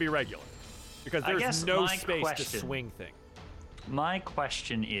is going to be regular because I there's guess no my space to question- swing thing. My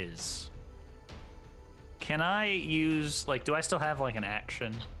question is, can I use do I still have like an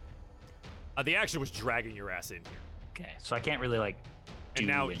action? The action was dragging your ass in here, Okay, so I can't really do and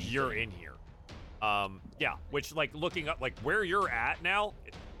now anything. you're in here. Yeah, which looking up where you're at now,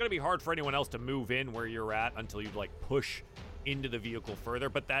 it's gonna be hard for anyone else to move in where you're at until you push into the vehicle further.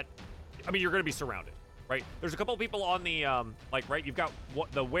 But you're gonna be surrounded, right? There's a couple of people on the right. You've got one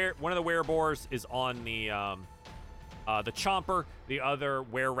of the werebores is on the chomper. The other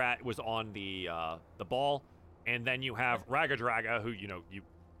were rat was on the ball, and then you have Ragadraga, who you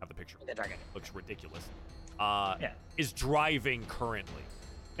have the picture. Looks ridiculous. Yeah. Is driving currently.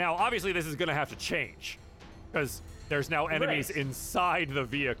 Now, obviously, this is going to have to change because there's now enemies Right. inside the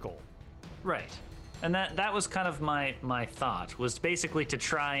vehicle. Right. And that was kind of my thought, was basically to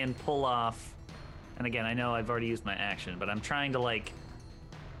try and pull off, and again, I know I've already used my action, but I'm trying to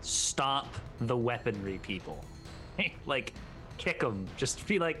stop the weaponry people. Kick them. Just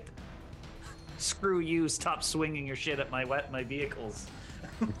be like, screw you, stop swinging your shit at my vehicles.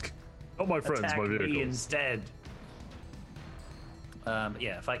 Not my friends, Attack my me vehicles. instead.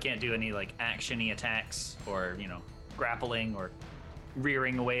 Yeah, if I can't do any action-y attacks or, grappling or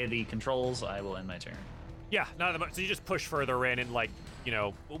rearing away the controls, I will end my turn. Yeah, not that much. So you just push further in and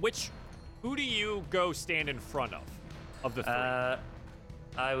who do you go stand in front of the three?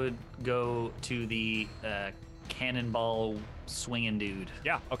 I would go to the cannonball swinging dude.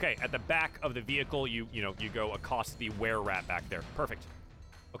 Yeah, okay. At the back of the vehicle, you go accost the were-rat back there. Perfect.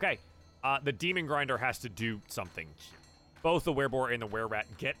 Okay. The demon grinder has to do something. Both the werebore and the were-rat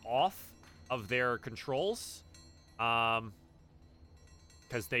get off of their controls. Because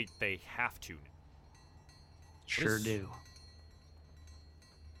they have to. Sure is- do.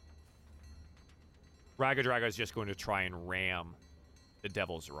 Ragadraga is just going to try and ram the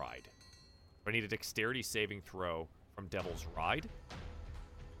Devil's Ride. I need a dexterity saving throw from Devil's Ride.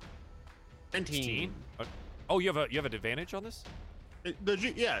 19. Oh, you have an advantage on this?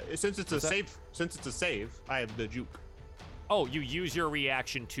 Since it's What's that? since it's a save, I have the juke. Oh, you use your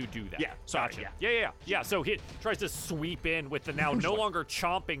reaction to do that. Yeah, sorry, Gotcha. yeah. Yeah, so he tries to sweep in with the now no longer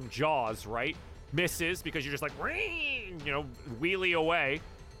chomping jaws, right? Misses because you're just like, wheelie away.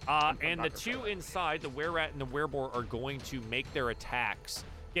 And the two inside, the Were-Rat and the Were-Boar, are going to make their attacks,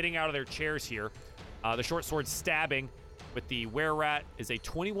 getting out of their chairs here. The short sword stabbing with the Were-Rat is a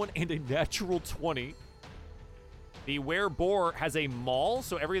 21 and a natural 20. The Were-Boar has a maul,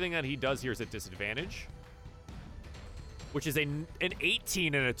 so everything that he does here is at disadvantage, which is an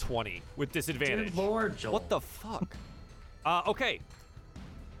 18 and a 20 with disadvantage. Good Lord, Joel. What the fuck? Okay.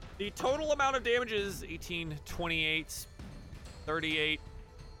 The total amount of damage is 18, 28, 38,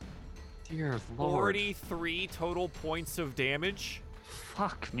 Dear Lord. 43 total points of damage.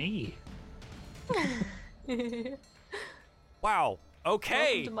 Fuck me. Wow. Okay.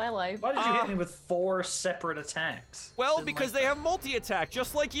 Welcome to my life. Why did you hit me with 4 separate attacks? Well, Didn't because like they that. have multi-attack,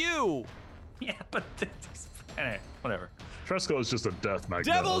 just like you. Yeah, but anyway, whatever. Tresco is just a death magnet.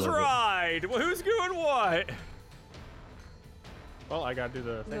 Devil's I love it. Ride. Well, who's doing what? Well, I gotta do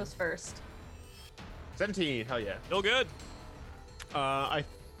the Who thing. goes first? 17. Hell yeah. Still good. I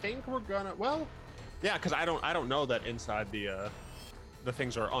think we're gonna. Well, yeah, because I don't know that inside the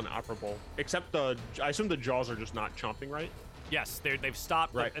things are unoperable. Except I assume the jaws are just not chomping, right? Yes, they've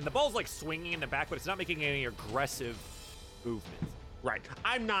stopped. Right. And the ball's like swinging in the back, but it's not making any aggressive movement. Right.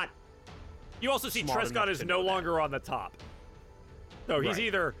 I'm not. You also see Smart Trescott enough is to no know that. longer on the top. So he's Right.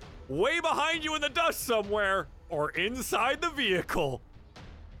 either way behind you in the dust somewhere or inside the vehicle.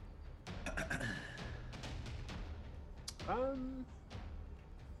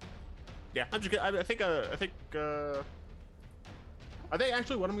 Yeah, I'm just. I think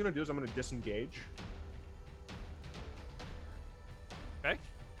actually what I'm gonna do is I'm gonna disengage. Okay.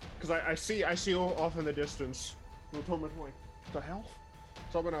 Because I see off in the distance. The torment like, what the hell?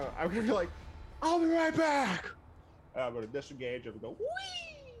 So I'm gonna be like, I'll be right back. I'm gonna disengage and go,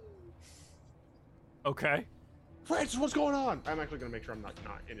 whee! Okay. Francis, what's going on? I'm actually gonna make sure I'm not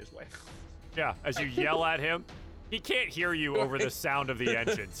in his way. Yeah, as you yell at him, he can't hear you over the sound of the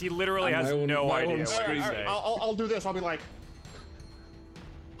engines. He literally On has my own- no my idea own what screen. you're All right, saying. I'll do this. I'll be like,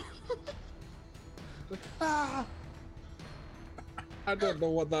 ah. I don't know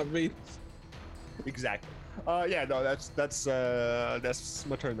what that means. Exactly. Yeah, no, that's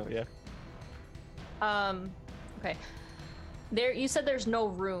my turn though. Yeah. Okay. There, you said there's no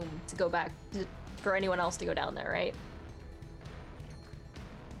room to go back for anyone else to go down there, right?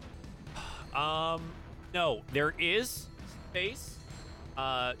 No, there is space.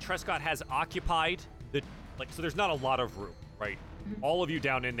 Trescott has occupied so there's not a lot of room, right? All of you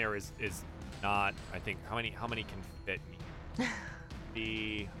down in there is not, I think, how many can fit me?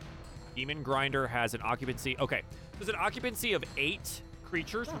 The Demon Grinder has an occupancy. Okay, there's an occupancy of 8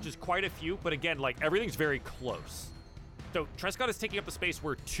 creatures, which is quite a few, but again, like, everything's very close. So Trescott is taking up the space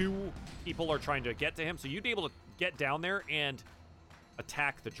where 2 people are trying to get to him, so you'd be able to get down there and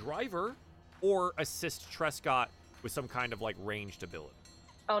attack the driver or assist Trescott with some kind of, like, ranged ability.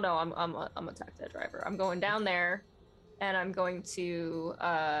 Oh no, I'm attack that driver. I'm going down there, and I'm going to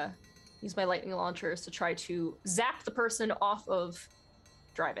use my lightning launchers to try to zap the person off of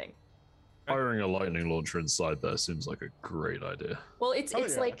driving. Firing a lightning launcher inside there seems like a great idea. Well, it's Oh,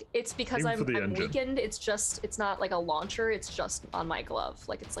 it's yeah. like it's because Aim for the I'm engine. weakened. It's not like a launcher. It's just on my glove.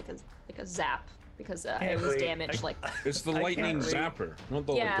 Like it's like a zap because I Can't was wait. damaged. Like It's the I lightning can't read. zapper, not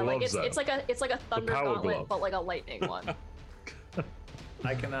the yeah, like glove zap. it's like a thunder power gauntlet, glove. but like a lightning one.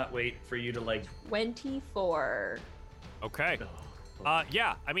 I cannot wait for you to like. 24. Okay.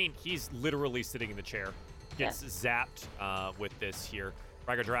 Yeah, I mean, he's literally sitting in the chair. Gets zapped with this here.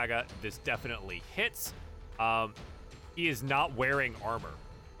 Draga, this definitely hits. He is not wearing armor.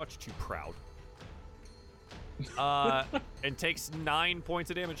 Much too proud. And takes 9 points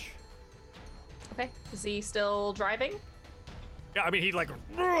of damage. Okay, is he still driving? Yeah, I mean, he like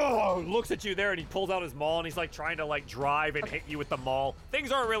looks at you there and he pulls out his maul and he's like trying to like drive and hit you with the maul.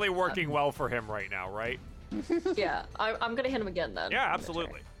 Things aren't really working well for him right now, right? Yeah, I'm gonna hit him again then. Yeah, I'm gonna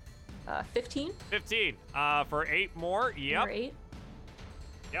absolutely. try. 15 15. For 8 more. Yep. or 8.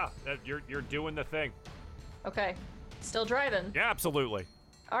 Yeah, you're doing the thing. Okay, still driving. Yeah, absolutely.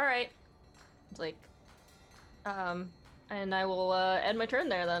 All right. It's like, and I will end my turn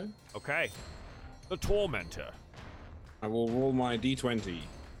there then. Okay. The Tormentor. I will roll my d20.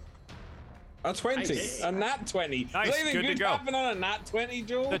 A 20. Nice. A nat 20. Nice, Does anything good to good go. happen on a nat 20,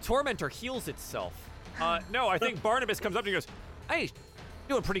 Joel? The Tormentor heals itself. No, I think Barnabas comes up and he goes, "Hey,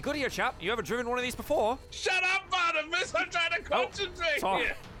 Doing pretty good here, chap. You ever driven one of these before? Shut up, Barnabas! I'm trying to concentrate Sorry.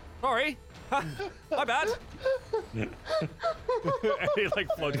 here. Sorry. My bad. He like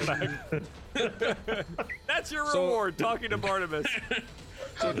floats back. That's your So- reward, talking to Barnabas.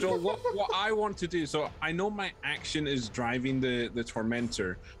 So, Joel, what I want to do, so I know my action is driving the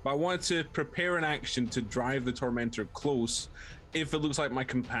Tormentor, but I want to prepare an action to drive the Tormentor close if it looks like my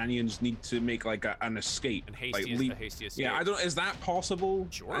companions need to make like an escape. And like hasty, hasty escape. Yeah, I don't. Is that possible?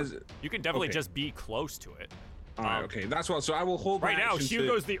 Sure. Is- You can definitely okay. just be close to it. all right. Okay. That's what. So I will hold Right my now, action to-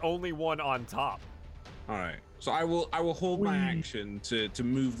 Hugo's the only one on top. All right. So I will hold my action to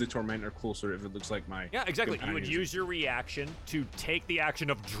move the Tormentor closer if it looks like my. Yeah, exactly. You would companions- use your reaction to take the action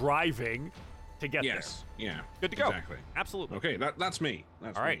of driving to get Yes. Yeah. there. Good to go. Exactly. Absolutely. Okay. That's me.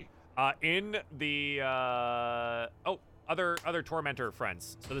 That's All right. me. In the other Tormentor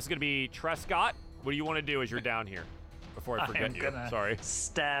friends. So this is gonna be Trescott. What do you want to do as you're down here? Before I I forget am you. gonna Sorry.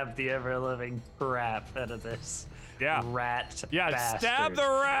 stab the ever living crap out of this Yeah. rat. Yeah. Stab bastard.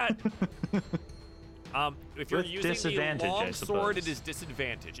 the rat. If you're With using the disadvantage, I long sword, it suppose. is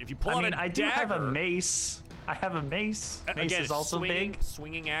disadvantage. If you pull I out mean, a I do have a dagger- mace. I have a mace. Mace Again, is also swinging, big.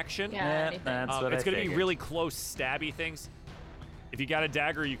 swinging action. Yeah, Yeah, anything. that's what It's I gonna be figured. really close, stabby things. If you got a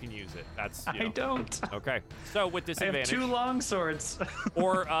dagger, you can use it. That's you I know. don't. Okay. So with I have disadvantage, 2 long swords.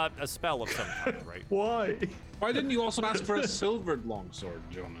 or a spell of some kind, right? Why? Why didn't you also ask for a silvered longsword,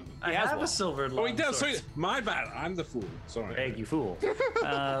 Jonathan? I has have one. a silver long Oh, he does. sword. Sorry, my bad. I'm the fool. Sorry. Egg, you fool.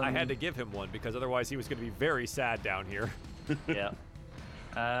 I had to give him one because otherwise he was going to be very sad down here. Yeah.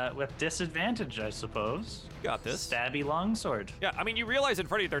 With disadvantage, I suppose. You got this. Stabby longsword. Yeah, I mean, you realize in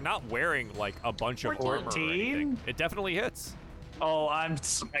front of you they're not wearing like a bunch of armor or 14? anything. It definitely hits. Oh, I'm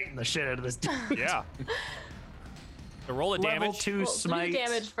smiting the shit out of this dude. Yeah. The roll of Level damage. 2 Well, smite. do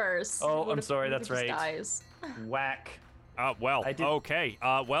damage first. Oh, What I'm if- sorry, what if that's he just right. Dies? Whack. Well, I did- okay.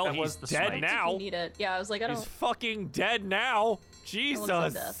 Well, That he's was the dead smite. now. You need it. Yeah, I was like, I He's don't. fucking dead now. want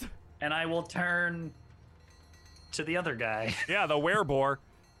Jesus. death. And I will turn to the other guy. Yeah, the werebore And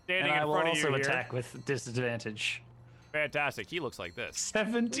standing I in will front of you also here. attack with disadvantage. Fantastic. He looks like this.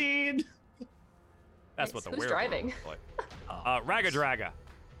 17. That's what the Who's werebore driving? looks like. Oh, Ragadraga.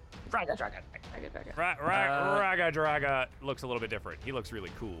 Draga, draga. Ragadraga looks a little bit different. He looks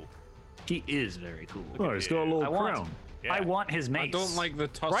really cool. He is very cool. Oh, he's got a I little want- crown. Yeah. I want his mace. I don't like the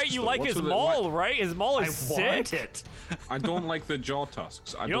tusks. Right, you though. like What's his with it- maul, right? His maul I is sick. want it. I don't like the jaw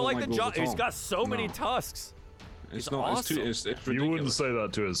tusks. I You don't like the those jaw? at He's all. got so many No. tusks. It's He's not. awesome. It's ridiculous. You wouldn't say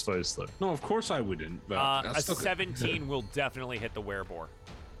that to his face, though. No, of course I wouldn't. But A that's still- 17 will definitely hit the werebore.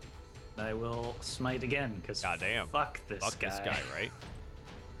 I will smite again, because Goddamn. fuck this Fuck guy. this guy, right?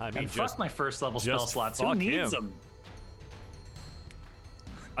 I mean, And just fuck my first level spell just slots. Who fuck needs him. them?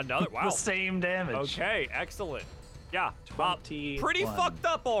 another. Wow. The same damage. Okay, excellent. Yeah, 21. pretty fucked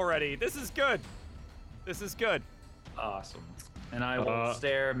up already. This is good. This is good. Awesome. And I will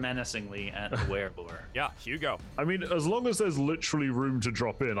stare menacingly at the werebore. Yeah, Hugo. I mean, as long as there's literally room to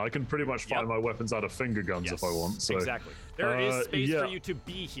drop in, I can pretty much fire Yep. my weapons out of finger guns if I want. So exactly. There is space yeah. for you to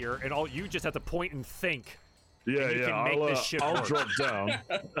be here, and all you just have to point and think. Yeah, And you yeah. can make I'll, this ship I'll work. drop down,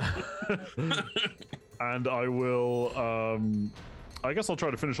 and I will. I guess I'll try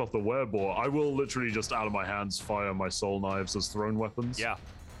to finish off the werebore. I will literally just out of my hands fire my soul knives as thrown weapons. Yeah.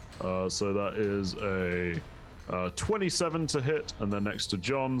 So that is a 27 to hit, and then next to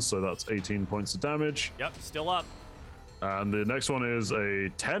John, so that's 18 points of damage. Yep. Still up. And the next one is a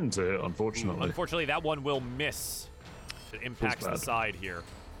 10 to hit, unfortunately. Unfortunately, that one will miss. It impacts the bad. side here.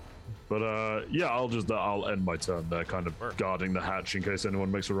 But yeah, I'll end my turn there, kind of Sure. guarding the hatch in case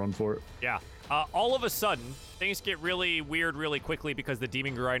anyone makes a run for it. Yeah. All of a sudden, things get really weird really quickly because the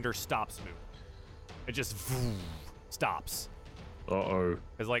Demon Grinder stops moving. It just stops. Uh-oh.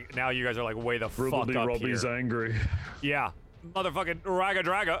 Because like now you guys are like way the fuck Bribbledy up Robbie's here. angry. Yeah. Motherfucking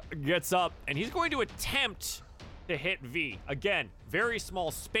Ragadraga gets up and he's going to attempt to hit V. Again, very small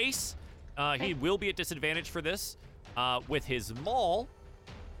space. He will be at disadvantage for this with his maul.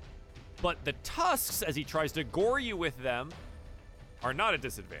 But the tusks, as he tries to gore you with them, are not at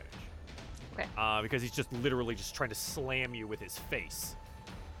disadvantage. Okay. Because he's just literally just trying to slam you with his face.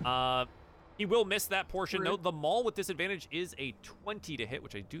 He will miss that portion. No, Rude. the maul with disadvantage is a 20 to hit,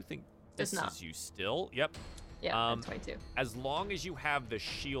 which I do think Does not. misses you still. Yep. Yeah, I'm Um, 22. As long as you have the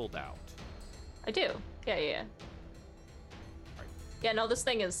shield out. I do. Yeah. Yeah, no, this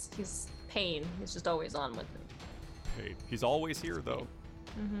thing is, he's pain. He's just always on with me. Hey, he's always here, though.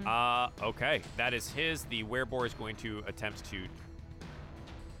 Okay, that is his. The werebore is going to attempt to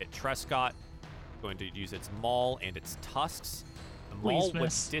hit Trescott. Going to use its maul and its tusks. The Please maul with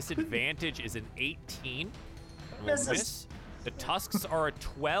miss. disadvantage is an 18. Will Misses. miss. The tusks are a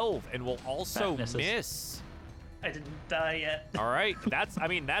 12 and will also That misses. miss. I didn't die yet. All right, that's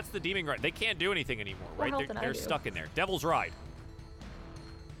the demon grind. They can't do anything anymore, What right? health did I They're do? stuck in there. Devil's Ride.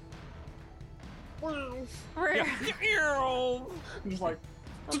 Just like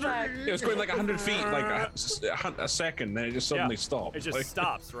I'm back. it was going like 100 feet, like a second, then it just suddenly stopped. It just Like,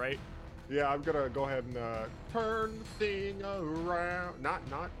 stops, right? Yeah, I'm gonna go ahead and turn the thing around. Not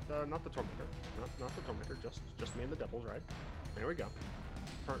the tormentor. Not the tormentor. Just me and the devils, right? There we go.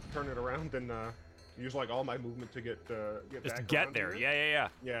 Turn it around and use like all my movement to get Just back get around there. here.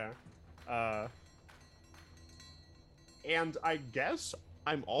 Yeah. Yeah. And I guess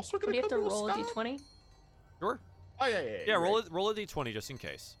I'm also Do gonna you have to come roll a stop? d20? Sure. Oh yeah. Yeah, you're roll right. it. Roll a d20 just in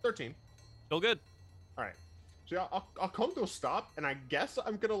case. 13. Still good. All right. So yeah, I'll come to a stop, and I guess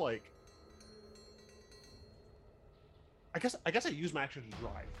I'm gonna like. I guess I use my action to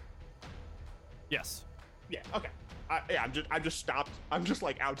drive. Yes. Yeah. Okay. I'm just stopped. I'm just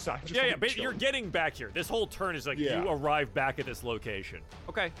like outside. Just Yeah, like, but you're chilling. getting back here. This whole turn is like Yeah. you arrive back at this location.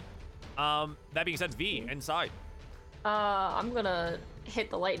 Okay. That being said, V inside. I'm gonna hit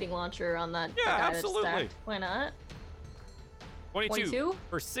the lightning launcher on that Yeah, guy that's absolutely. stacked. Why not? 22 22?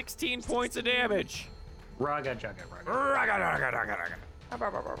 for 16 points of damage. Raga Jaga Raga. Raga, raga, raga,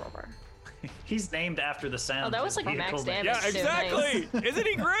 raga. He's named after the sound. Oh, that of was his like max vehicle name. damage. Yeah, too, exactly. Isn't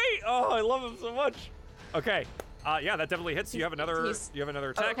he great? Oh, I love him so much. Okay. Yeah, that definitely hits. You have another. He's- You have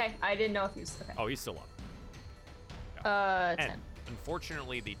another Oh, attack. okay, I didn't know if he was. Okay. Oh, he's still up. 10. And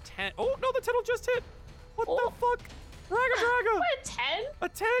unfortunately, the 10. Oh no, the 10 will just hit. What the Oh. fuck? Raga, draga. What, a 10? A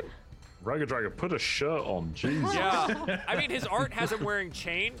 10. Raga Draga, put a shirt on. Jesus. Yeah. I mean, his art has him wearing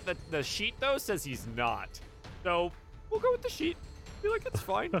chain. The sheet though says he's not. So we'll go with the sheet. Be like, it's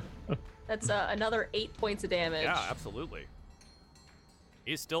fine. That's another 8 points of damage. Yeah, absolutely.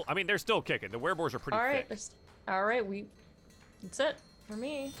 He's still. I mean, they're still kicking. The werewolves are pretty All right, thick. all right, that's it for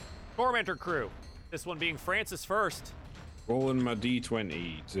me. Tormentor crew. This one being Francis first. rolling my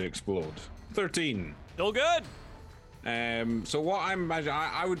d20 to explode. 13. Still good. So what I'm imagining,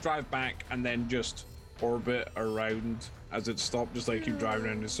 I would drive back and then just orbit around as it stopped, just like keep driving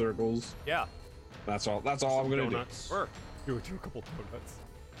around in circles. Yeah. That's all I'm gonna Donuts. We're do a couple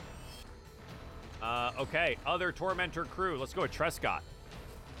donuts. Okay, other Tormentor crew. Let's go with Trescott.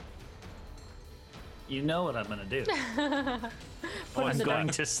 You know what I'm gonna do. Oh, I'm it's going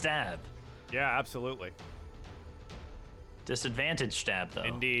that. to stab. Yeah, absolutely. Disadvantage stab though.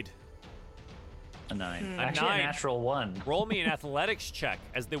 Indeed. A 9. A Actually, 9. a natural 1. Roll me an athletics check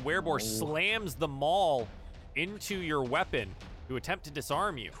as the werewolf slams the maul into your weapon to attempt to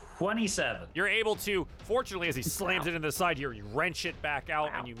disarm you. 27. You're able to, fortunately, as he slams it into the side here, you wrench it back out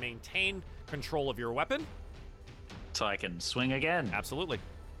and you maintain control of your weapon. So I can swing again. Absolutely.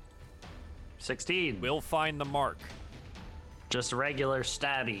 16. We'll find the mark. Just regular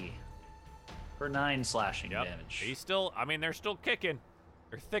stabby. For 9 slashing Yep. damage. He's still, I mean, they're still kicking.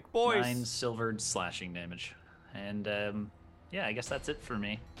 They're thick boys. 9 silvered slashing damage. And yeah, I guess that's it for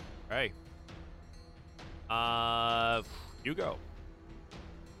me. Hey. You go.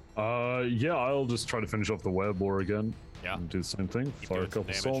 Yeah, I'll just try to finish off the werebore again. Yeah. And do the same thing. Keep Fire a doing some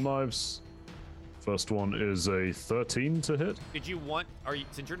couple soul damage. knives. First one is a 13 to hit. Did you want,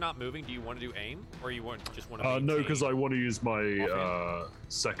 since you're not moving, do you want to do aim? Or you just want to No, maintain? because I want to use my Offhand.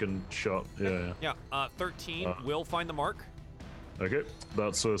 second shot. Yeah. Yeah, 13 will find the mark. Okay,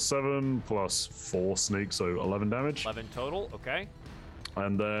 that's a 7 plus 4 sneak, so 11 damage. 11 total, okay.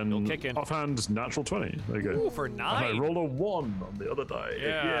 And then You'll kick in. offhand, natural 20. There you go. Ooh, for And I 9. rolled a 1 on the other die.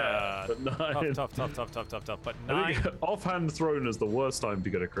 Yeah. But 9. Tough. But I 9. think offhand thrown is the worst time to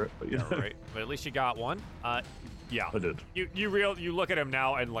get a crit, but yeah. All right, but at least you got one. Yeah. I did. You look at him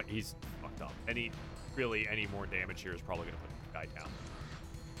now and like he's fucked up. Any more damage here is probably gonna put the guy down.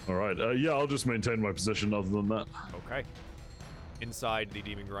 All right. Yeah, I'll just maintain my position other than that. Okay. Inside the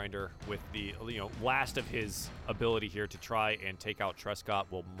Demon Grinder with the last of his ability here to try and take out Trescott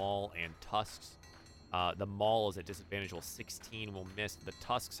will Maul and Tusks. The Maul is at disadvantage, will 16 will miss. The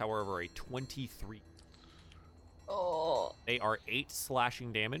Tusks, however, are a 23. Oh, They are 8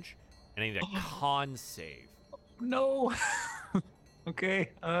 slashing damage, and I need a con save. No. Okay.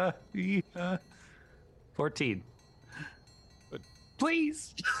 14. Good.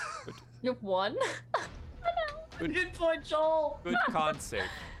 Please. you have 1? Hit point, Joel. Good con save.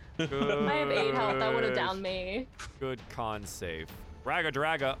 Good, I have 8 health. That would have downed me. Good con save. Raga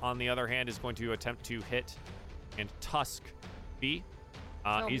Draga, on the other hand, is going to attempt to hit and Tusk B.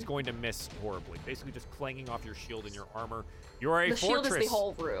 He's going to miss horribly. Basically just clanging off your shield and your armor. You're a The shield fortress. is the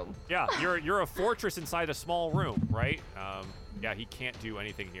whole room. Yeah, you're a fortress inside a small room, right? Yeah, he can't do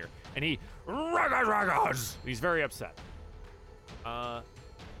anything here. And he Raga Dragas! He's very upset.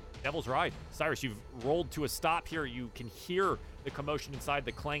 Devil's Ride. Cyrus, you've rolled to a stop here. You can hear the commotion inside,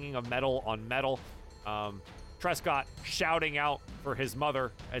 the clanging of metal on metal. Trescott shouting out for his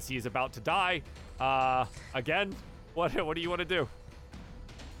mother as he is about to die. Again, what do you want to do?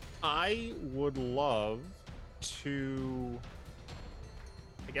 I would love to,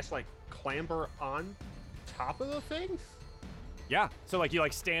 I guess, like clamber on top of the thing. Yeah, so like you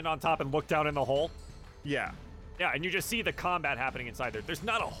like stand on top and look down in the hole. Yeah. Yeah, and you just see the combat happening inside there. There's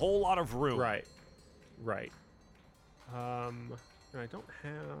not a whole lot of room. Right. Right. And I don't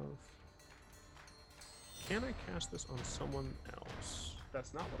have. Can I cast this on someone else?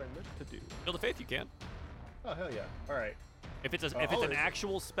 That's not what I meant to do. Shield of Faith, you can. Oh hell yeah! All right. If it's is an it?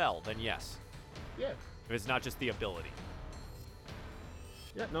 actual spell, then yes. Yeah. If it's not just the ability.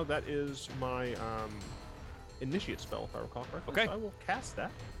 Yeah. No, that is my initiate spell, if I recall correctly. Okay. So I will cast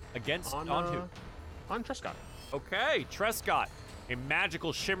that Against on who? On Trescott. Okay, Trescott. A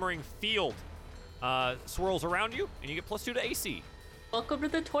magical shimmering field swirls around you, and you get +2 to AC. Welcome to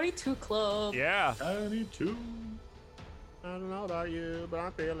the 22 Club. Yeah. 22. I don't know about you, but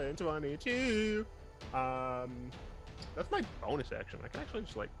I'm feeling 22. That's my bonus action. I can actually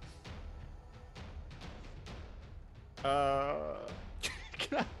just like.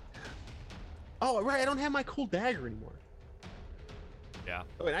 Can I... Oh right, I don't have my cool dagger anymore. Yeah.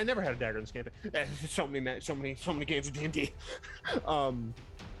 Oh, wait, I never had a dagger in this campaign. So many games of D&D. I'm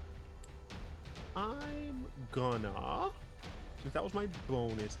gonna, since that was my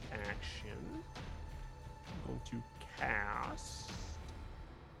bonus action, I'm going to cast.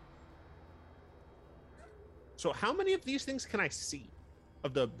 So how many of these things can I see?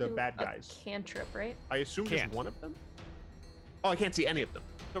 Of the Do bad a guys? cantrip, right? I assume Can't. just one of them? Oh, I can't see any of them.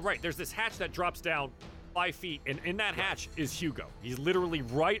 So right, there's this hatch that drops down 5 feet, and in that hatch is Hugo. He's literally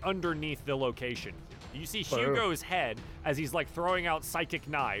right underneath the location. You see Hugo's head as he's like throwing out psychic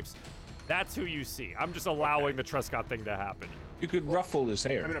knives. That's who you see. I'm just allowing the Trescott thing to happen. You could ruffle his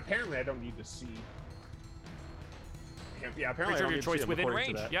hair. I mean, apparently I don't need to see. Yeah, apparently I Preserve don't your need to choice see them within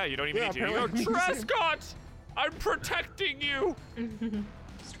according to range. that. Yeah, you don't even Yeah, need to. You apparently go, I don't need to see 'em. Trescott! I'm protecting you!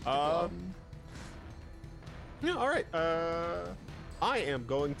 Yeah, all right. I am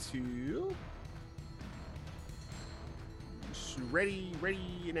going to ready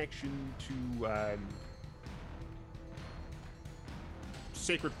in action to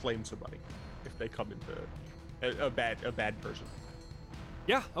sacred flame somebody if they come into a bad person.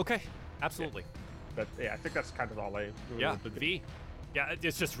 Yeah, okay. Absolutely. But yeah, I think that's kind of all I. Yeah, wanted to do. V. Yeah,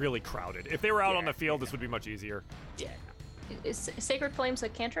 it's just really crowded. If they were out on Yeah, the field, this would be much easier. Yeah. Is Sacred Flames a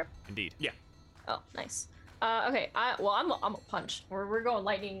cantrip? Indeed. Yeah. Oh, nice. Okay. I'm a punch. We're going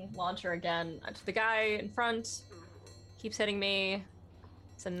lightning launcher again. The guy in front keeps hitting me.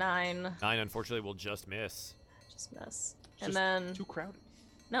 It's a 9. 9, unfortunately, will just miss. Just miss. It's And just then too crowded.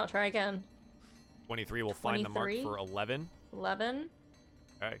 no, try again. 23 will find the mark 23? for 11. 11.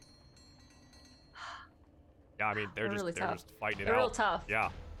 Okay. Yeah, I mean, they're They're just really they're tough. just fighting it They're out. real tough. Yeah.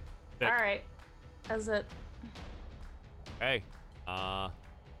 All Thick. right. As it. Hey.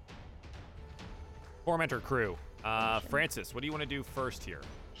 Tormentor crew. Francis, what do you want to do first here?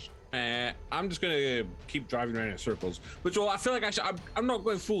 I'm just gonna keep driving around in circles. But Joel, I feel like I'm not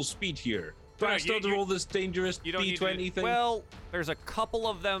going full speed here. Do No, I still have to roll this dangerous You don't need D20 to, thing? Well, there's a couple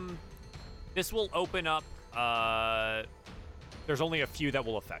of them. This will open up. There's only a few that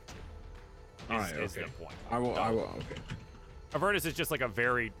will affect you. Alright, Is okay. the point. I will. Okay. Avernus is just like a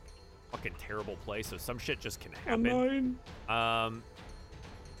very fucking terrible place, so some shit just can happen.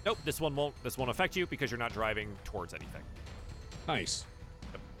 Nope, this one won't affect you because you're not driving towards anything. Nice.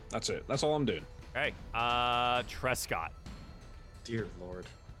 That's it. That's all I'm doing. Okay. Trescott. Dear Lord.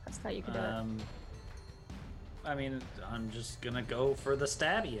 That's how you can do it. I mean, I'm just gonna go for the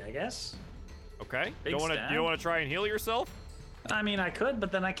stabby, I guess. Okay. Big You don't stab. want to try and heal yourself? I mean, I could,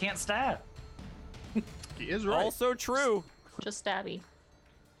 but then I can't stab. He is right. Also true. Just stabby.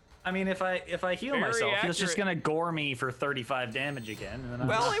 I mean, if I heal Very myself, it's just accurate. gonna gore me for 35 damage again. And then I'm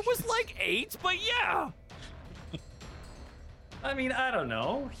Well, not- it was like 8, but yeah. I mean, I don't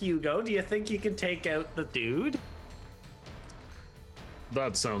know. Hugo, do you think you can take out the dude?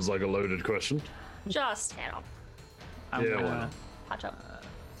 That sounds like a loaded question. Just hit him. I'm Yeah, gonna, well. Patch up.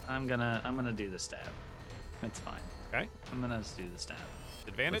 I'm gonna do the stab. It's fine. Okay. I'm gonna just do the stab. I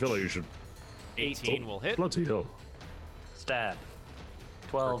Advantage. feel like you should. 18 will hit. Bloody hell. Stab.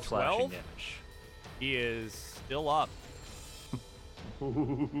 12 For slashing 12? damage. He is still up.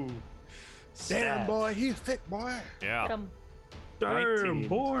 Stab. boy, he's thick, boy. Yeah. Hit him. Damn, 19.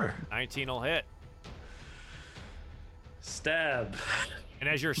 boy. 19 will hit. Stab. And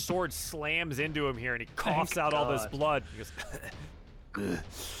as your sword slams into him here and he coughs out all this God. blood, he goes,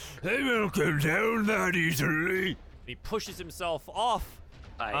 they won't come down that easily. And he pushes himself off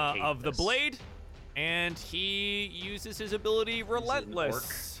I hate of the this. blade, and he uses his ability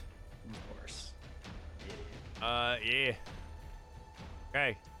Relentless. Of course. Yeah.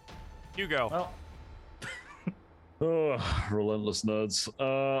 Okay. Hugo. Well, Oh, relentless nerds.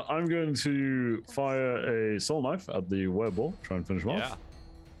 I'm going to fire a soul knife at the wereball, try and finish him Yeah. off.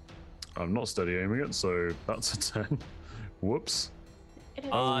 I'm not steady aiming it, so that's a 10. Whoops. It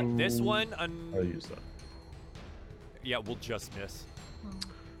is. This Oh, one, I use that. yeah, we'll just miss.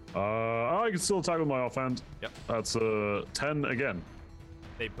 I can still attack with my offhand. Yep. That's 10 again.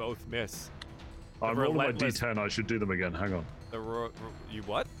 They both miss. I'm rolling my relentless- D10. I should do them again. Hang on. You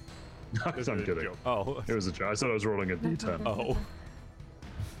what? I'm kidding. Oh. It was a joke. I said I was rolling a D10. Oh.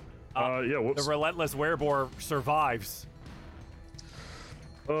 Yeah, whoops. The relentless werebore survives.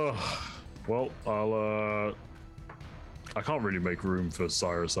 Well, I can't really make room for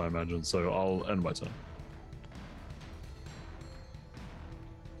Cyrus, I imagine, so I'll end my turn.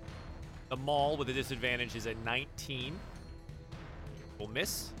 The maul with a disadvantage is a 19. Will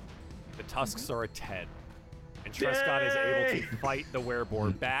miss. The tusks are a 10. And Trescott is able to fight the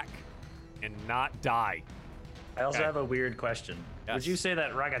werebore back and not die. I also Okay. have a weird question. Yes. Would you say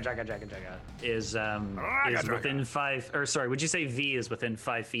that Raga Jaga Jaga Jaga is Jaga. within 5, or sorry, would you say V is within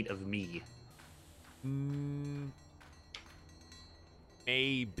 5 feet of me?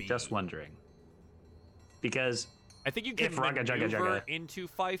 Maybe. Just wondering. Because I think you can if Raga Jaga maneuver Jaga- into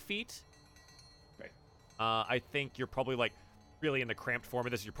 5 feet. Right. I think you're probably like really in the cramped form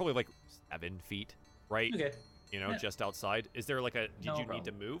of this. You're probably like 7 feet, right? okay. You know, Yeah. just outside. Is there like a? Did No you need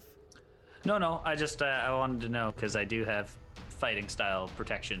to problem. move? No, I just I wanted to know because I do have fighting style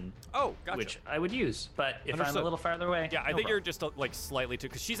protection, Oh, gotcha. which I would use. But if I'm Understood. a little farther away, Yeah, I no think you're problem. just like slightly too,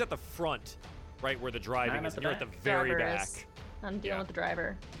 because she's at the front, right where the driving I'm is. at And the you're at the back. very Driver back. is- I'm dealing Yeah. with the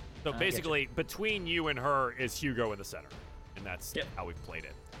driver. So I basically, between you and her is Hugo in the center, and that's Yep. how we've played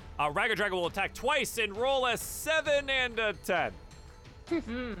it. Raga Dragon will attack twice and roll a 7 and a 10,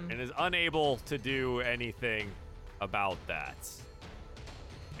 and is unable to do anything about that.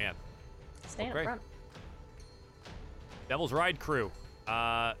 Man, Stay Okay. in front. Devil's Ride crew.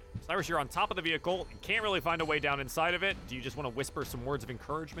 Cyrus, you're on top of the vehicle. You can't really find a way down inside of it. Do you just want to whisper some words of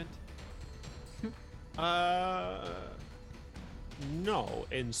encouragement? No.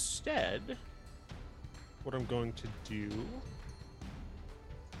 Instead, what I'm going to do.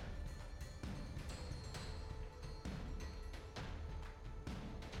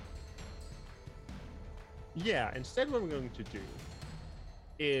 Yeah, instead, what I'm going to do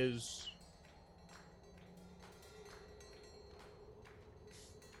is.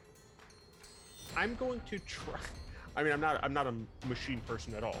 I'm going to try. I mean, I'm not a machine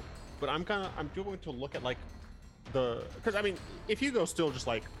person at all, but I'm going to look at like because I mean, if Hugo's still just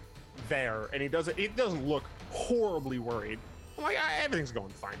like there and he doesn't look horribly worried, I'm like, everything's going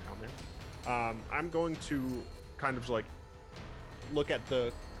fine down there. I'm going to kind of like look at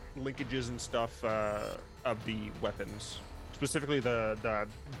the linkages and stuff of the weapons, specifically the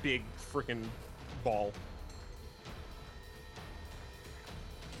big freaking ball.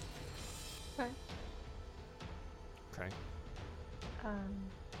 Okay. Okay.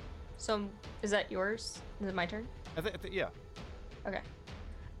 So is that yours? Is it my turn? Yeah. Okay.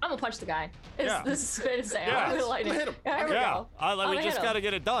 I'm gonna punch the guy. Yeah. This is good to say. Yeah. I'm gonna light Hit him. Yeah, here we Yeah. go. We hit just him. got to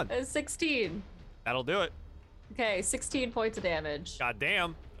get it done. 16. That'll do it. Okay, 16 points of damage. God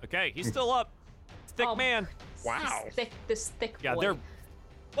damn. Okay, he's still up. Thick Oh, man. Wow. This thick Yeah, boy. they're.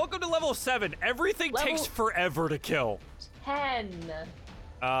 Welcome to level 7. Everything Level- takes forever to kill. 10.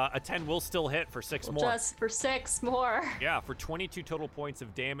 A 10 will still hit for 6 more. Just for 6 more. Yeah, for 22 total points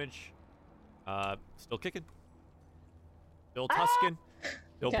of damage. Still kicking. Still tusking.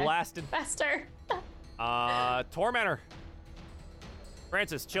 Still Okay. blasting. Faster. Tormentor.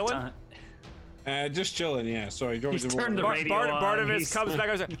 Francis, chilling? Just chilling, yeah. Sorry, do you want me He's to roll turned the- the radio on. Barnabas He's- comes back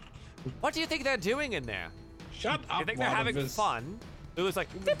and goes, what do you think they're doing in there? Shut up, You think they're having Barnabas. fun? Lulu's like,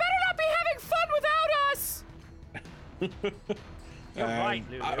 they better not be having fun without us! You're right,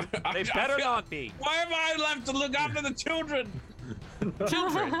 Lulu. They better not be. Why am I left to look after the children?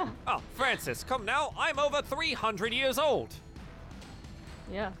 Children. Oh, Francis, come now. I'm over 300 years old.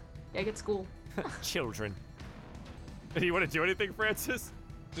 Yeah. Yeah, get school. Children. Do you want to do anything, Francis?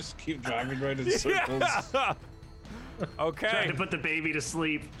 Just keep driving right in circles. Yeah. Trying Okay. to put the baby to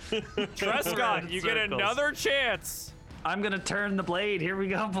sleep. Trescott, you get Circles. another chance. I'm gonna turn the blade. Here we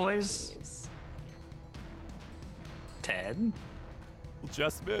go, boys. 10,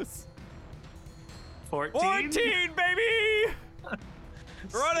 Just miss. 14. 14, baby!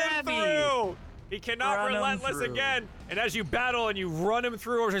 Run him Stabby. through! He cannot Run him relentless through. again. And as you battle and you run him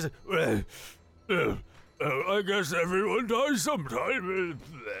through, or says, I guess everyone dies sometime.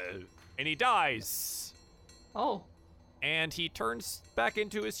 And he dies. Oh. And he turns back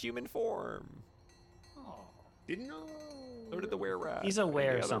into his human form. Didn't know. So did the were-rat. He's a were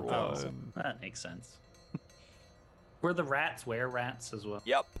and the other something. one. That makes sense. Were the rats were-rats as well?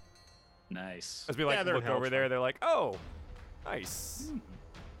 Yep. Nice. As we like Yeah, they're look over helpful. there, they're like, oh, nice.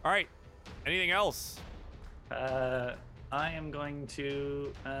 All right. Anything else? I am going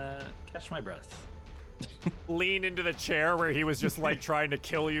to catch my breath. Lean into the chair where he was just like trying to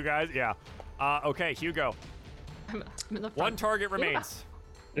kill you guys. Yeah. Okay, Hugo. I'm in the front. One target remains.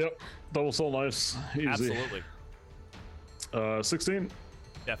 Yep. Double soul knives. Easy. Absolutely. 16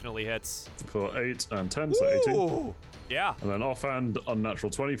 Definitely hits. for 8 and 10, so 18. Ooh. Yeah. And then offhand, unnatural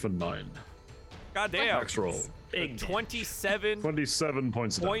 20 for 9. God damn. Max roll. Big 27 27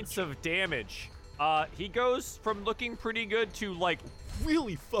 points of points damage. of damage. He goes from looking pretty good to like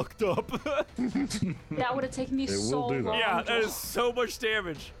really fucked up. That would have taken me It will so do that. long. Yeah, to- that is so much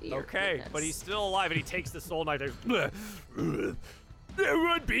damage. Dear Okay, but goodness. he's still alive and he takes the soul knife.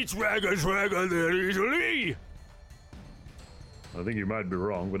 Everyone beats Raga that easily. I think you might be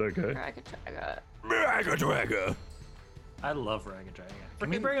wrong, but okay. Raga. I love Ragadraga. Can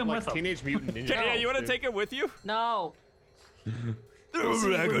we bring him like with him? Teenage Mutant Ninja. Yeah, you want to Dude. take him with you? No.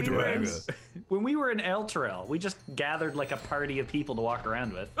 When we were in Elturel, we just gathered like a party of people to walk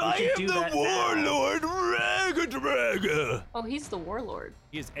around with. We should do that now. Raga. Oh, he's the warlord.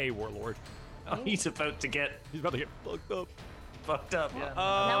 He is a warlord. Oh, he's about to get He's about to get fucked up. fucked up. Yeah.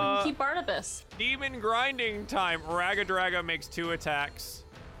 Now we can keep Barnabas. Demon grinding time. Ragadraga makes 2 attacks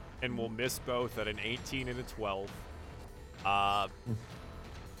and will miss both at an 18 and a 12.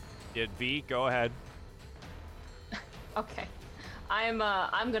 Did V, go ahead. Okay. I'm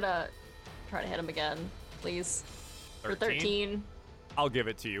gonna try to hit him again, please. For 13. I'll give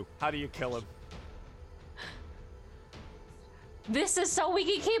it to you. How do you kill him? This is so we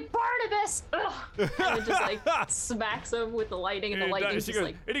can keep Barnabas! Ugh. And it just like smacks him with the lightning, and the lightning He just goes,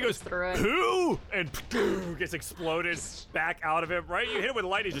 like and he goes, goes through it. who? And gets exploded back out of him. Right? You hit him with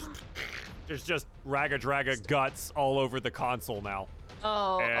lightning, there's just Ragadraga guts all over the console now.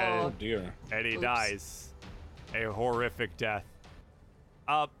 Oh, And- Oh dear. And he Oops. dies. A horrific death.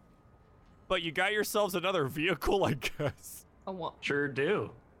 But you got yourselves another vehicle, I guess. oh, well. Sure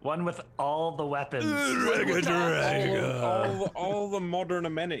do. One with all the weapons. All the modern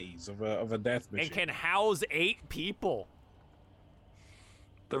amenities of a death machine. And can house 8 people.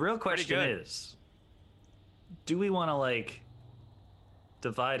 The real question good. is, do we want to like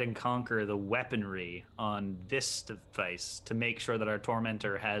divide and conquer the weaponry on this device to make sure that our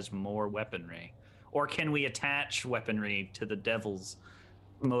tormentor has more weaponry? Or can we attach weaponry to the devil's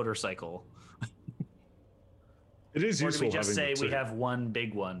motorcycle? It is Or do useful we just say having the we two. have one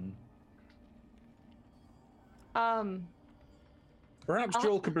big one? Perhaps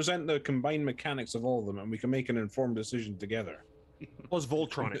Joel could present the combined mechanics of all of them, and we can make an informed decision together. Was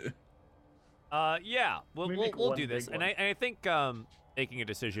Voltronic. Yeah, we'll We we'll, make we'll one do this, big and one. I think making a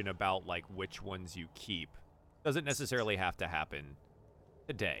decision about like which ones you keep doesn't necessarily have to happen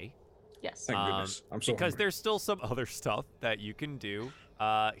today, Yes. Thank goodness. I'm so because hungry. there's still some other stuff that you can do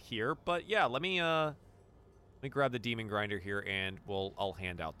here. But yeah, let me grab the demon grinder here, and I'll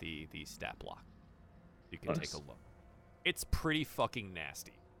hand out the stat block. You can Nice. take a look. It's pretty fucking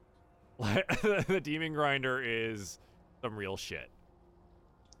nasty. Like, the demon grinder is some real shit.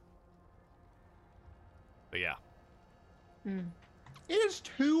 But yeah. It is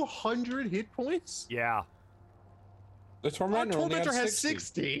 200 hit points. Yeah. The Our Tormentor only had Tormentor has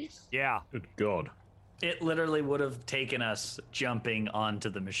 60. 60. Yeah. Good God. It literally would have taken us jumping onto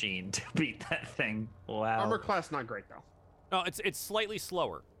the machine to beat that thing. Wow. Armor class not great though. No, it's slightly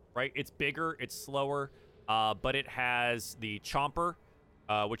slower, right? It's bigger, it's slower, but it has the Chomper,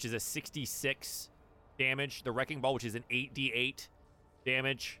 which is a 66 damage, the Wrecking Ball, which is an 8d8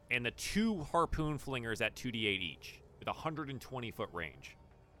 damage, and the 2 Harpoon Flingers at 2d8 each, with a 120-foot range.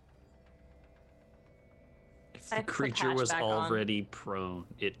 If I the put creature was hatchback on. already prone,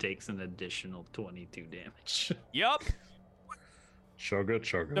 it takes an additional 22 damage. Yup. Chugga,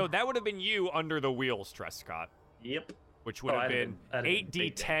 chugga. No, that would have been you under the wheels, Trescott, Yep. which would Oh, have I'd have been been- I'd have been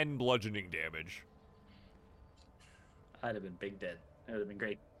big 8d10 bludgeoning damage. I'd have been big dead. That would have been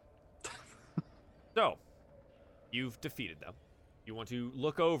great. So, you've defeated them. You want to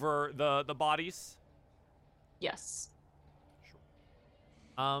look over the bodies? Yes.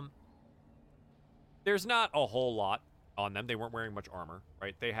 There's not a whole lot on them. They weren't wearing much armor,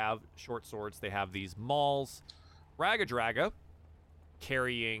 right? They have short swords. They have these mauls. Ragadraga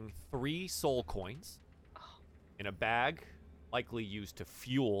carrying 3 soul coins in a bag, likely used to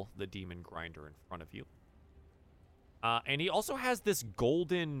fuel the demon grinder in front of you. And he also has this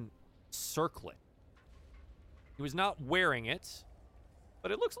golden circlet. He was not wearing it,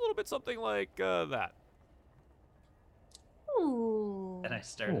 but it looks a little bit something like that. Ooh. And I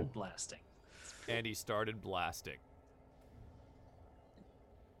started blasting. And he started blasting.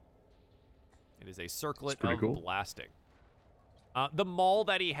 It is a circlet pretty of cool. blasting. The maul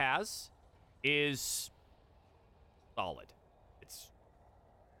that he has is solid. It's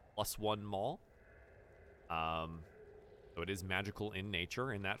 +1 maul. So it is magical in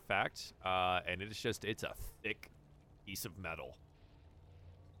nature in that fact. And it's a thick piece of metal.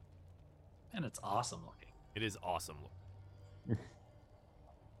 And it's awesome looking. It is awesome. You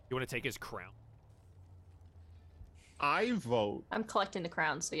want to take his crown? I vote. I'm collecting the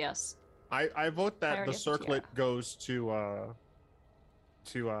crown, so yes. I vote I that already the have the circlet tiara. goes to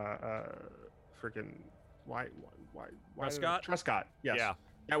freaking why Trescott? Trescott, yes. Yeah.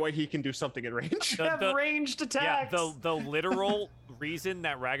 That way he can do something in range. The- Have the- ranged Yeah, attacks. the literal reason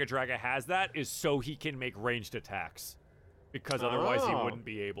that Ragadraga has that is so he can make ranged attacks. Because otherwise he Oh. wouldn't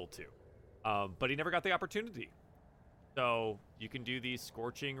be able to. But he never got the opportunity. So you can do the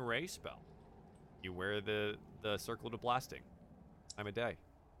Scorching Ray spell. You wear the Circlet of Blasting. Time of day.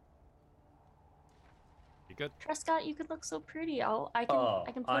 You good? Trescott, you could look so pretty. I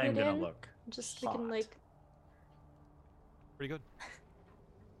can put I'm it gonna in. look. Just we can hot. like. Pretty good.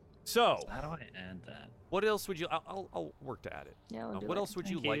 So, How do I add that? what else would you... I'll work to add it. Yeah, we'll do What it. else would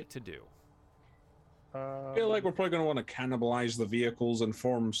you Thank you. like to do? I feel like we're probably going to want to cannibalize the vehicles and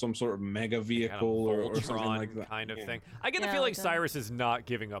form some sort of mega vehicle or something Voltron like that. kind of Yeah. thing. I get the Yeah, feeling like a- Cyrus is not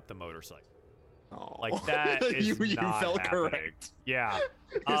giving up the motorcycle. Oh. Like, that is you not felt happening. correct. Yeah.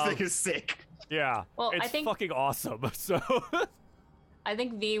 This Um, thing is sick. Yeah. Well, it's I think fucking awesome. So... I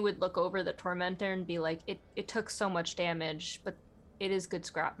think V would look over the Tormentor and be like, it took so much damage, but it is good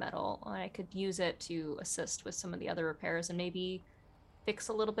scrap metal. I could use it to assist with some of the other repairs and maybe fix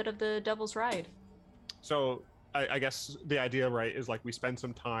a little bit of the Devil's Ride. So I guess the idea, right, is like we spend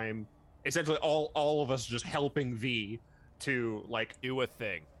some time, essentially all of us just helping V to like do a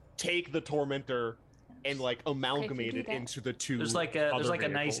thing. take the Tormentor and like amalgamate do it that. into the two. There's like a other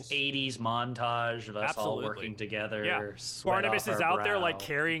nice vehicles. 80s montage of us Absolutely. all working together. Yeah. sweat Barnabas off is our out there like brow.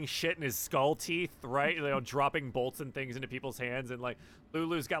 carrying shit in his skull teeth, right? You know, dropping bolts and things into people's hands, and like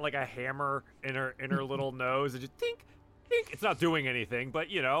Lulu's got like a hammer in her little nose, and just think. It's not doing anything,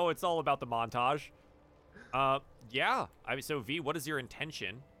 but you know, it's all about the montage. Yeah. I mean, so V, what is your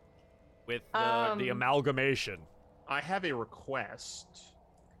intention with the amalgamation? I have a request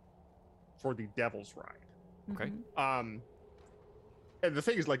for the Devil's Ride. Okay. Mhm. And the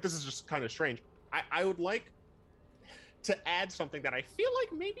thing is, like, this is just kind of strange. I would like to add something that I feel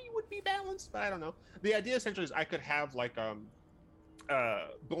like maybe would be balanced, but I don't know. The idea essentially is I could have like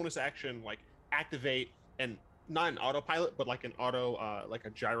bonus action, like activate and not an autopilot, but like an auto, like a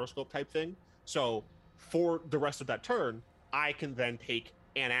gyroscope type thing. So for the rest of that turn, I can then take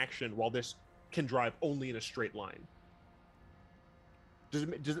an action while this can drive only in a straight line. Do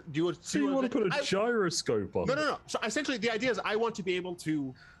you So you want to put a gyroscope on? No. So essentially, the idea is I want to be able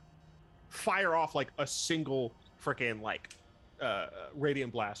to fire off like a single freaking like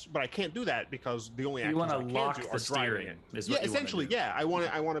radiant blast, but I can't do that because the only You actions want I to can lock do the are driving steering. it. Is Yeah, what you wanna essentially, do. yeah. I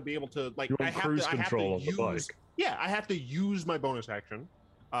want to be able to like You want I have cruise to control on the use bike. yeah I have to use my bonus action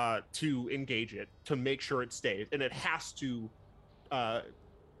to engage it to make sure it stays, and it has to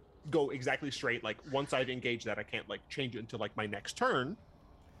go exactly straight. Like once I've engaged that, I can't like change it until like my next turn.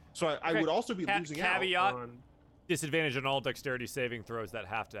 So I Okay. would also be losing Caveat. out on. Disadvantage on all dexterity saving throws that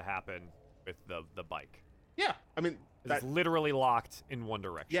have to happen with the bike. Yeah, I mean It's that. literally locked in one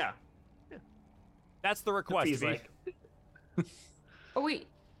direction. Yeah, That's the request. He's V. like, Oh,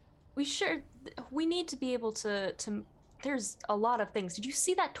 we need to be able to there's a lot of things. Did you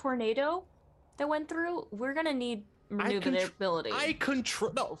see that tornado that went through? We're gonna need maneuverability. I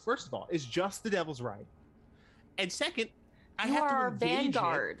control. No, first of all, it's just the Devil's Ride, and second, I You have are to our engage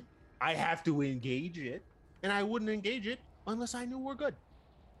vanguard. it. I have to engage it, and I wouldn't engage it unless I knew we're good.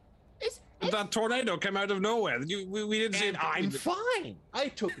 That tornado came out of nowhere. We didn't see And it. I'm fine. I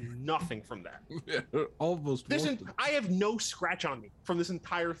took nothing from that. Almost. I have no scratch on me from this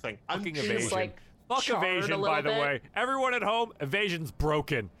entire thing. Fucking She's evasion. like Fuck charred a evasion, little by the bit. way. Everyone at home, evasion's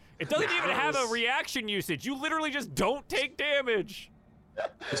broken. It doesn't even have a Nice. reaction usage. You literally just don't take damage.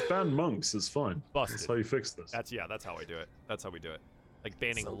 Just ban monks is fine. Busted. That's how you fix this. That's how we do it. That's how we do it. Like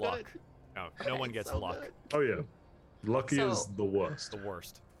banning So luck. good. No one gets So luck. good. Oh yeah, lucky So- is the worst. The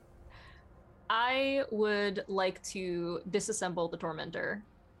worst. I would like to disassemble the Tormentor.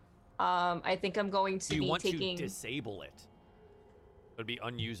 I think I'm going to Do you be want taking. to disable it? It would be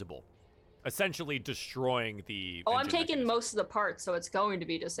unusable. Essentially destroying the. Oh, I'm engine taking mechanism. most of the parts, so it's going to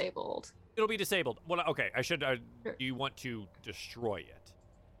be disabled. It'll be disabled. Well, okay. I should. Sure. Do you want to destroy it?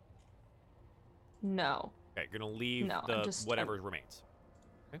 No. Okay, you're gonna leave No, the I'm just- whatever remains.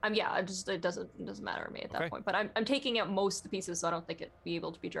 Yeah, it doesn't matter to me at that Okay. point. But I'm taking out most of the pieces, so I don't think it'd be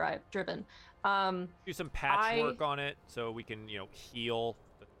able to be driven. Do some patchwork on it so we can, heal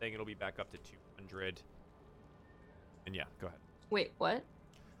the thing. It'll be back up to 200. And yeah, go ahead. Wait, what?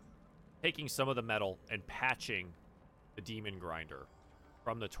 Taking some of the metal and patching the demon grinder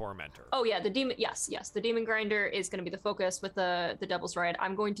from the tormentor. Oh yeah, the demon. Yes, the demon grinder is going to be the focus with the Devil's Ride.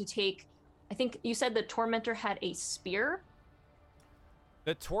 I'm going to take. I think you said the Tormentor had a spear.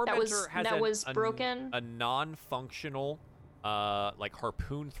 The tormentor has broken. a non-functional, like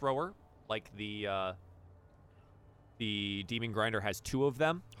harpoon thrower. Like the demon grinder has 2 of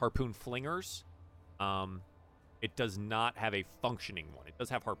them, harpoon flingers. It does not have a functioning one. It does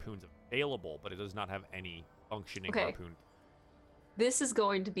have harpoons available, but it does not have any functioning Okay. harpoon. This is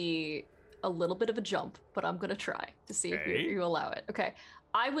going to be a little bit of a jump, but I'm going to try to see if Okay. you allow it. Okay.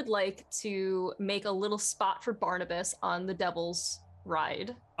 I would like to make a little spot for Barnabas on the Devil's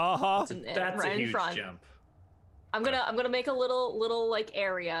Ride. Uh-huh. That's right a in huge front. jump. I'm gonna make a little like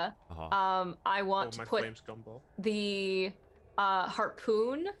area. Uh-huh. I Oh, want to my put flames gumball. the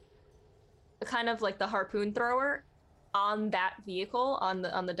harpoon, kind of like the harpoon thrower, on that vehicle on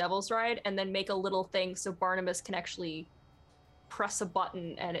the Devil's Ride, and then make a little thing so Barnabas can actually press a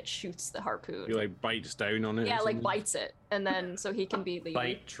button and it shoots the harpoon. He like bites down on it. or Yeah, like something. bites it, and then so he can be the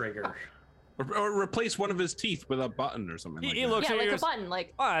Bite trigger. Or replace one of his teeth with a button or something. He like that. looks yeah, at like you. a button,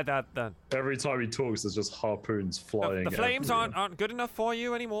 like That Every time he talks, there's just harpoons flying. the flames everywhere. aren't good enough for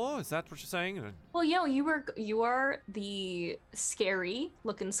you anymore. Is that what you're saying? well, you are the scary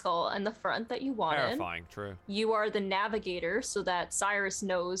looking skull in the front that you wanted. Terrifying. True. You are the navigator, so that Cyrus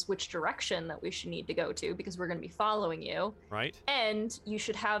knows which direction that we should need to go to, because we're going to be following you. Right. And you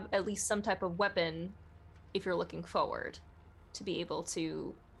should have at least some type of weapon if you're looking forward to be able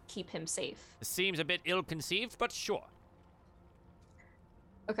to keep him safe. It seems a bit ill-conceived, but sure.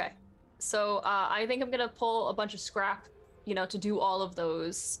 Okay. So I think I'm going to pull a bunch of scrap, to do all of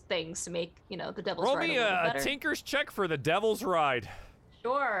those things to make, the Devil's Roll Ride me a little a better. tinker's check for the Devil's Ride.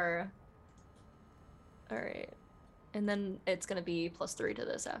 Sure. All right. And then it's going to be +3 to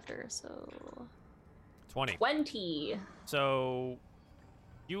this after, so 20. 20. So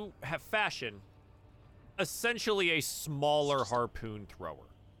you have fashioned essentially a smaller harpoon thrower.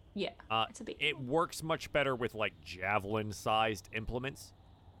 Yeah, it's a big It works much better with like javelin-sized implements.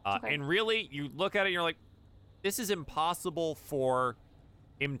 Okay. And really, you look at it and you're like, this is impossible for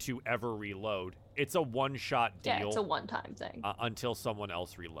him to ever reload. It's a one-shot deal Yeah, it's a one-time thing. until someone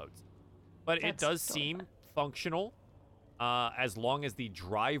else reloads. But it That's does totally seem fine. functional as long as the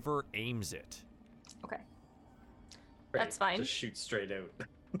driver aims it. Okay. That's fine. Just shoot straight out.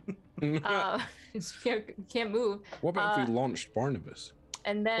 Can't move. What about if we launched Barnabas?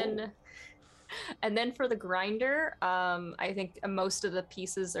 And then for the grinder, I think most of the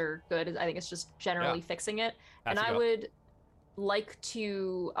pieces are good. I think it's just generally Yeah. fixing it. And Patch it I up. would like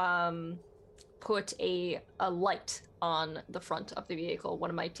to put a light on the front of the vehicle. One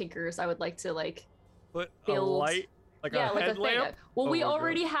of my tinkers, I would like to Put a build- light, like yeah, a like a headlamp. thing. Well, we Oh my God.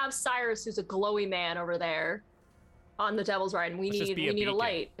 already have Cyrus, who's a glowy man over there on the Devil's Ride, and we Let's just need be a a beacon,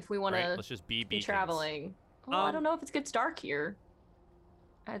 light if we want Right? to Let's just be be beacons. traveling. Well, I don't know if it gets dark here.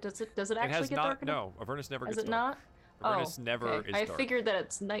 Does it It actually has get not. dark? No, Avernus never Has gets it dark. not? Avernus never okay. is I dark. figured that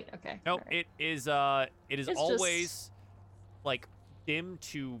it's night. Okay. No, alright. it is. It is It's always like dim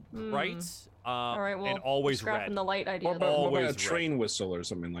to bright. All right. Well, and always scrapping red. the light idea. What then. about a Always red. train whistle or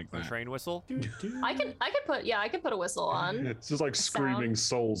something like A that? train whistle. I can put a whistle on. It's just like screaming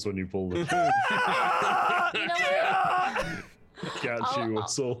souls when you pull the You know what? Gachi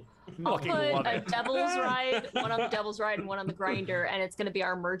whistle. I'll Fucking put love a it. Devil's Ride, one on the Devil's Ride, and one on the grinder, and it's gonna be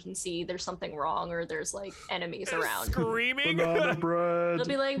our emergency. There's something wrong, or there's like enemies around. Screaming. Banana bread. It'll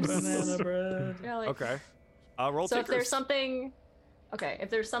be like, Banana bread. yeah, like Okay. Roll so if tinkers.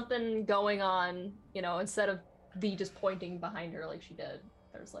 there's something going on, instead of Dee just pointing behind her like she did,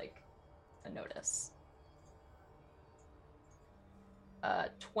 there's like a notice.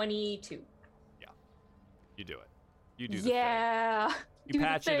 22. You do it. You do the thing. Yeah. You do the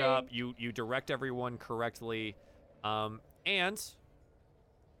patch it up. thing. You direct everyone correctly, and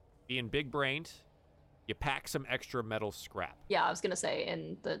being big brained, you pack some extra metal scrap. Yeah, I was gonna say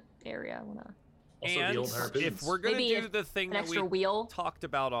in the area. I wanna. Also, and the old harpoons. if we're gonna Maybe do the thing An that we extra wheel. talked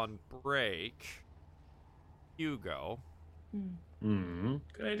about on break, Hugo, Hmm.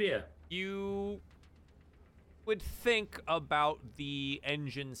 Good idea. you would think about the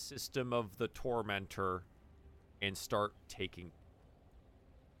engine system of the Tormentor and start taking.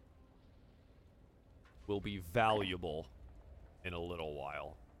 Will be valuable in a little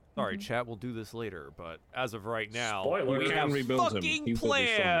while. Sorry, chat, we'll do this later, but as of right now, Spoiler. we We can have rebuild him. fucking He will be stronger.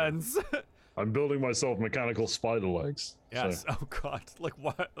 plans. I'm building myself mechanical spider legs. Yes. so- Oh god. Like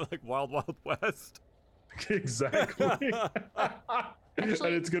what? Like Wild Wild West. exactly. And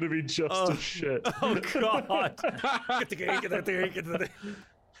it's gonna be just Oh. as shit. Oh god.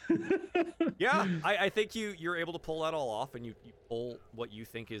 Yeah, I think you're able to pull that all off, and you pull what you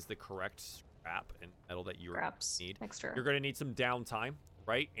think is the correct scrap and metal that you Scraps. need. Extra. You're going to need some downtime,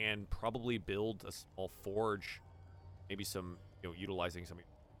 right? And probably build a small forge, maybe some, utilizing some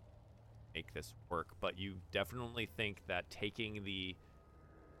make this work. But you definitely think that taking the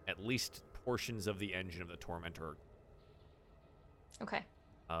at least portions of the engine of the Tormentor. Okay.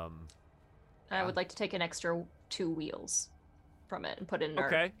 Um, I would like to take an extra 2 wheels from it and put it in our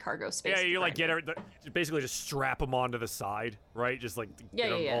Okay. cargo space. yeah, you like get behind it, basically just strap them onto the side, right? Just like Yeah, get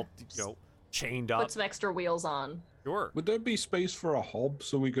them yeah, all, yeah. chained it. up. Put some extra wheels on. Sure. Would there be space for a hob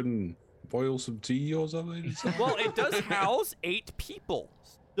so we can boil some tea or something? Well, it does house 8 people.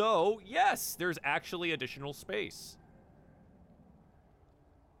 So, yes, there's actually additional space.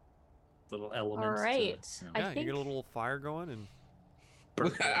 Little elements. right. To, I Yeah, you think- get a little fire going and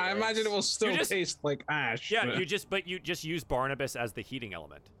I imagine it will still just- taste like ash. yeah, but- you just use Barnabas as the heating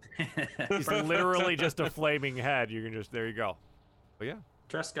element. He's literally just a flaming head. You can just there you go. But yeah.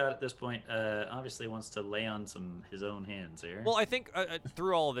 Trescott at this point obviously wants to lay on his own hands here. Well, I think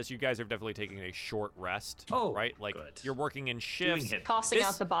through all of this, you guys are definitely taking a short rest. Oh, right? Like good. you're working in shifts. Doing it. Tossing This-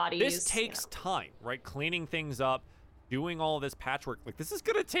 out the bodies. This takes time, right? Cleaning things up, doing all of this patchwork. Like this is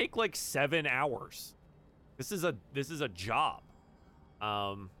gonna take like 7 hours. This is a job.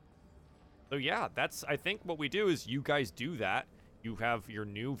 So yeah, that's I think what we do is you guys do that. You have your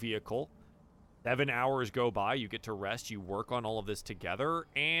new vehicle. 7 hours go by. You get to rest. You work on all of this together,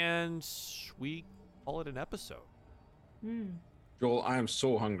 and we call it an episode. Joel, I am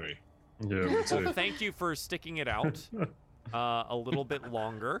so hungry. Yeah, me Well, too. thank you for sticking it out a little bit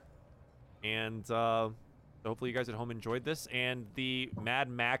longer, and hopefully you guys at home enjoyed this. And the Mad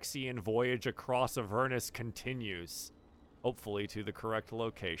Maxian voyage across Avernus continues, hopefully to the correct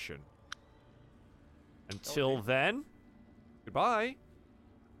location. Until then, goodbye.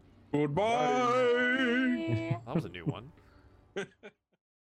 Goodbye. Yeah. That was a new one.